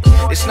bored.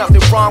 There's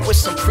nothing wrong with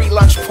some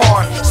pre-lunch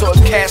porn. So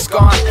if cash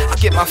gone, I'll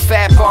get my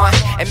fap on,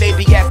 and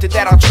maybe after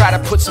that I'll try to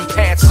put some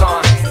pants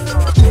on.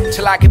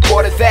 Till I get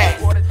bored of that,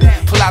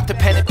 pull out the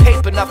pen and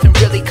paper, nothing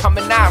really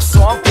coming out,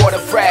 so I'm bored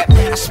of rap.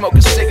 I smoke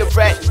a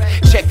cigarette,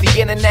 check the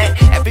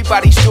internet,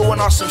 everybody's doing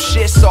awesome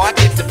shit, so I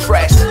get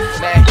depressed,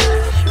 man.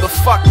 But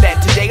fuck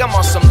that, today I'm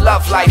on some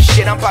love life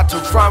shit, I'm about to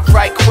run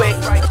right quick.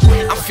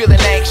 I'm feeling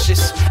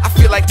anxious, I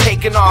feel like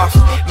taking off,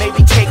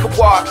 maybe take a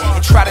walk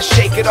and try to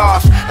shake it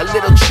off. A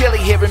little chilly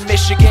here in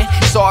Michigan,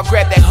 so I'll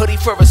grab that hoodie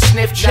for a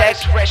sniff check.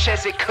 Not as fresh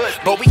as it could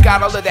be, but we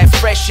got all of that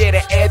fresh air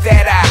to air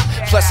that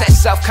out. Plus that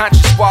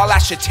self-conscious wall, I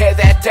should tear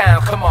that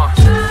down, come on.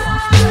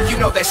 You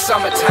know that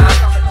summertime,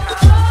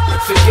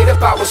 forget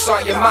about what's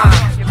on your mind.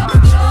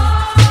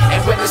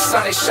 And when the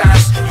sun it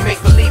shines, you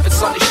make believe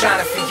it's only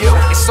shining for you.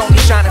 It's only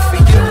shining for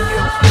you.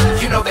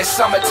 You know that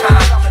summertime,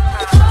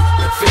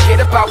 forget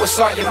about what's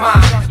on your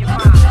mind.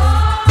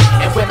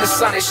 And when the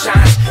sun it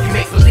shines, you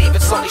make believe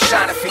it's only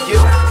shining for you.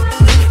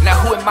 Now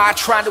who am I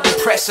trying to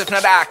impress if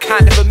not I?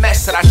 Kind of a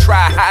mess that I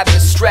try hiding the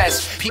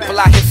stress. People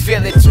out here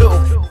feel it too.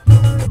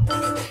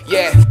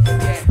 Yeah,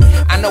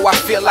 I know I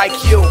feel like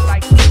you.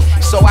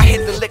 So I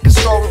hit the liquor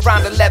store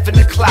around 11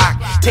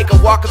 o'clock. Take a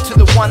walk up to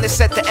the one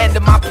that's at the end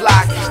of my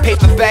block.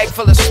 Paper bag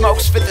full of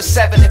smokes, fit the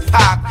 7 and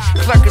pop.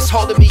 Clerk is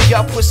holding me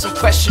up with some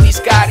question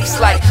he's got. He's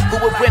like, who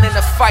would win in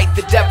a fight,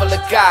 the devil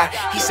or God?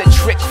 He said,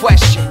 trick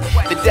question,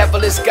 the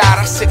devil is God.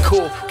 I said,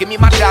 cool, give me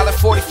my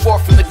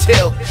 $1.44 from the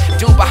till.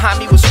 Dude behind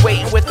me was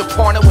waiting with the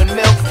porno and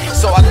milk.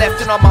 So I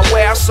left it on my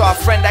way, I saw a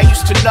friend I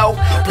used to know.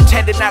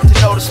 Pretended not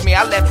to notice me,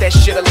 I left that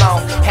shit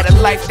alone. Had a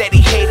life that he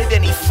hated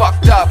and he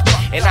fucked up.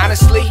 And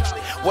honestly,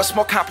 what's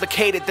more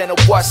complicated than a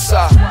what's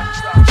up?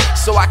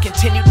 So I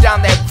continued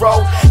down that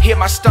road, hear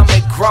my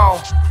stomach groan.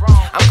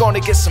 I'm gonna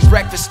get some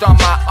breakfast on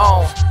my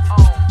own,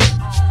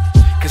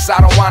 cause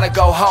I don't wanna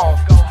go home.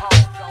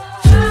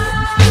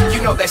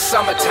 You know that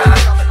summertime,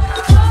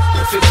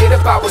 forget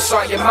about what's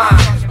on your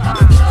mind.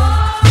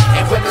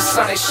 And when the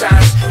sun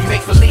shines, you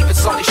make believe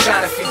it's only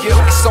shining for you.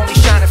 It's only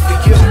shining for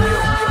you.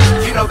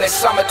 You know that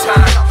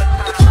summertime,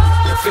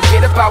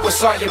 forget about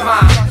what's on your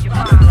mind.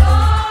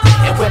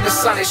 And when the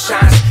sun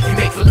shines, you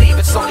make believe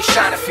it's only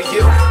shining for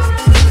you.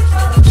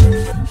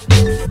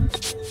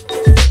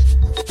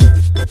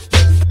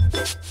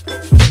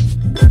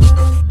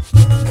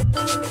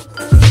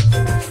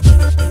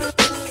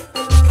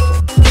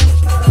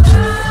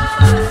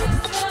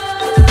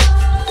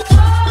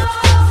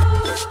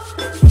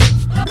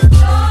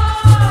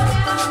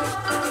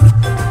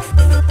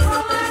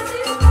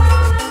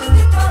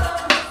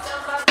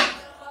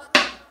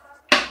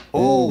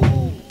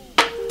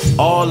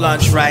 All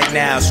lunch right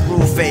now,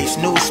 screw face,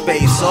 new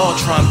space, all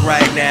trunk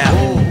right now.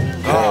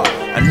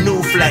 A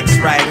new flex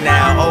right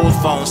now, old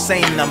phone,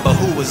 same number,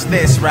 who is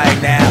this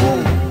right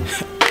now?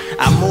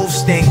 I move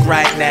stink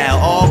right now,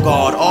 all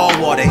guard, all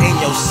water in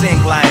your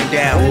sink lying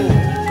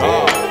down.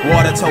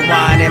 Water to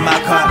wine in my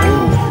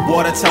cup,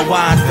 water to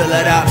wine, fill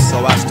it up.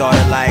 So I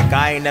started like,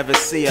 I ain't never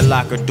see a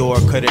locker door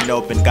couldn't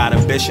open. Got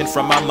ambition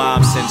from my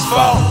mom since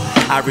fall.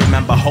 I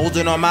remember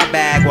holding on my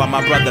bag while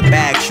my brother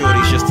bagged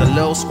shorties. Just a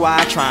little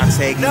squad trying to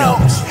take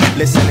notes.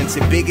 Listening to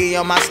Biggie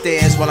on my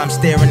stairs while I'm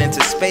staring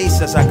into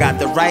space as I got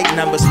the right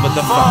numbers for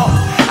the phone.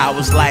 I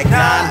was like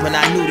 9 when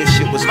I knew this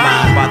shit was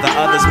mine. While the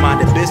others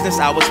minded business,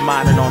 I was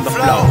minding on the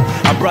floor.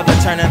 My brother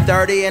turning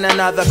 30 in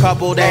another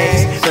couple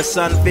days. The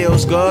sun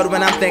feels good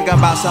when I'm thinking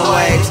about some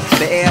waves.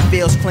 The air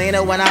feels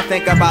cleaner when I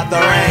think about the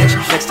range.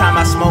 Next time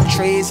I smoke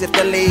trees if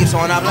the leaves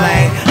on a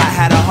plane. I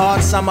had a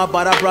hard summer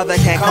but a brother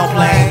can't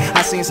complain.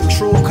 I seen some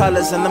true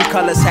colors and them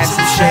colors had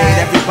some shade.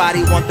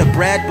 Everybody want the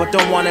bread but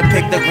don't wanna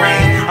pick the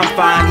grain. I'm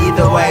fine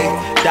either way,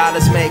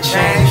 dollars make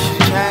change.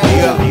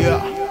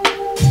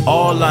 Yeah.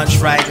 All lunch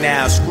right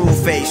now, screw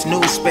face,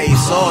 new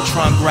space, all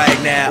trunk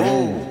right now.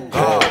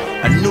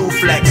 A new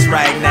flex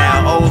right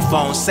now, old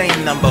phone,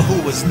 same number,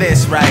 who is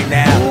this right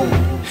now?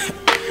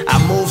 I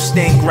move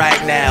stink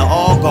right now,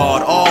 all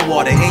guard, all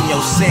water in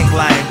your sink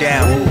lying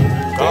down.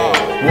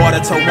 Water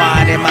to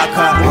wine in my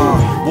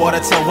cup, water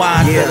to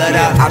wine, fill it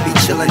up. I be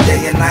chillin'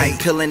 day and night,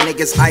 peeling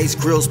niggas' ice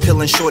grills,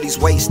 peeling shorties'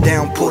 waist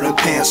down, pull them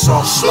pants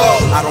off slow.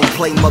 I don't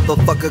play,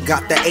 motherfucker,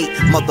 got the 8,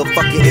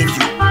 motherfucker, if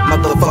you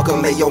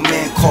motherfucker made your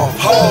man cough.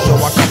 Yo,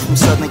 I come from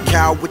Southern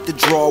Cal with the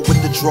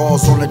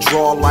draws on the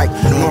draw like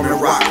Norman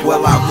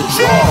Rockwell out the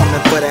draw.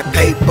 Coming for that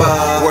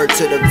paper, word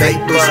to the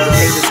vapors.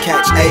 Haters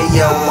catch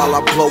Ayo while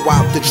I blow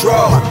out the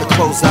draw. About to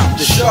close out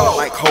the show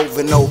like Hov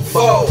and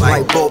Ovo.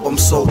 Like Bob, I'm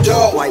so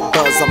dope. Like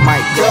Buzz, I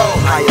might go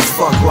high as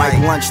fuck like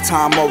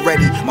lunchtime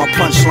already. My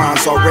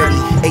punchlines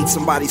already ate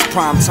somebody's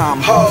prime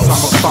time hoes.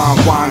 I'm a fine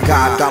wine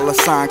guy, dollar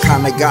sign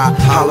kinda guy.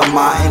 Holla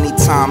my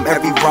anytime,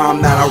 every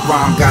rhyme that I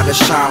rhyme gotta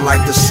shine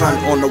like the sun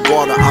on the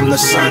water. I'm the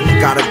son,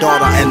 got a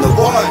daughter and the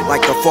one,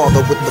 like the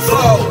father with the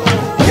flow.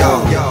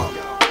 Yo.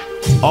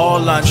 All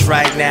lunch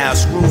right now,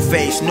 screw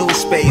face, new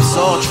space,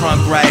 all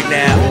trunk right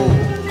now.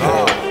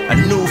 A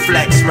new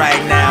flex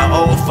right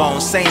now, old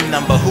phone, same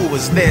number, who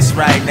is this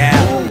right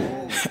now?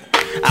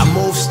 I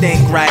move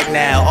stink right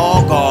now,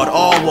 all guard,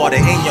 all water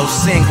in your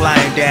sink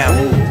lying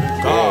down.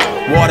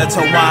 Water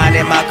to wine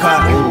in my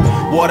cup,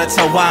 water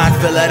to wine,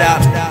 fill it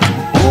up.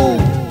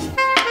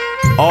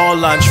 All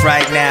lunch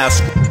right now.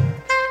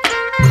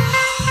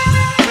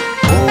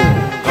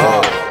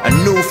 A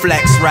new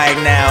flex right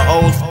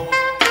now, old.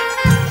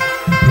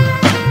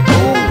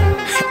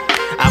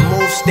 I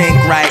move stink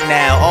right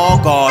now, all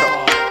guard.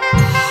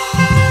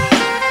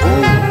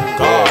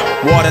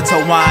 Water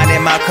to wine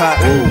in my cup,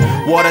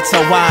 water to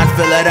wine,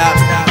 fill it up.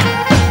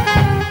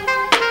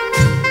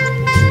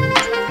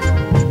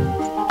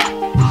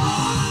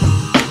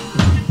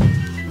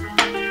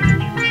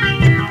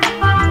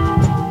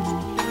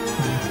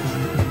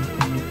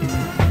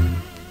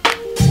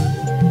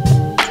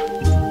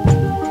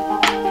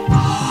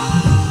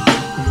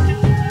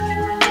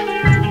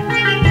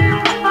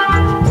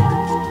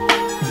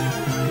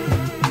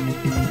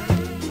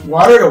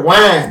 Water to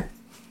wine.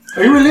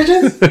 Are you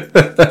religious?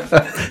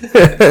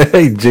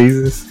 Hey,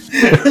 Jesus.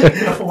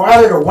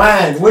 Water to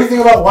wine. What do you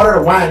think about water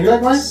to wine? You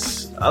like wine?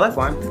 I like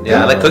wine.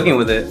 Yeah, I like cooking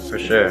with it for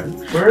sure.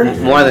 Word?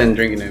 More than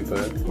drinking it,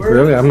 but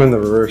Really? I'm in the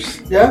reverse.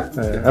 Yeah?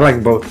 I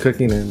like both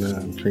cooking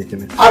and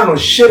drinking it. I don't know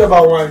shit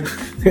about wine.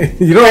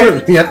 You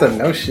don't you have to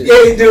know shit.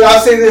 Yeah, dude, I'll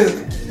say this.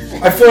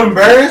 I feel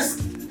embarrassed.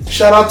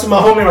 Shout out to my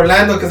homie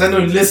Orlando because I know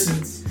he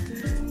listens.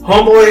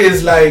 Homeboy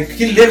is like,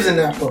 he lives in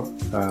Napa.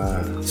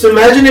 So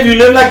imagine if you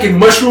live like in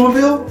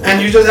Mushroomville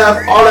and you just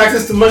have all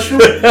access to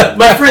mushroom.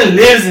 My friend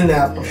lives in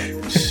Napa.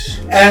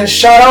 And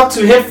shout out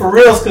to him for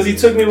reals because he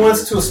took me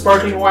once to a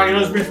sparkling wine. You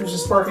know this British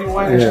sparkling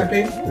wine and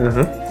champagne?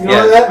 You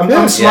know that?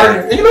 I'm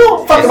smart. You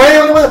know, fuck, am I the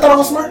only one that thought I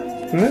was smart?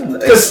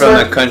 it's from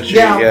the country.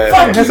 Fuck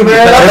you,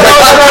 man. I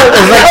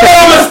thought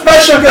I was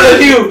special because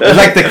of you. It's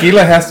like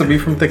tequila has to be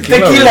from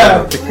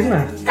tequila.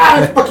 Tequila.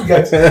 God, fuck you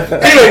guys.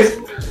 Anyways,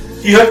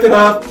 he hooked it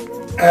up.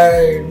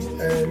 And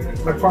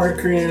my partner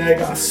Korean and I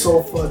got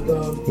so fucked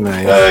up.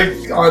 Nice.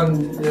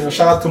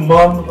 Shout out to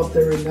Mom up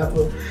there in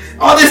Napa.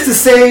 All this to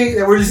say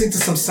that we're listening to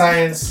some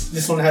science.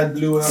 This one had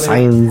blue on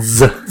it.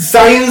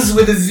 Science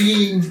with a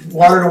Z.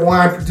 Water to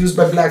wine produced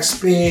by Black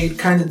Spade.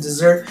 Kind of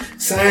dessert.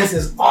 Science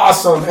is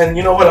awesome. And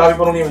you know what? A lot of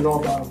people don't even know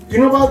about it. You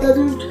know about that,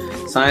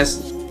 dude?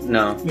 Science?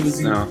 No,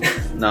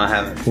 I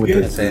haven't.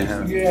 Can't say I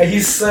haven't. Yeah,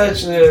 he's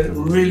such a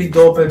really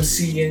dope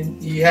MC,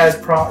 and he has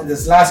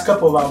this last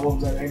couple of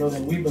albums that I know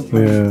that we've been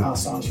playing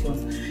songs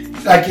from.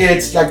 Like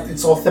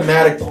it's all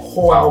thematic, the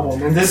whole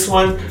album. And this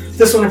one,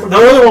 the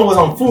other one was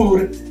on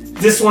food.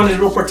 This one is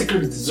real particular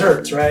to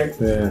desserts, right?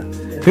 Yeah. I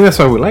think that's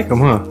why we like him,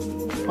 huh?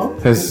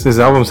 His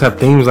albums have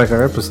themes like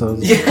our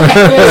episodes. Yeah,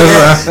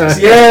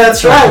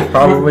 that's right.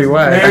 Probably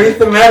why. Very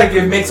thematic.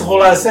 It makes a whole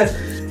lot of sense,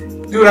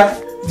 dude.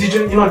 Did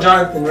you know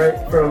Jonathan,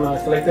 right? From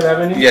Collective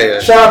Avenue? Yeah.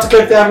 Shout out to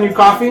Collective Avenue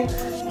Coffee.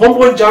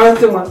 Homeboy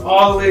Jonathan went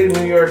all the way to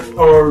New York,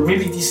 or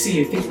maybe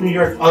DC. I think New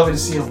York, all the way to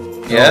see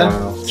him. Yeah?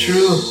 Oh, wow.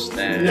 True.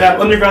 Damn. Yeah,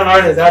 underground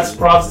artist. That's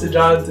props to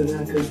Jonathan,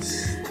 man.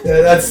 Cause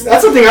that's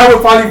something I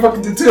would probably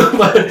fucking do too,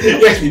 but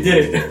he actually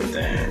did it.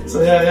 Damn.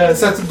 So yeah.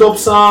 So that's a dope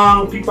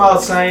song. People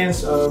Out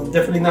Science.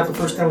 Definitely not the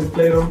first time we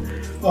played them.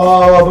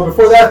 But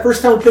before that,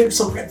 first time we played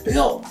some Red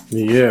Pill.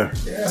 Yeah,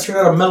 straight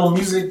out of Metal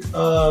Music.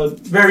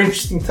 Very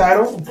interesting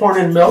title, Porn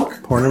and Milk.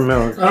 I don't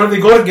know if they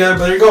go together,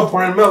 but there you go,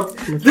 Porn and Milk.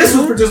 This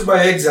was produced by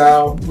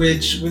Exile,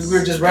 which we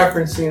were just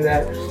referencing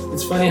that.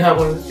 It's funny how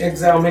when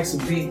Exile makes a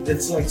beat,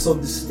 it's like so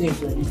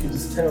distinct, like you can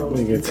just tell.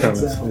 You can tell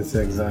it's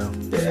Exile.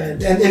 Yeah,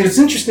 and it's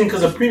interesting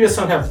because the previous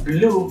song had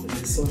Blue,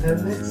 this one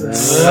has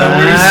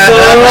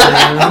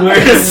Exile.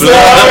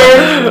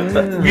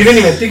 We didn't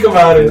even think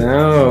about it.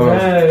 No.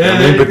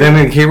 But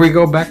then here we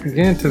go back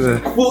again to the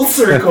full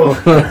circle.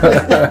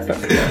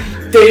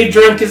 Day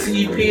Drunk is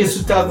the EP, is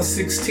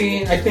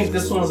 2016. I think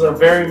this one's a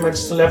very much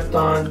slept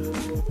on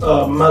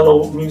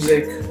mellow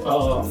music,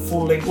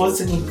 full length. Well,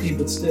 it's an EP,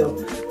 but still. A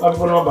lot of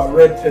people know about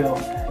Red Pill.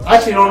 I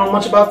actually don't know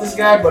much about this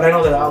guy, but I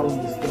know that album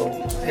is dope.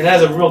 And it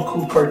has a real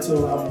cool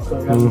cartoon album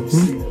cover.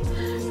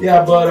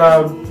 Yeah,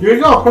 but here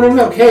you go, Porn and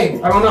Milk. Hey,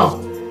 I don't know.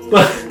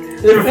 But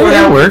before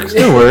that works.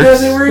 It works.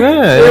 Does it work?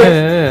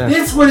 Yeah.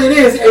 It's what it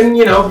is. And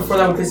before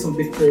that we played some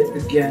Big KRIT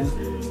again.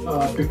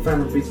 Big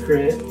fan of Big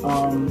KRIT.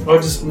 I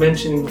was just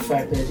mentioning the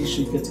fact that he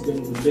should get together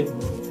with Big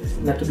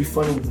Man. Not to be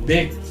funny with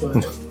Big,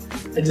 but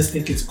I just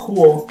think it's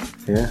cool.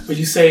 Yeah. But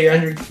you say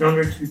under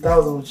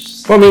 3,000, which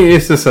is... Well, I mean,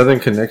 it's the Southern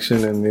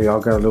connection, and they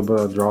all got a little bit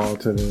of drawl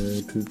to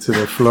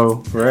their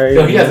flow, right?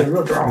 Yo, he has a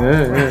real drawl.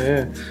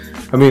 Yeah.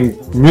 I mean,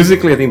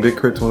 musically, I think Big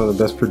KRIT's one of the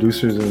best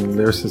producers and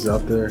lyricists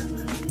out there.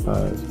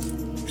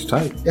 It's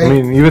tight. Yeah, I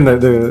mean, even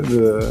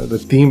the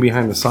theme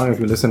behind the song, if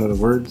you listen to the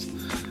words,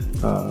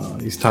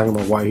 he's talking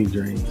about why he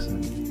drinks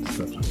and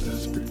stuff like that.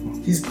 It's pretty cool.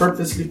 He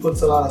purposely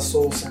puts a lot of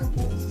soul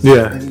samples.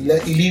 Yeah. And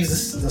he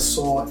leaves the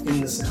soul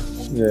in the sample.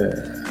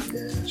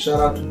 Yeah. Shout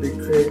out to Big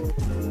KRIT.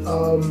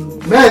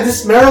 Man,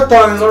 this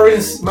marathon is already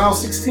mile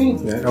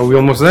 16. Yeah. Are we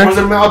almost there? Was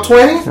it mile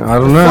 20? I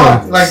don't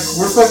know. Like,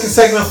 we're fucking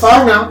segment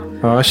 5 now.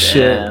 Oh,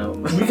 shit.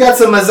 Damn. We got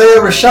some Isaiah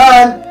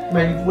Rashad.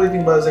 Man, what do you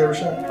think about Isaiah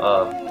Rashad?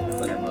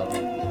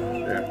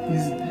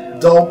 He's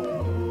dope.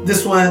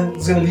 This one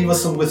is going to leave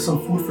us with some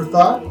food for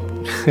thought.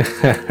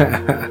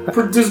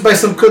 Produced by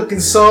some Cook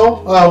and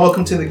Soul.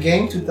 Welcome to the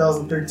Game,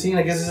 2013.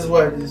 I guess this is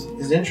what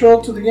his intro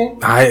to the game.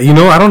 I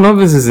don't know if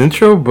this is his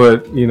intro,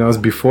 but it's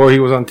before he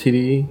was on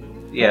TDE.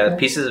 Yeah, okay.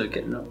 Pieces of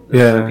Kid. No.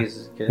 Yeah.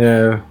 Pieces of Kid.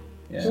 Yeah.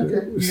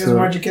 Okay. You guys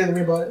more educated than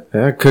me about it.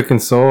 Yeah, Cook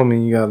and Soul. I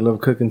mean, you gotta love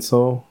Cook and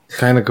Soul.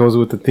 Kind of goes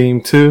with the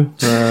theme too.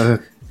 A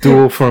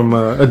duo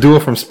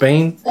from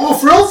Spain. Oh,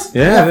 for reals?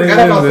 Yeah,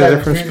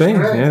 they're from Spain.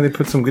 Right. Yeah, they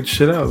put some good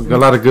shit out. Got a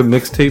lot of good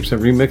mixtapes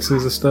and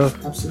remixes of stuff.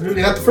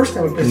 Absolutely, not the first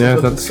time we played. Yeah,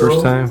 it's not the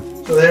first time.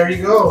 So there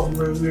you go.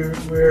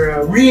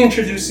 We're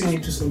reintroducing you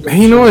to some.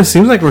 Hey, it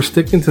seems like we're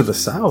sticking to the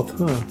South,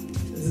 huh?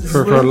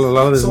 For a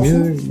lot of this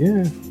music,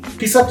 yeah.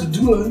 Peace up to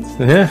Doolin.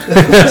 Yeah.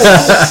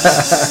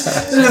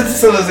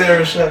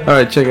 All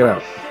right, check it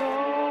out.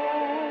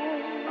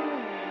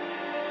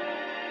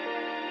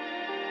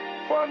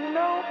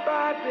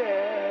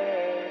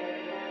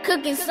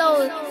 Cooking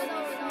soul.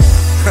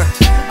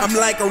 I'm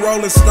like a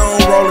rolling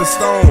stone,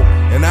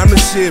 and I'm the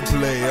shit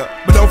player.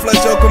 But don't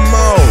flush your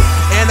commode,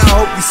 and I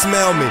hope you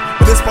smell me.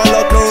 This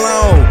Polo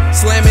cologne,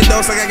 slamming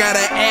dose like I got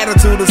an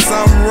attitude or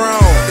something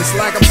wrong. It's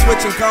like I'm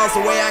switching calls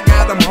the way I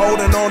got them,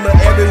 holding on to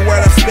every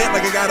word I spit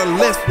like I got a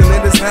lisp, and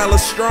it is hella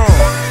strong.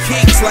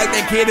 Kicks like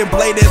that kid and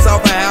play this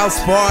off a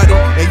house party,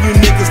 and you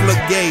niggas look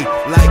gay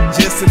like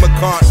Jesse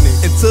McCartney.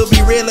 And to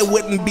be real, it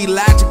wouldn't be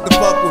logic to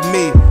fuck with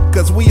me,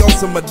 cause we on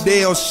some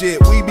Adele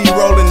shit, we be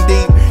rolling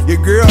deep. Your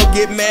girl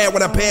get mad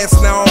when I pass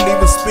and I don't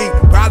even speak,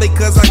 probably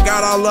cause I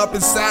got all up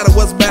inside of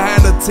what's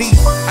behind the teeth.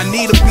 I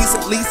need a piece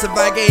at least if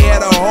I can't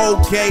have a whole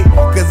cake,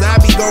 cause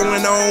I be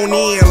going on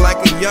in like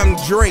a young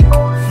Drake.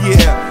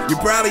 Yeah, you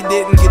probably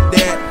didn't get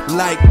that.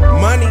 Like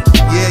money,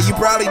 yeah, you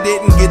probably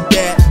didn't get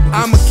that.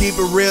 I'ma keep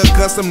it real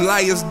cause some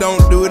liars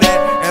don't do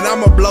that, and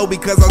I'ma blow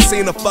because I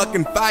seen a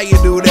fucking fire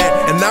do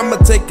that. And I'ma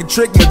take a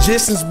trick,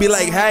 magicians be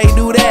like, how you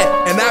do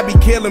that? And I be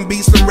killing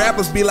beats, some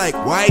rappers be like,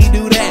 why you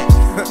do that?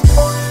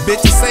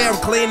 Bitches say I'm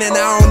clean and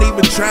I don't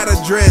even try to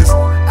dress.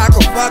 I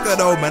can fuck her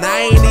though, but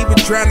I ain't even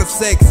trying to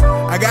sex.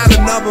 I got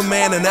another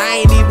man and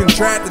I ain't even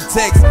tried to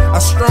text. A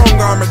strong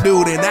armor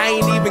dude and I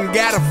ain't even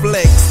got a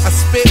flex. I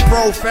spit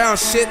profound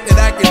shit that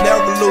I can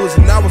never lose,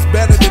 and I was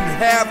better than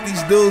half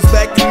these dudes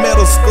back in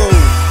middle school.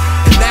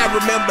 And I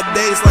remember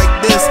days like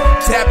this,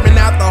 tapping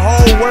out the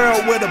whole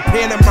world with a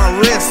pen in my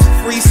wrist.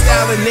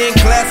 Freestyling in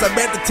class, I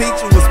bet the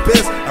teacher was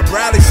pissed. I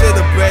probably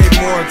should've paid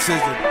more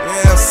attention.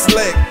 Yeah,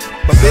 slick.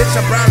 But bitch,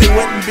 I probably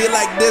wouldn't be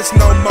like this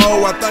no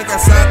more. I think I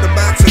signed the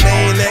box and they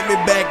ain't let me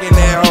back in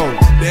that hole.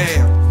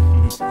 Damn.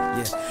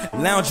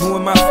 Lounging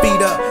with my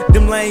feet up.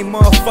 Them lame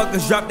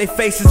motherfuckers drop their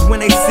faces when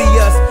they see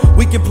us.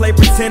 We can play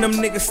pretend, them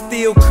niggas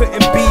still couldn't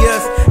be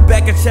us.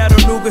 Back in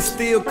Chattanooga,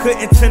 still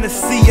couldn't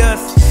Tennessee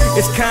us.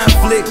 It's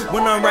conflict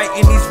when I'm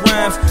writing these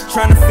rhymes,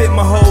 trying to fit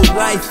my whole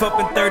life up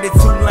in 32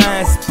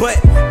 lines.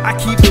 But I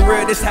keep it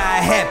real, this how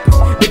it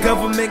happened. The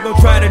government gon'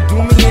 try to do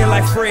me in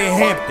like Fred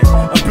Hampton,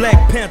 a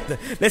Black Panther.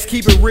 Let's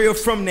keep it real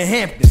from the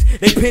Hamptons.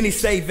 They penny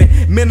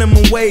saving,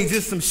 minimum wage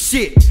is some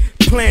shit.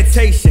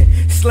 Plantation,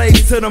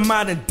 slaves to the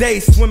modern day,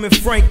 swimming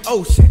Frank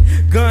Ocean.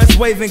 Guns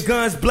waving,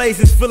 guns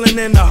blazing, filling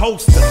in the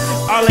holster.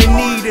 All they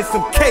need is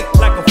some cake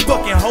like a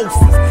fucking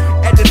hostess.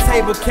 At the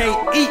table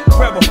can't eat,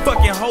 grab a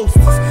fucking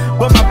hostess.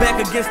 But my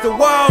back against the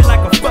wall like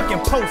a fucking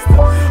poster.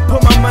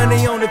 Put my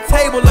money on the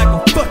table like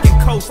a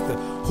fucking coaster.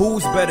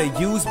 Who's better,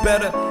 you's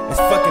better, it's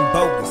fucking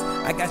bogus.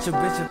 I got your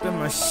bitch up in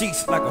my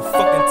sheets like a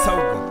fucking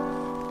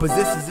toga.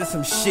 Positions is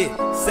some shit,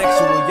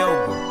 sexual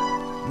yoga.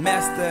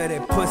 Master of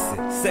that pussy,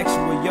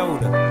 sexual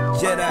Yoda.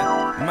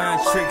 Jedi,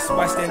 mind tricks,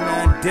 watch that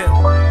 9 dip.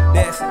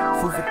 That's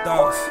food for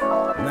thoughts,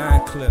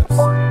 9 clips.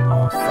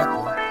 Oh, fuck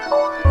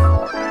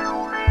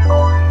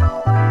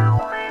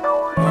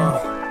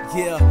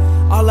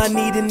yeah, all I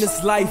need in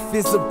this life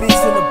is a bitch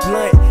and a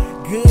blunt.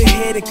 Good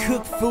headed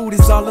cooked food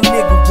is all a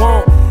nigga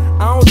want.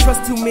 I don't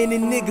trust too many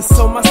niggas,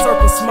 so my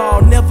circle's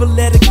small. Never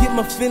let her get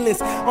my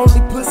feelings, only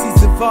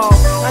pussies involved.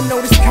 I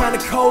know this kinda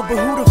cold, but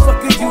who the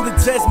fuck are you to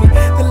judge me?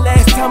 The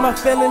last time I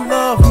fell in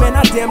love, man,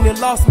 I damn near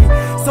lost me.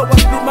 So I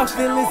spit my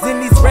feelings in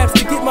these raps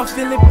to get my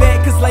feeling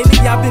back. Cause lately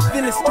I've been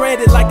feeling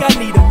stranded like I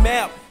need a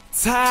map.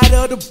 Tired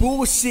of the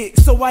bullshit,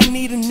 so I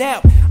need a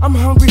nap. I'm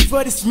hungry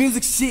for this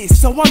music shit,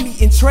 so I'm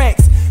eating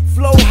tracks.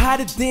 Flow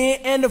hotter than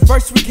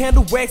anniversary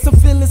candle wax. I'm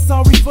feeling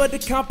sorry for the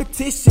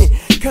competition,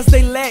 cause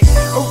they lack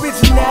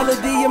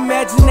originality,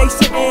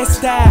 imagination, and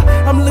style.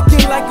 I'm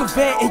looking like a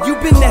vet, and you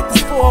been at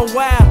this for a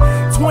while.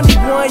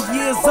 21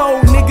 years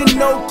old, nigga,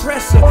 no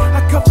pressure.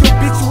 I cuff your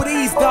bitch with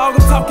ease, dog,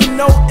 I'm talking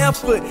no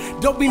effort.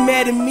 Don't be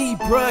mad at me,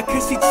 bruh,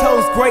 cause she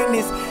chose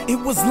greatness. It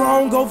was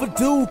long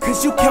overdue,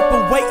 cause you kept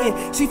her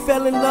waiting. She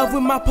fell in love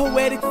with my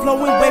poetic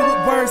flow and way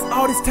with words.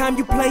 All this time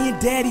you playing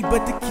daddy,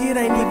 but the kid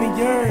ain't even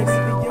yours.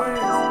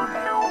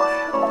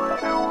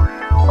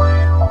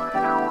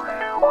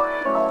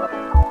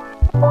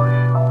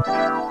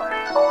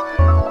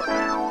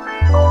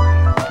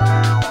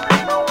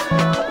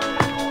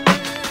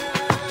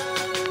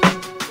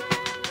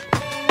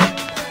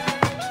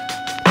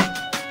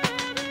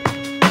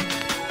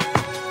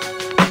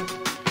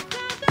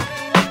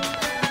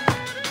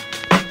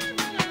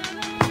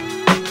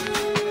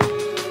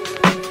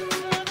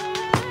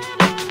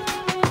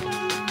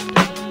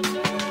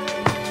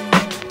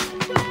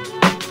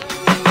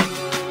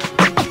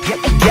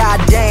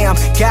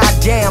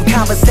 Goddamn,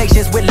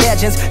 conversations with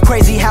legends.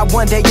 Crazy how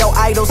one day your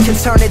idols can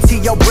turn into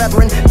your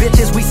brethren.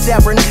 Bitches we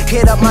severing,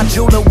 hit up my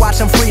jeweler, watch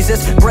them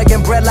freezes.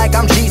 Breaking bread like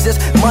I'm Jesus.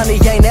 Money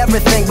ain't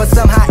everything, but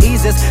somehow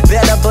eases.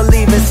 Better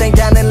believe it, ain't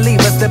down and leave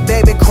us. The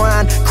baby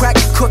crying, crack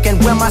cooking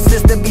when my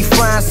sister be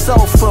frying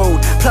soul food.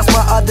 Plus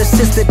my other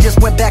sister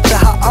just went back to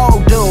her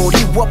old dude.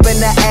 He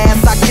whooping the ass,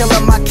 I kill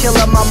him, my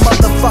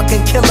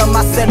motherfucking kill him.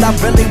 I said I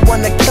really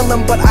wanna kill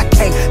him, but I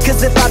can't.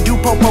 Cause if I do,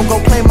 Popo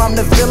gon' claim I'm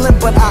the villain,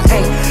 but I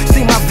ain't.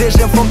 See my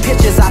vision from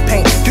pictures I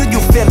paint. Do you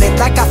feel it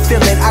like I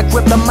feel it? I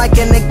grip the mic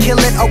and then kill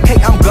it. Okay,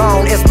 I'm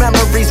gone. It's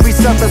memories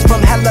resurface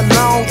from hella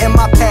long in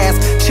my past.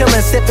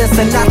 chillin', sippin'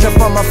 Sinatra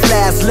from a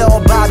flask.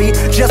 Lil Bobby,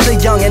 just a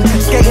youngin',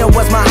 skating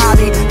was my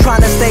hobby.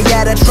 Trying to stay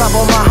out of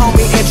trouble, my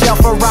homie in jail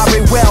for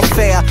robbery,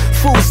 welfare,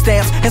 food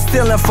stamps, and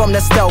stealing from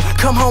the stove.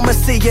 Come home and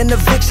see an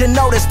eviction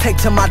notice, take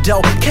to my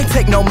dough. Can't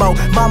take no more.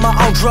 Mama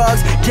on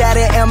drugs,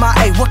 daddy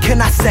MIA. What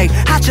can I say?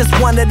 I just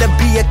wanted to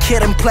be a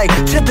kid and play.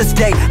 To this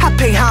day, I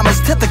pay homage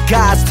to the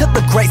gods, to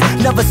the greats.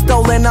 Never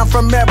stolen, I'm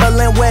from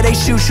Maryland, where they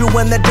shoot you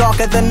in the dark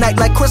of the night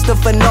like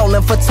Christopher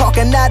Nolan. For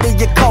talking out of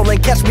your colon,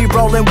 catch me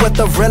rolling with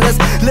the realest.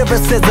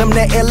 Lyricism,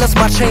 the illest,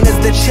 my chain is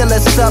the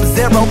chillest.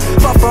 Sub-Zero,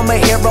 far from a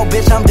hero,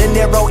 bitch, I'm De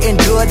Niro in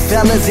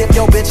Goodfellas. If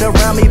your bitch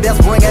around me,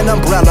 best bring an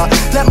umbrella.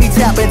 Let me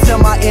tap into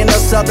my inner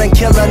southern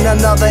killer,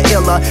 another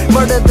iller.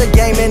 Murder the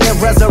game and then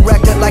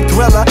resurrected like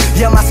Thriller.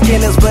 Yeah, my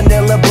skin is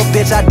vanilla, but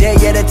bitch, I dare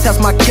you to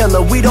test my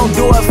killer. We don't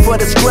do it for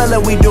the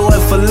skrilla, we do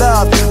it for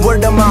love.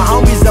 Word to my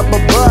homies up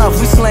above,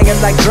 we slang it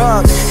like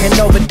drugs and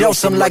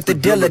overdose them like the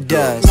Dilla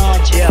does.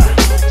 Yeah.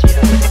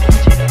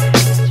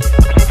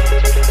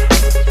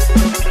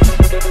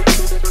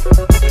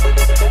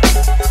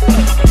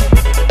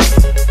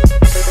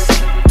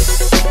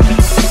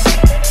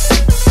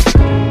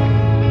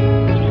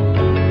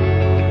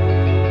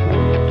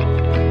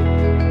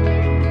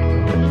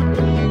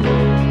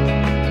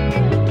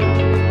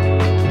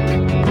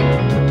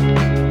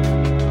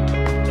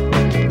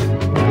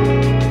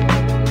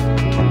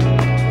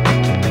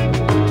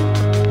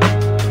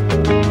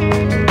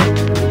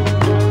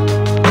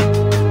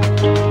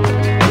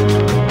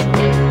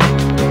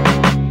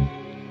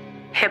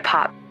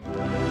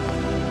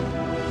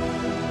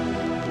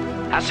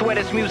 I swear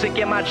this music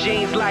in my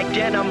jeans like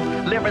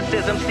denim.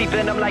 Lyricism seep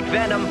in them like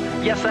venom.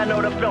 Yes, I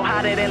know the flow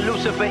hotter than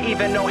Lucifer,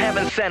 even though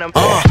heaven sent him.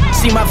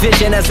 See my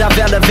vision as I've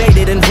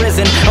elevated and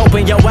risen.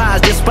 Open your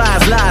eyes,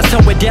 despise lies,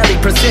 told with deadly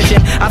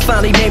precision. I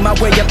finally made my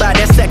way up out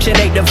that Section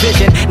 8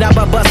 division. Not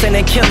by busting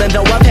and killing,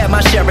 though I've had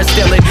my share of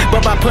stealing,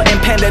 but by putting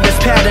pen to this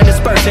pattern,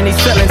 dispersing these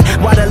feelings.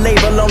 While the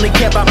label only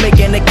kept on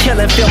making a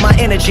killing, feel my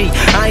energy.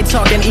 I ain't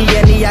talking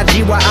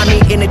ENEIG, why I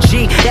mean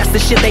energy. That's the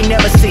shit they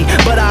never see,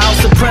 but I own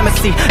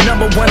supremacy.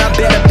 Number one, I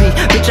better be.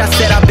 Bitch, I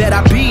said I bet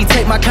I be.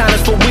 Take my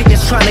kindness for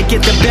weakness, trying to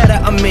get the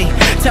better of me.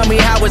 Tell me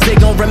how is they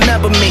gon'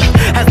 remember me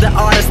as the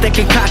artist that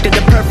concocted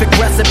the perfect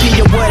recipe,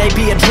 or would they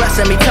be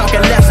addressing me, talking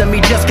less of me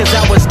just cause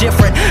I was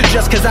different,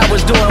 just cause I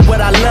was doing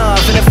what I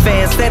love. And the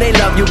fans say they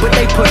love you, but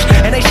they push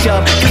and they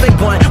shove cause they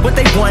want what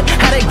they want,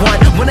 how they want,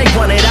 when they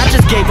want it. I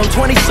just gave them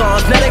 20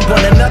 songs, now they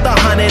want another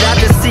 100. I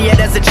just see it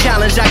as a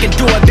challenge, I can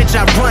do it, bitch,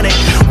 I run it.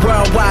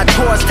 Worldwide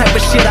tours, type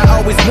of shit I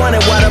always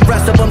wanted, while the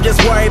rest of them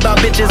just worry about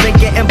bitches and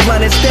getting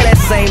blunt. Instead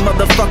that same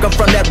motherfucker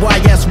from that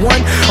YS1.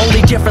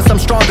 Only difference, I'm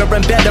stronger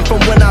and better from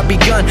when I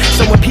begun.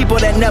 So when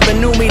people that never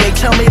knew me, they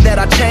tell me that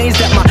I changed,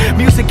 that my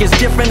music is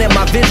different and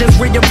my vision's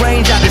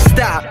rearranged, I just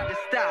stop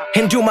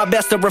and do my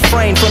best to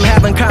refrain from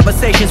having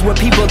conversations with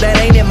people that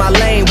ain't in my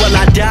lane. Will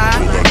I die?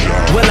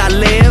 Will I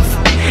live?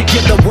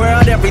 Give the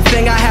world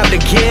everything I have to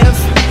give.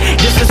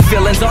 This is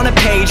feelings on a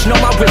page, know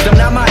my wisdom,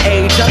 not my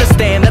age.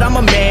 Understand that I'm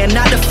a man,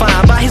 not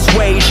defined by his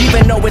wage.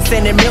 Even though it's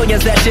in the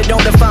millions, that shit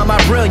don't define my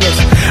brilliance.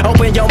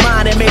 Open your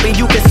mind and maybe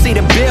you can see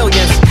the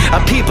billions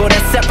of people that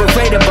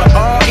separated but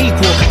all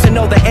equal. To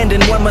know the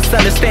ending, one must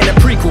understand the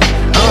prequel.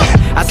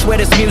 I swear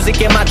this music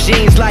in my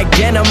jeans like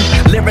denim.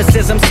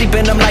 Lyricism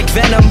seeping them like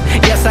venom.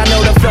 Yes, I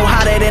know the flow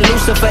hotter than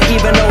Lucifer,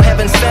 even though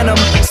heaven sent them.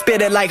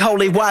 Spit it like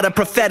holy water,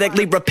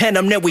 prophetically repent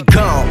them, then we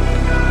gone.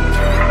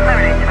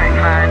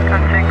 7825,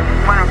 contact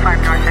 105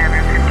 North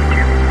Avenue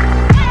 52.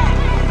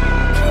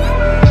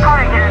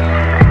 Calling again,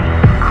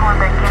 calling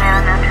back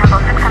in and travel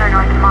 600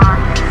 North Mont,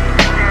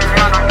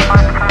 00 North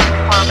Mont, current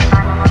 4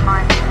 911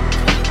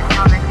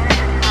 call back in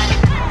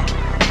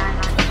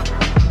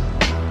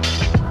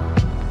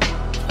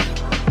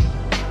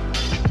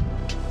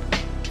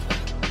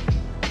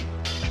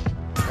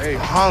Hey,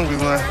 I'm hungry,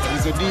 man.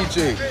 He's a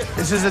DJ.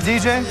 This is a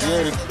DJ?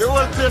 Yeah. The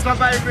whole place on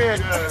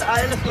vibrate.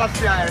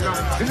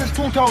 This is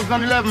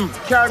 2011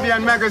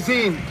 Caribbean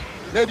Magazine.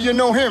 Maybe you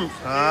know him.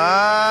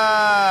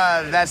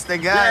 Ah, that's the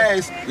guy.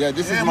 Yes. Yeah,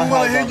 this is Man, my we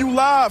want to house. hear you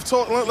live.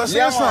 Talk. Let's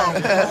hear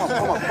something.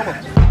 Come on.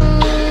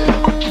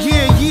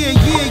 Yeah.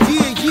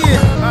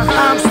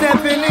 I'm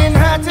stepping in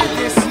hotter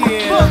this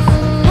year.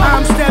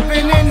 I'm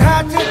stepping in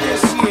hotter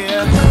this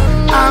year.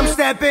 I'm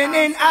stepping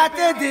in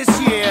hotter this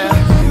year.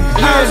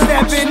 I'm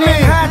stepping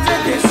in hotter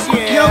this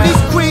year. Yo,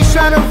 these queens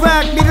tryna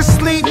rock me to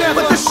sleep,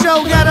 but the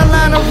show got a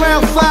line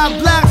around 5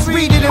 blocks.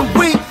 Read it and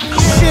weep.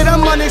 Shit,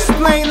 I'm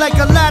unexplained like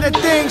a lot of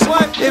things.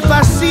 If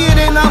I see it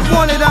and I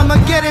want it, I'ma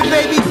get it,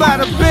 baby, by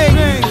the big.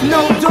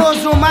 No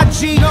doors on my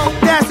Jeep.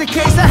 That's the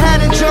case, I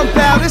had to jump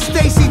out. It's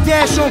Stacy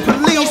Dash on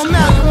police.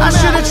 I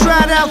should've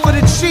tried out for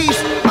the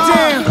Chiefs.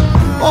 Damn,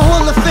 a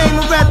Hall of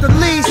Famer at the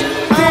least.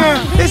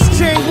 Damn, this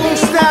chain won't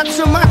stop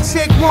till my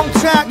chick won't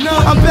talk.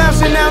 I'm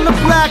bouncing down the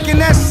block and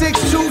that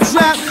 6'2"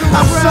 drop.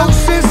 I'm so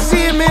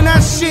sincere, man, I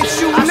shit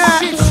you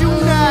not.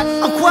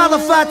 I'm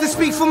qualified to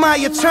speak for my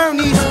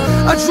attorneys.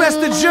 Address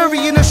the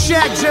jury in a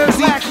Shaq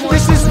jersey.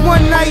 This is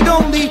one night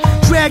only,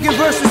 Dragon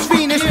versus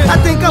Phoenix. I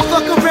think I'll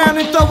fuck around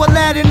and throw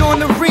Aladdin on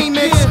the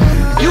remix.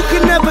 You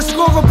can never score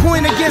score a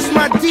point against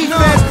my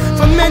defense.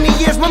 For many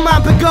years, my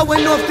mind been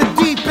going off the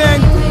deep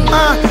end.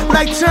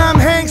 Like Tom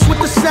Hanks with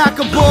the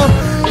soccer ball.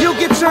 You'll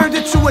get turned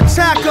into a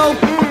taco.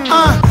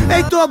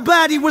 They thought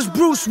Body was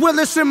Bruce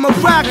Willis in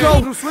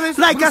Morocco.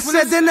 Like I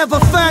said, they'll never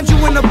find you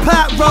in a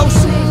pot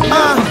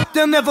roast.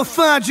 They'll never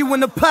find you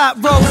in a pot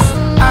roast.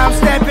 I'm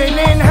stepping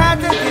in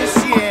hotter this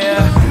year.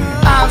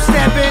 I'm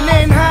stepping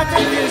in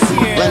hotter this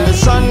year. When the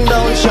sun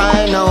don't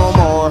shine no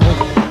more,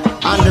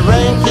 and the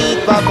rain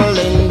keep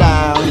bubbling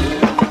down,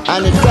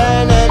 and it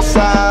cannot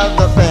solve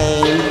the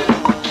pain,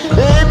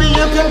 baby,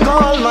 you can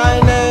call my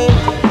name.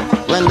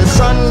 When the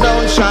sun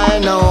don't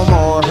shine no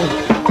more,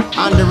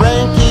 and the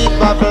rain keep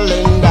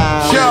bubbling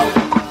down,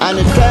 and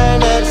it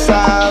cannot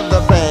solve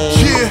the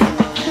pain,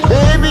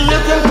 baby, you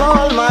can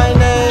call my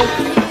name.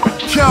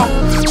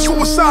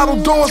 Suicidal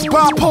doors,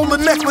 bipolar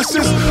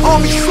necklaces,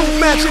 army suit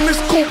matching this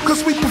coupe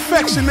cause we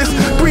perfectionists.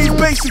 Breathe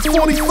basic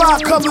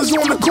 45 colors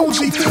on the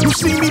Gucci. You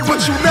see me but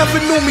you never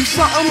knew me.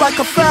 Something like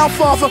a foul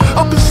father.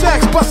 Up in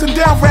Saks, busting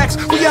down racks.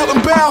 We out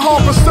in Bal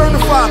Harbor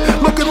certified.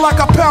 Looking like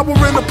our power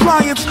in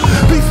appliance.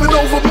 Beefing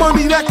over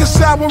money that can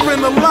sour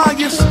an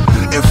alliance.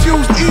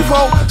 Infused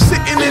Evo,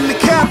 sitting in the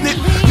cabinet.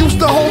 Used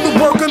to hold the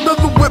work under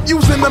the whip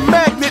using a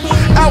magnet.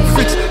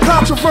 Outfits,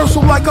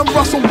 controversial like I'm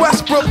Russell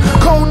Westbrook.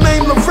 Code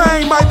name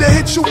Lorraine, might have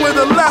hit you with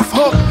a left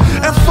hook.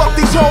 And fuck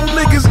these old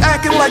niggas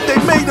acting like they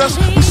made us.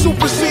 We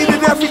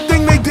superseded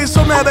everything they did,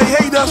 so now they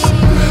hate us.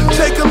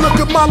 Take a look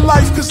at my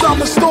life, cause I'm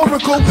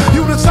historical.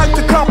 You the type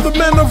to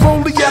compliment a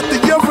rollie at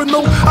the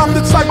urinal. I'm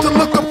the type to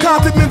look up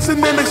continents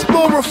and then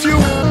explore a few.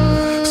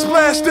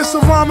 Splash this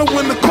Serrano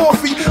in the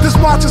coffee. This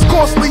watch is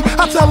costly.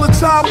 I tell the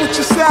time with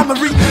your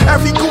salary.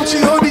 Every Gucci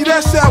hoodie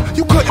that's out,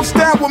 you couldn't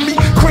stab with me.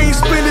 Cream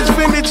spinach,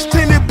 vintage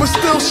tinted, but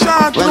still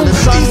shine through.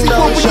 Easy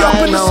when we up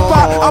in the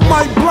spot, I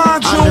might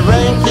blind you. And the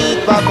rain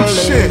keep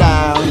bubbling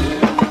down,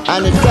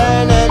 and it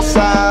cannot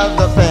solve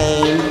the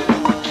pain.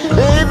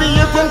 Baby,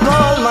 you can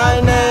call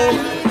my name.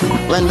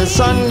 When the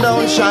sun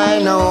don't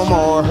shine no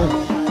more,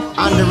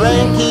 and the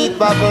rain keep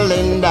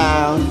bubbling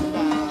down,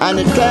 and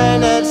it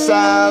cannot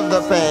solve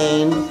the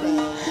pain.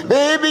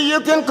 Baby, you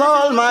can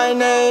call my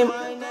name.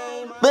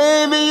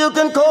 Baby, you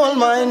can call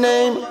my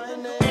name.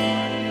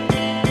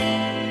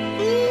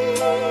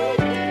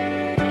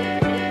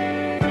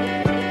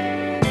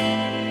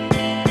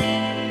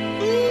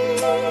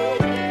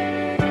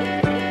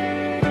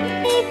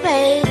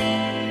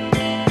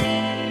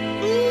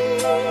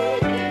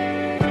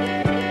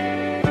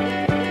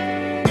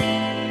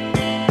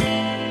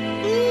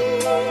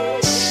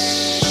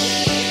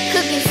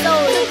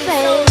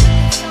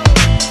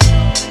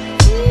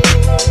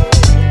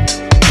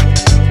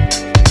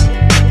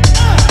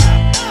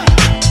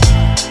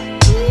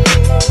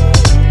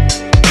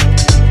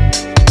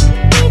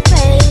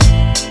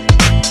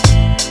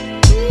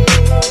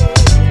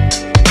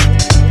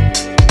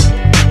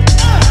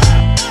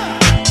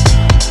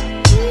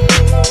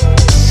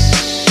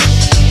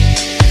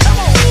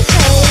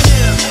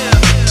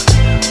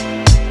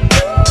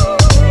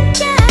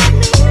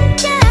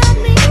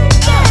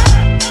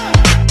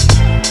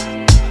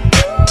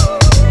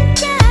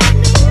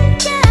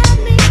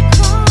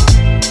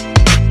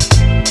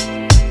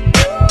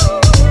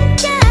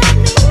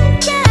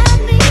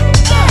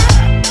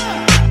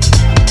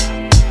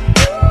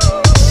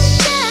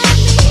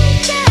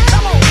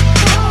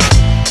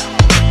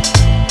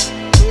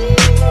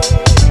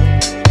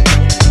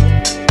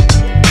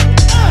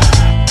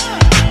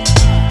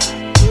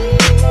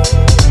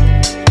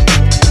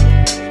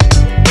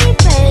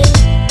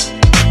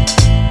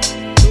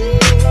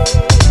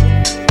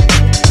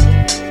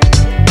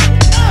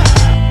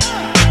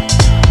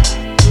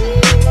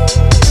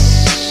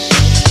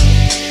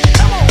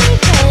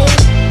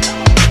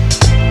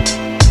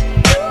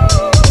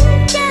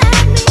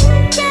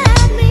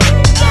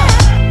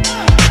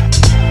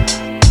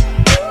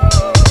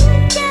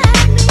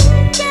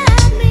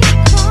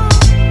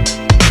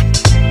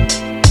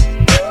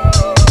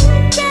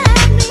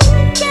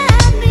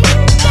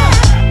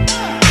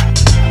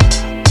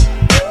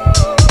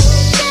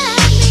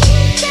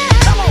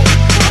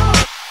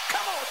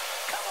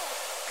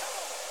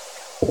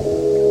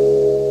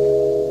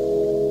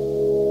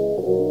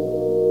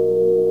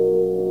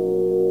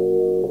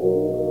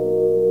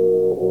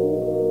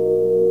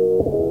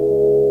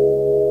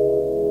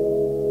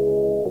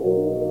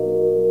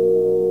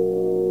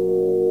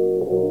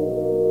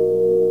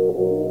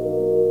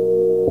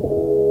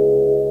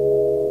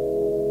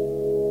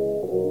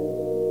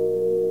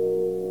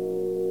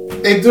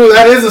 Hey, dude,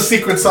 that is a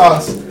secret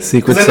sauce.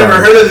 Secret sauce. I never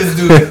heard of this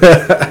dude. I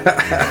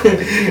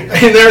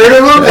never heard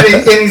of him,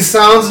 and he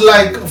sounds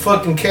like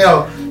fucking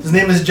Kale. His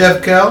name is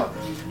Jeff Kale.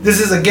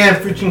 This is, again,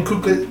 freaking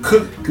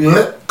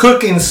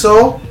Cooking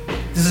Soul.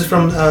 This is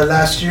from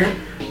last year.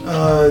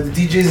 The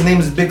DJ's name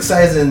is Big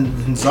Size and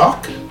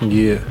Zoc.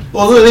 Yeah.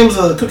 Well, those are the names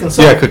of the Cook and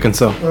Soul. Yeah, Cook and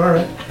Soul.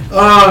 Alright.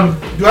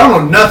 Dude, I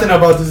don't know nothing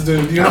about this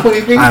dude. Do you know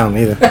anything? I don't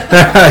either.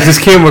 I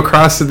just came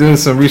across to doing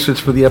some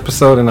research for the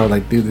episode, and I was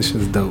like, dude, this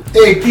shit's dope.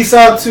 Hey, peace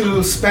out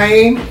to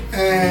Spain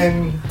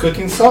and Cook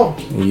and Soul.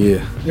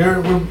 Yeah.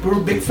 We're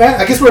big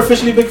fans. I guess we're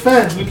officially big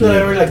fans. We play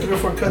every like 3 or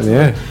 4 cuts.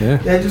 Yeah.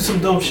 They do some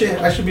dope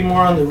shit. I should be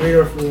more on the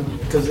radar for them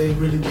because they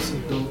really do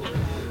some dope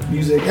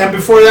music. And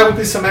before that, we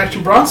play some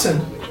Action Bronson.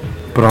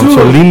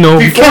 Bronsolino.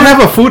 Dude, You can't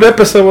have a food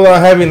episode without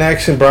having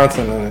Action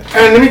Bronson on it.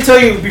 And let me tell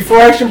you, before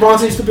Action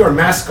Bronson used to be our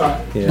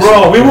mascot. Yeah.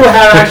 Bro, we will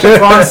have Action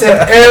Bronson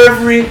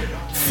every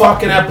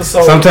fucking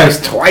episode. Sometimes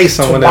twice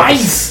on one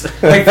episode.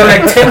 Like for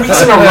like 10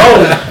 weeks in a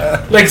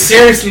row. Like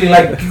seriously,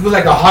 like he was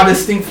like the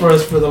hottest thing for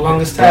us for the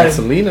longest time.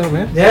 Bronsolino,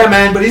 man. Yeah,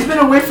 man, but he's been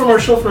away from our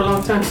show for a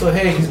long time, so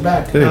hey, he's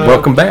back. Hey,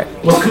 welcome back.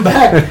 Welcome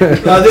back.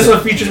 This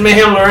one features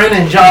Mayhem Lauren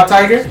and Jaw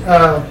Tiger.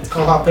 It's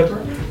called Hot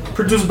Pepper.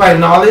 Produced by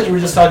Knowledge.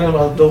 We're just talking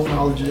about how dope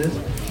Knowledge is.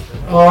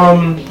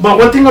 But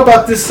one thing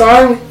about this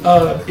song,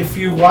 if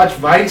you watch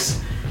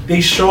Vice,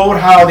 they showed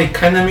how they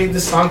kind of made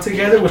this song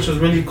together, which was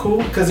really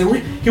cool because he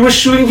was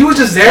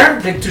just there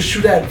like to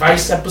shoot that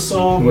Vice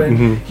episode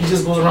when he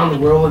just goes around the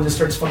world and just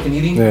starts fucking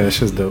eating. Yeah, that's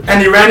just dope.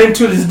 And they ran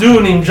into this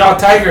dude named Jaw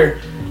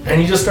Tiger, and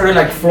he just started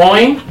like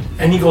flowing,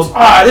 and he goes,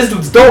 this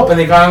dude's dope, and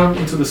they got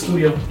him into the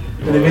studio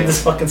and they made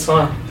this fucking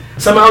song.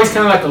 Somehow he's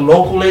kind of like a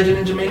local legend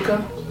in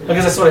Jamaica. I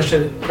guess that's what I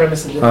should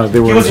premise it. He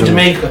was in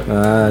Jamaica.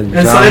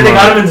 And so then they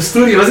got him in the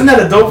studio. Isn't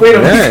that a dope way to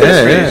make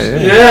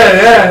it?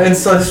 Yeah. And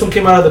so this one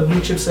came out of the Blue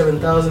Chip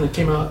 7000. It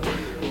came out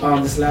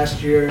this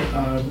last year.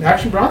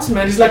 Action Bronson,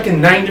 man, he's like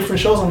in 9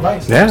 different shows on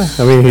Vice. Yeah,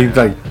 I mean,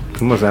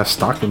 he must have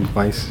stock in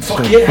Vice.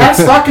 Fuck yeah, had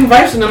stock in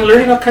Vice, and I'm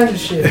learning all kinds of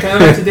shit. Kind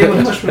of like today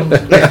with mushrooms.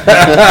 It's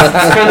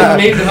kind of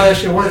amazing how that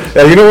shit works.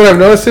 Yeah, you know what I've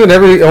noticed too? In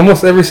every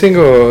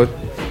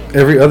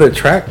other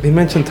track, they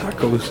mention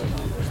tacos.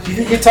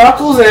 He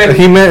tacos and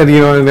he meant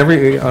in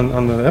every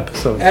on the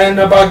episode and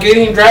about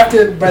getting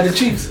drafted by the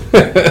Chiefs.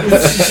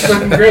 It's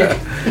looking great.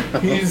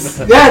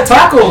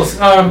 Tacos.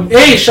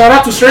 Hey, shout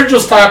out to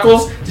Sergio's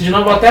Tacos. Did you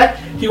know about that?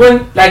 He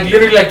went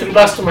literally 3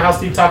 blocks to my house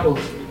to eat tacos.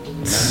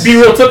 Nice. Be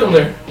Real took him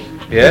there.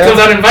 Yeah. It comes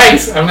out in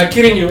Vice. I'm not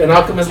kidding you. And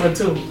Alchemist went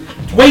too.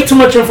 Way too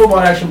much info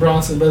about Action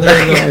Bronson, but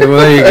there you go. Well,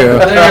 there you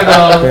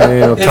go. There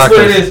you go. It's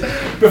what it is.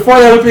 Before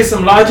that, we play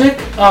some Logic.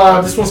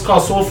 This one's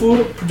called Soul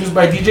Food, produced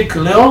by DJ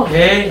Khalil.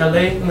 Hey,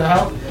 LA in the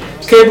house.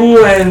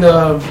 Kebu and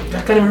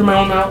I can't even read my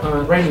own now.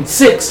 Writing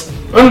 6.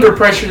 Under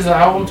Pressure is an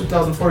album,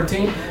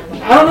 2014.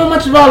 I don't know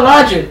much about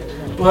Logic,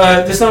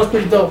 but this sounds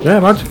pretty dope. Yeah,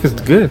 Logic is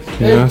good.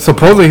 You know?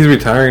 Supposedly he's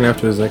retiring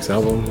after his next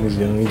album. He's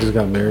young. He just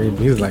got married.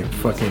 He's like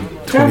fucking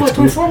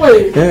 24.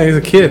 Yeah, he's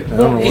a kid. I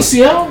don't know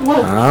ACL?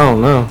 What? I don't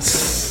know.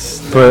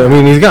 But I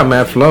mean, he's got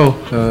mad flow.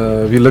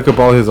 If you look up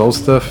all his old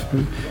stuff,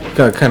 he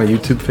got kind of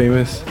YouTube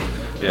famous.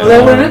 Yeah.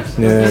 That what it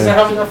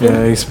is?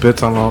 Yeah, he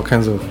spits on all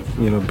kinds of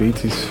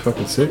beats. He's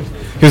fucking sick.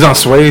 He was on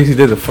Sway.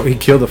 He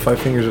killed the 5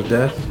 Fingers of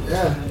Death.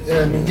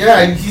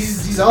 Yeah.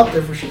 He's out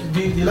there for sure.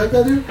 Do you like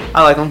that dude?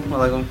 I like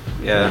him.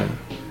 Yeah.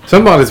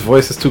 Something about his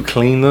voice is too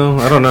clean though.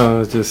 I don't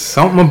know. It's just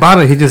something about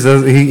it. He just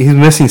does. He's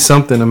missing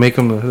something to make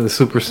him the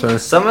superstar.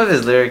 Some of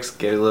his lyrics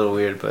get a little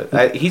weird,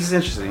 but he's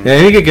interesting. Yeah,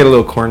 he could get a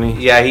little corny.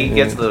 Yeah, he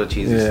gets a little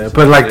cheesy. Yeah,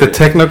 but like the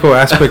technical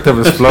aspect of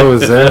his flow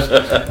is there.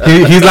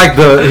 He's like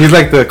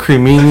the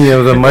cremini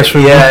of the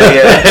mushroom. Yeah.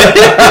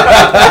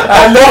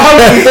 I know how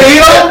to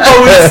feel, but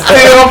we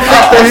still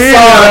pick the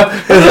song.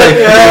 It's like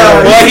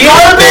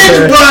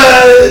garbage,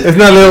 but it's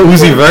not a little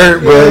Uzi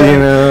Vert,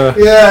 but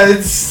Yeah,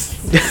 it's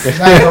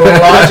like a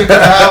Logic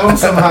album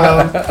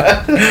somehow.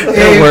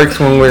 It works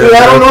one way. Dude,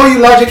 I don't know you,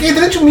 Logic. Hey,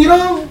 didn't you meet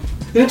him?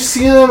 Didn't you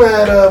see him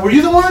at? Were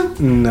you the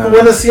one? No. Who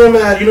went to see him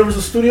at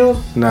Universal Studios?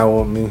 No, it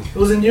wasn't me. It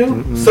wasn't you.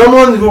 Mm-mm.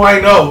 Someone who I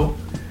know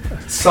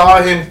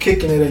saw him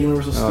kicking it at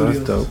Universal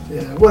Studios. That's dope.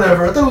 Yeah,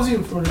 whatever. I thought it was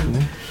you.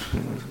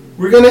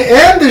 We're gonna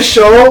end the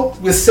show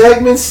with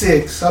segment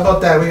 6. How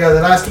about that? We got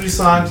the last 3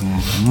 songs.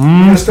 We're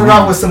gonna start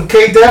off with some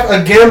K-Def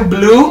again.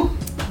 Blue.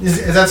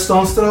 Is that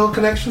Stone's Throw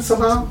connection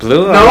somehow?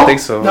 Blue? No? I don't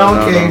think so.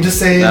 No, okay. No. Just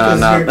saying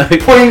because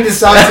you're pointing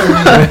this out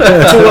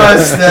to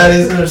us that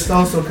is a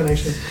Stone's Throw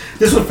connection.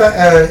 This one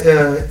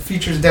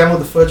features Damo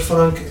the Fudge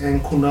Funk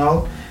and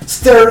Kunal.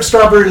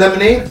 Strawberry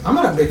Lemonade. I'm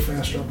not a big fan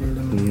of Strawberry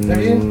Lemonade.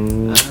 Have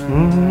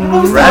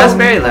you?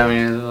 Raspberry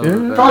Lemonade.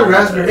 Yeah. Probably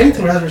raspberry.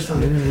 Anything raspberry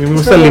sounds good. Me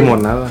gusta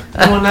limonada.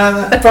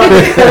 Limonada.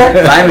 Probably.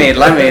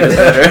 Limeade is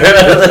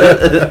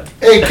better.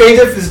 Hey,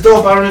 K-Def is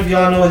dope. I don't know if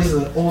y'all know. He's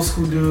an old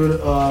school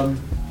dude.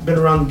 Been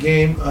around the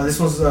game. This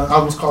one's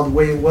album's called The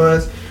Way It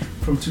Was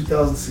from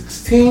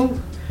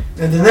 2016.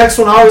 And the next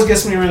one always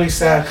gets me really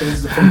sad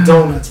because it's from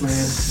Donuts, man.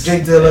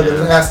 J Dilla,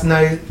 the last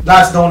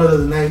donut of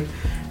the night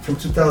from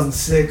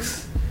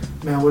 2006.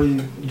 Man, what are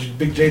you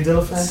big J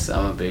Dilla fan?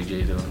 I'm a big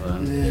J Dilla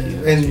fan.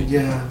 Yeah, and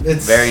yeah,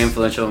 it's very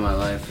influential in my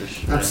life for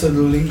sure.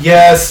 Absolutely.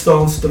 Yes,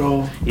 Stone's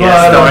Throw.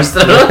 Yeah, Stone's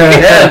Throw.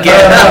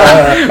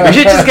 Yeah, we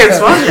should just get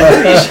sponsored.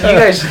 You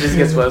guys should just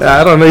get sponsored.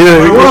 I don't know.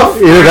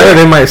 Either that or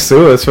they might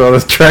sue us for all the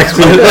tracks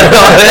we did.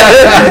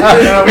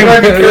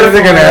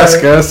 They're going to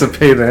ask us to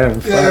pay them.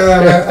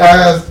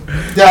 Yeah,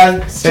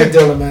 it's J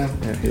Dilla, man.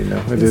 Yeah, you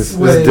know, it's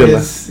Dilla.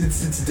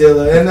 It's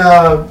Dilla. And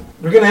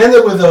we're going to end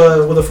it with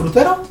a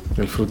frutero.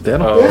 El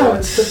frutero? Oh.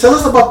 Yeah, tell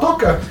us about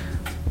Toca.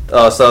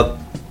 Oh, so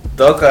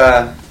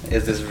Toca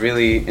is this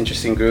really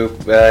interesting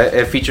group.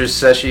 It features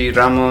Seshi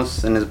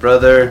Ramos and his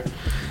brother,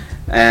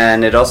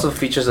 and it also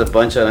features a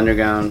bunch of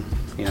underground,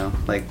 you know,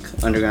 like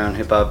underground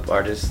hip hop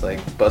artists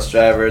like Bus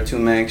Driver,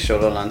 Tumex,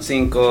 Sholo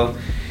Lancinco.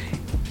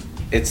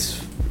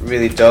 It's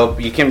really dope.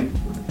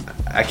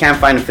 I can't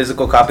find a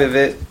physical copy of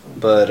it,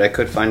 but I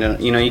could find it.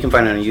 You know, you can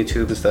find it on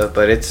YouTube and stuff.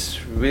 But it's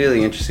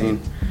really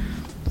interesting.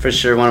 For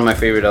sure, one of my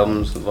favorite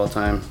albums of all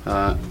time.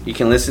 You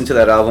can listen to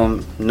that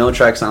album. No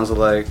track sounds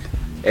alike.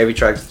 Every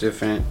track is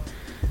different.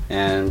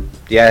 And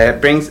yeah, it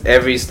brings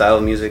every style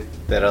of music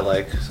that I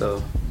like.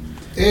 So,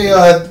 hey,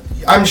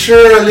 I'm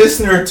sure a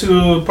listener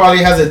to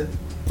probably has a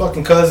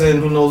fucking cousin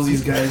who knows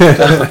these guys.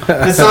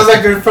 It sounds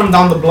like they're from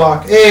down the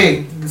block.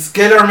 Hey, let's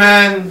get our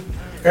man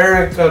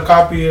Erik a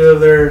copy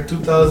of their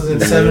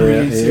 2007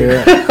 release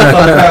here.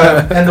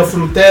 And the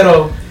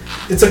Frutero.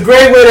 It's a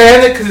great way to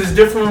end it because it's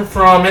different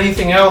from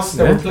anything else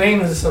that we're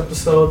playing in this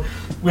episode,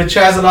 which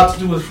has a lot to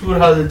do with food,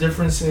 how the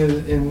difference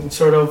in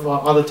sort of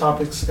other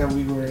topics that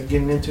we were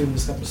getting into in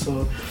this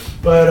episode.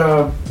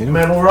 But,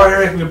 man, overall,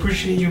 Erik, we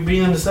appreciate you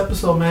being in this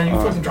episode, man. You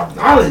fucking dropped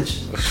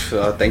knowledge.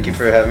 Thank you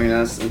for having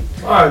us.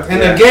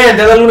 Again,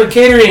 De La Luna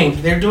Catering,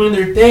 they're doing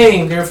their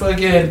thing. They're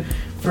fucking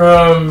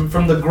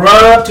from the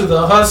Grub to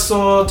the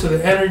Hustle to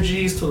the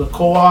Energies to the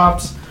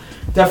Co-ops.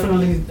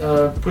 Definitely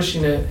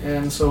pushing it,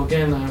 and so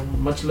again,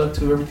 much luck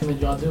to everything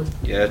that y'all do.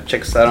 Yeah,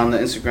 check us out on the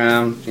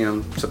Instagram. You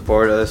know,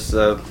 support us.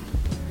 You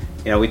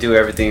know, we do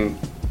everything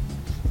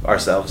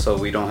ourselves, so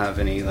we don't have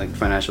any like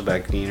financial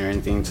backing or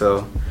anything.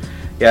 So,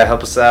 yeah,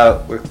 help us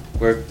out. We're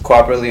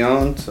cooperatively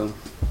owned, so.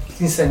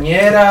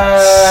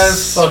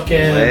 Quinceañeras,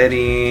 fucking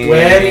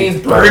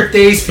weddings,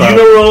 birthdays,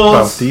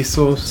 funerals,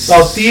 bautizos,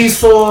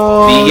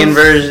 vegan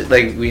version.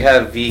 Like we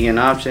have vegan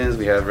options,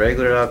 we have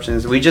regular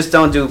options. We just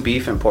don't do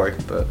beef and pork,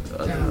 but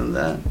other than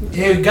that,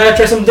 yeah, we gotta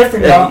try something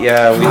different, y'all.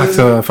 Yeah,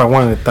 so if I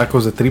wanted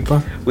tacos de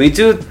tripa, we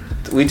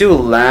do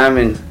lamb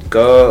and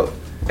goat,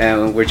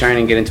 and we're trying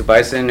to get into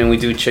bison, and we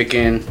do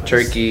chicken,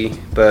 turkey,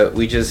 but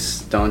we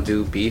just don't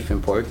do beef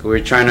and pork.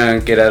 We're trying to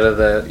get out of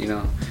the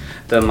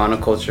the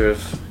monoculture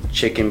of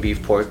chicken,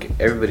 beef, pork.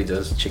 Everybody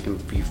does chicken,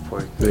 beef,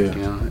 pork. Yeah.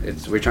 You know,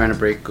 we're trying to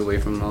break away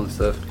from all this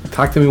stuff.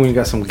 Talk to me when you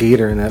got some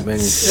gator in that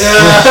menu.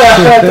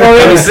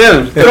 Coming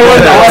soon.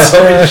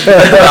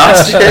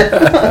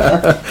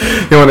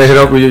 You want to hit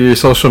up with your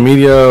social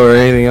media or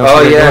anything else?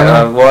 Oh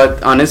yeah. Well,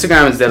 on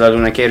Instagram it's De La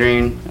Luna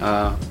Catering.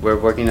 We're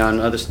working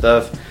on other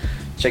stuff.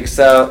 Check us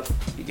out.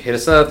 Hit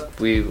us up.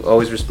 We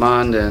always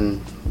respond,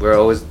 and we're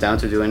always down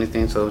to do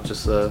anything, so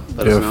just let us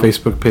know. You have a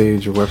Facebook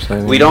page or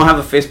website? We don't have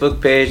a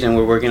Facebook page, and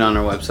we're working on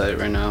our website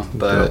right now.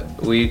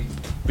 But we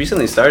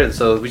recently started,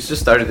 so we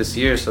just started this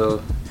year,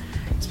 so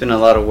it's been a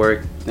lot of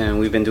work, and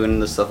we've been doing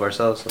this stuff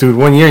ourselves. So. Dude,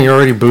 1 year and you're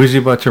already bougie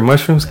about your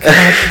mushrooms?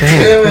 God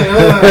damn.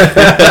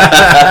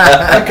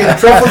 Fucking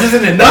truffles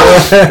isn't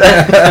enough.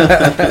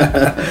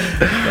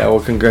 Yeah,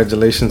 well,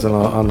 congratulations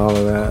on all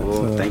of that.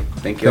 Well, thank you.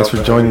 Thanks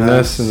for joining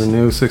us in the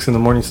new 6 in the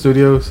Morning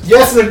studios.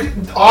 Yes,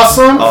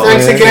 awesome.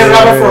 Thanks again,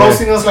 Robert, for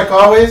hosting us like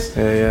always.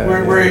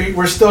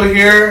 We're still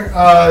here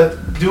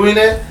doing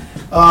it.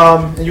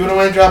 And you want to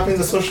mind dropping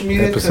the social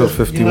media? Episode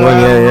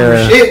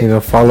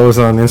 51, follow us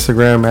on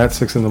Instagram at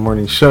 6 in the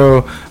Morning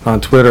Show, on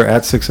Twitter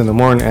at 6 in the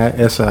Morning, at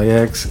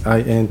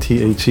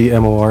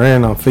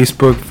SIXINTHEMORN, on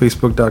Facebook,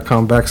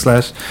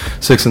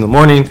 facebook.com/6 in the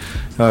Morning.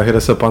 Hit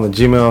us up on the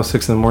Gmail,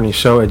 6 in the Morning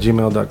Show at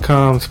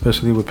gmail.com,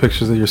 especially with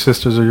pictures of your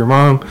sisters or your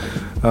mom.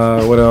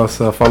 What else?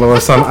 Follow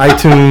us on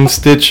iTunes,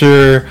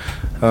 Stitcher,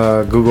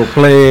 Google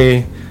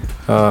Play.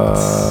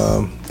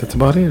 That's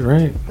about it,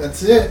 right?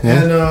 That's it.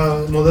 Yeah. And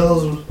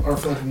Modelos are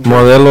fucking great.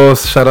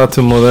 Modelos, shout out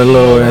to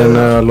Modelo and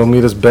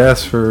Lomita's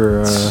Best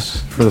for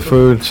the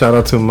food. Shout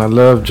out to my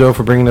love Joe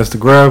for bringing us the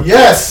Grub.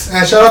 Yes,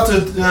 and shout out to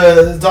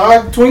the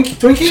dog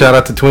Twinkie. Shout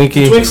out to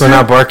Twinkie for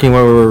not barking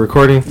while we were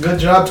recording. Good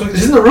job, Twinkie.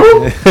 Is he in the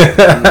room?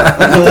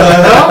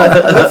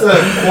 That's a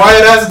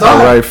quiet ass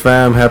dog. All right,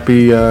 fam.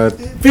 Happy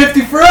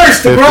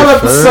 51st, the Grub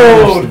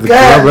episode. The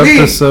Grub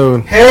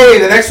episode. Hey,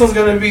 the next one's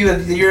gonna be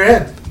the year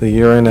end. The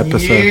year-end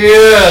episode.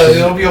 Yeah,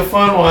 it'll be a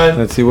fun one.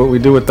 Let's see what we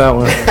do with that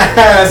one.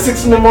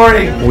 6 in the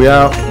morning. We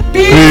out.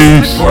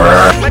 Peace.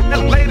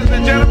 Ladies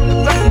and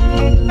gentlemen,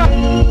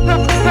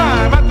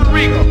 time at the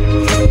Regal.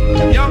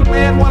 Young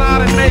man went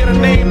out and made a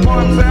name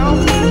for himself.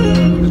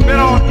 He's been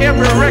on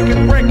every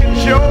record-breaking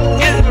show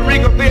in the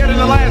Regal Theater in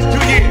the last 2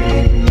 years.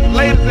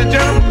 Ladies and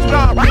gentlemen,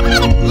 stop. Ladies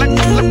and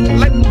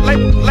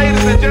gentlemen,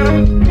 ladies and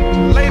gentlemen.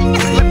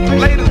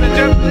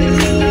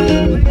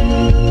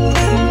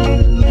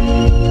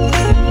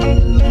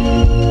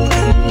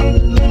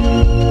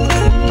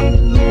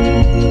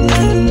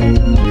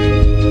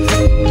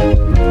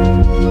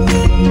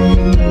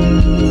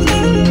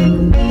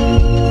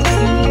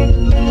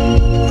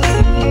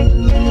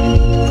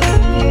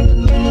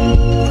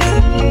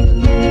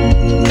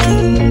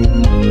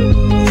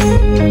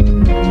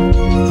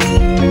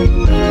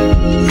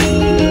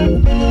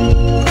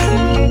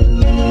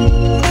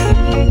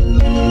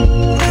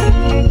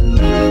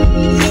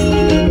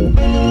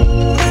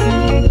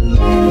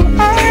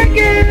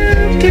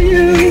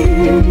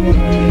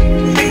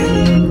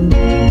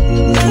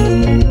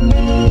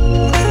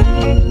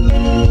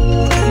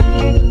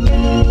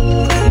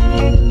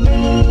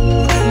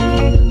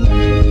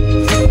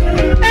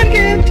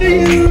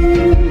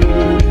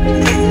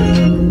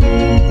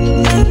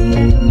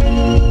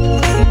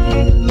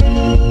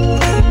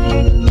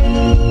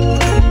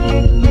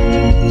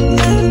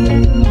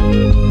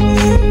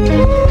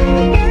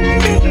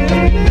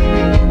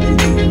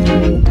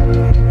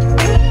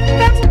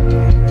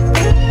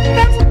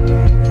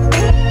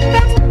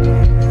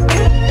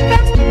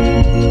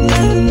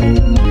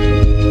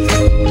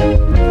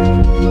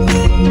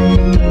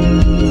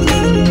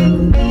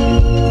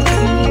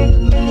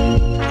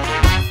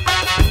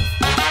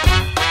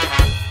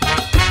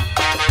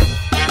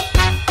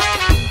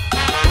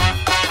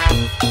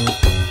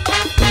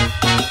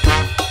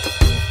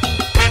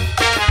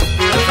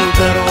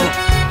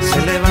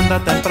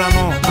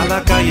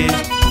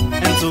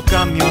 En su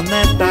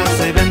camioneta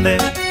se vende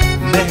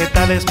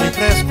vegetales muy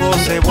frescos,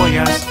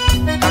 cebollas,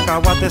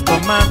 cacahuates,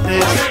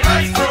 tomates.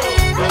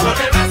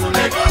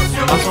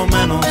 Más o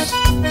menos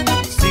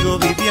sigo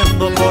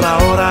viviendo por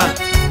ahora,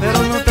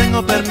 pero no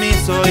tengo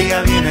permiso y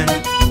ya vienen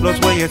los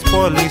güeyes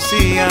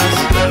policías.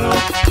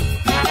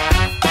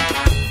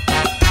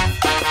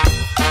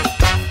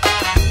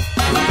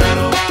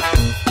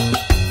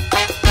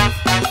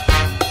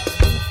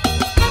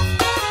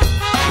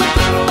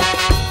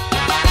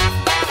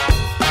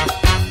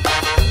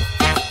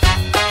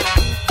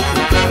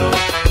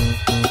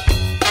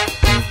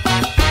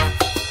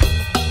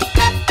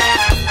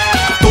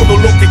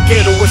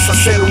 Quiero es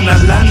hacer una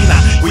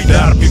lana,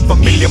 cuidar mi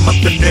familia,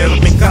 mantener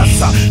mi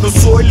casa. No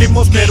soy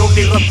limosnero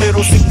ni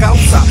ratero sin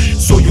causa.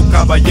 Soy un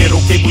caballero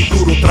que muy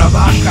duro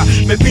trabaja.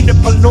 Me vine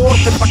pa'l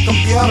norte pa'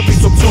 cambiar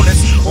mis opciones,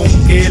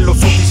 aunque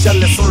los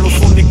oficiales son los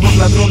únicos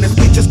ladrones.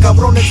 Pinches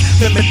cabrones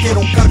me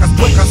metieron cargas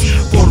puecas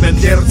por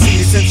vender sin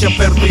licencia,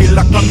 perdí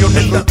la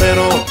camioneta.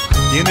 Pero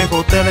tiene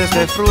hoteles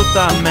de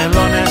fruta,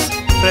 melones,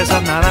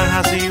 fresas,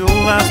 naranjas y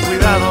uvas.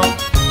 Cuidado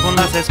con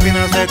las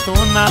espinas de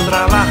tuna,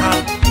 trabaja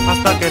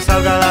hasta que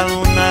salga la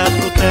luna.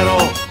 El frutero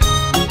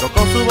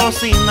tocó su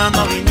bocina,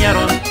 no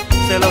vinieron,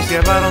 se los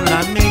llevaron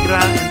la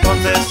migra.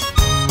 Entonces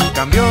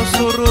cambió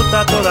su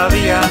ruta,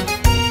 todavía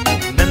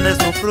vende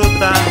su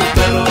fruta.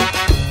 Frutero,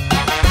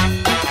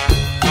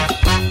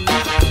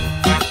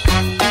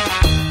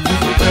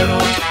 frutero,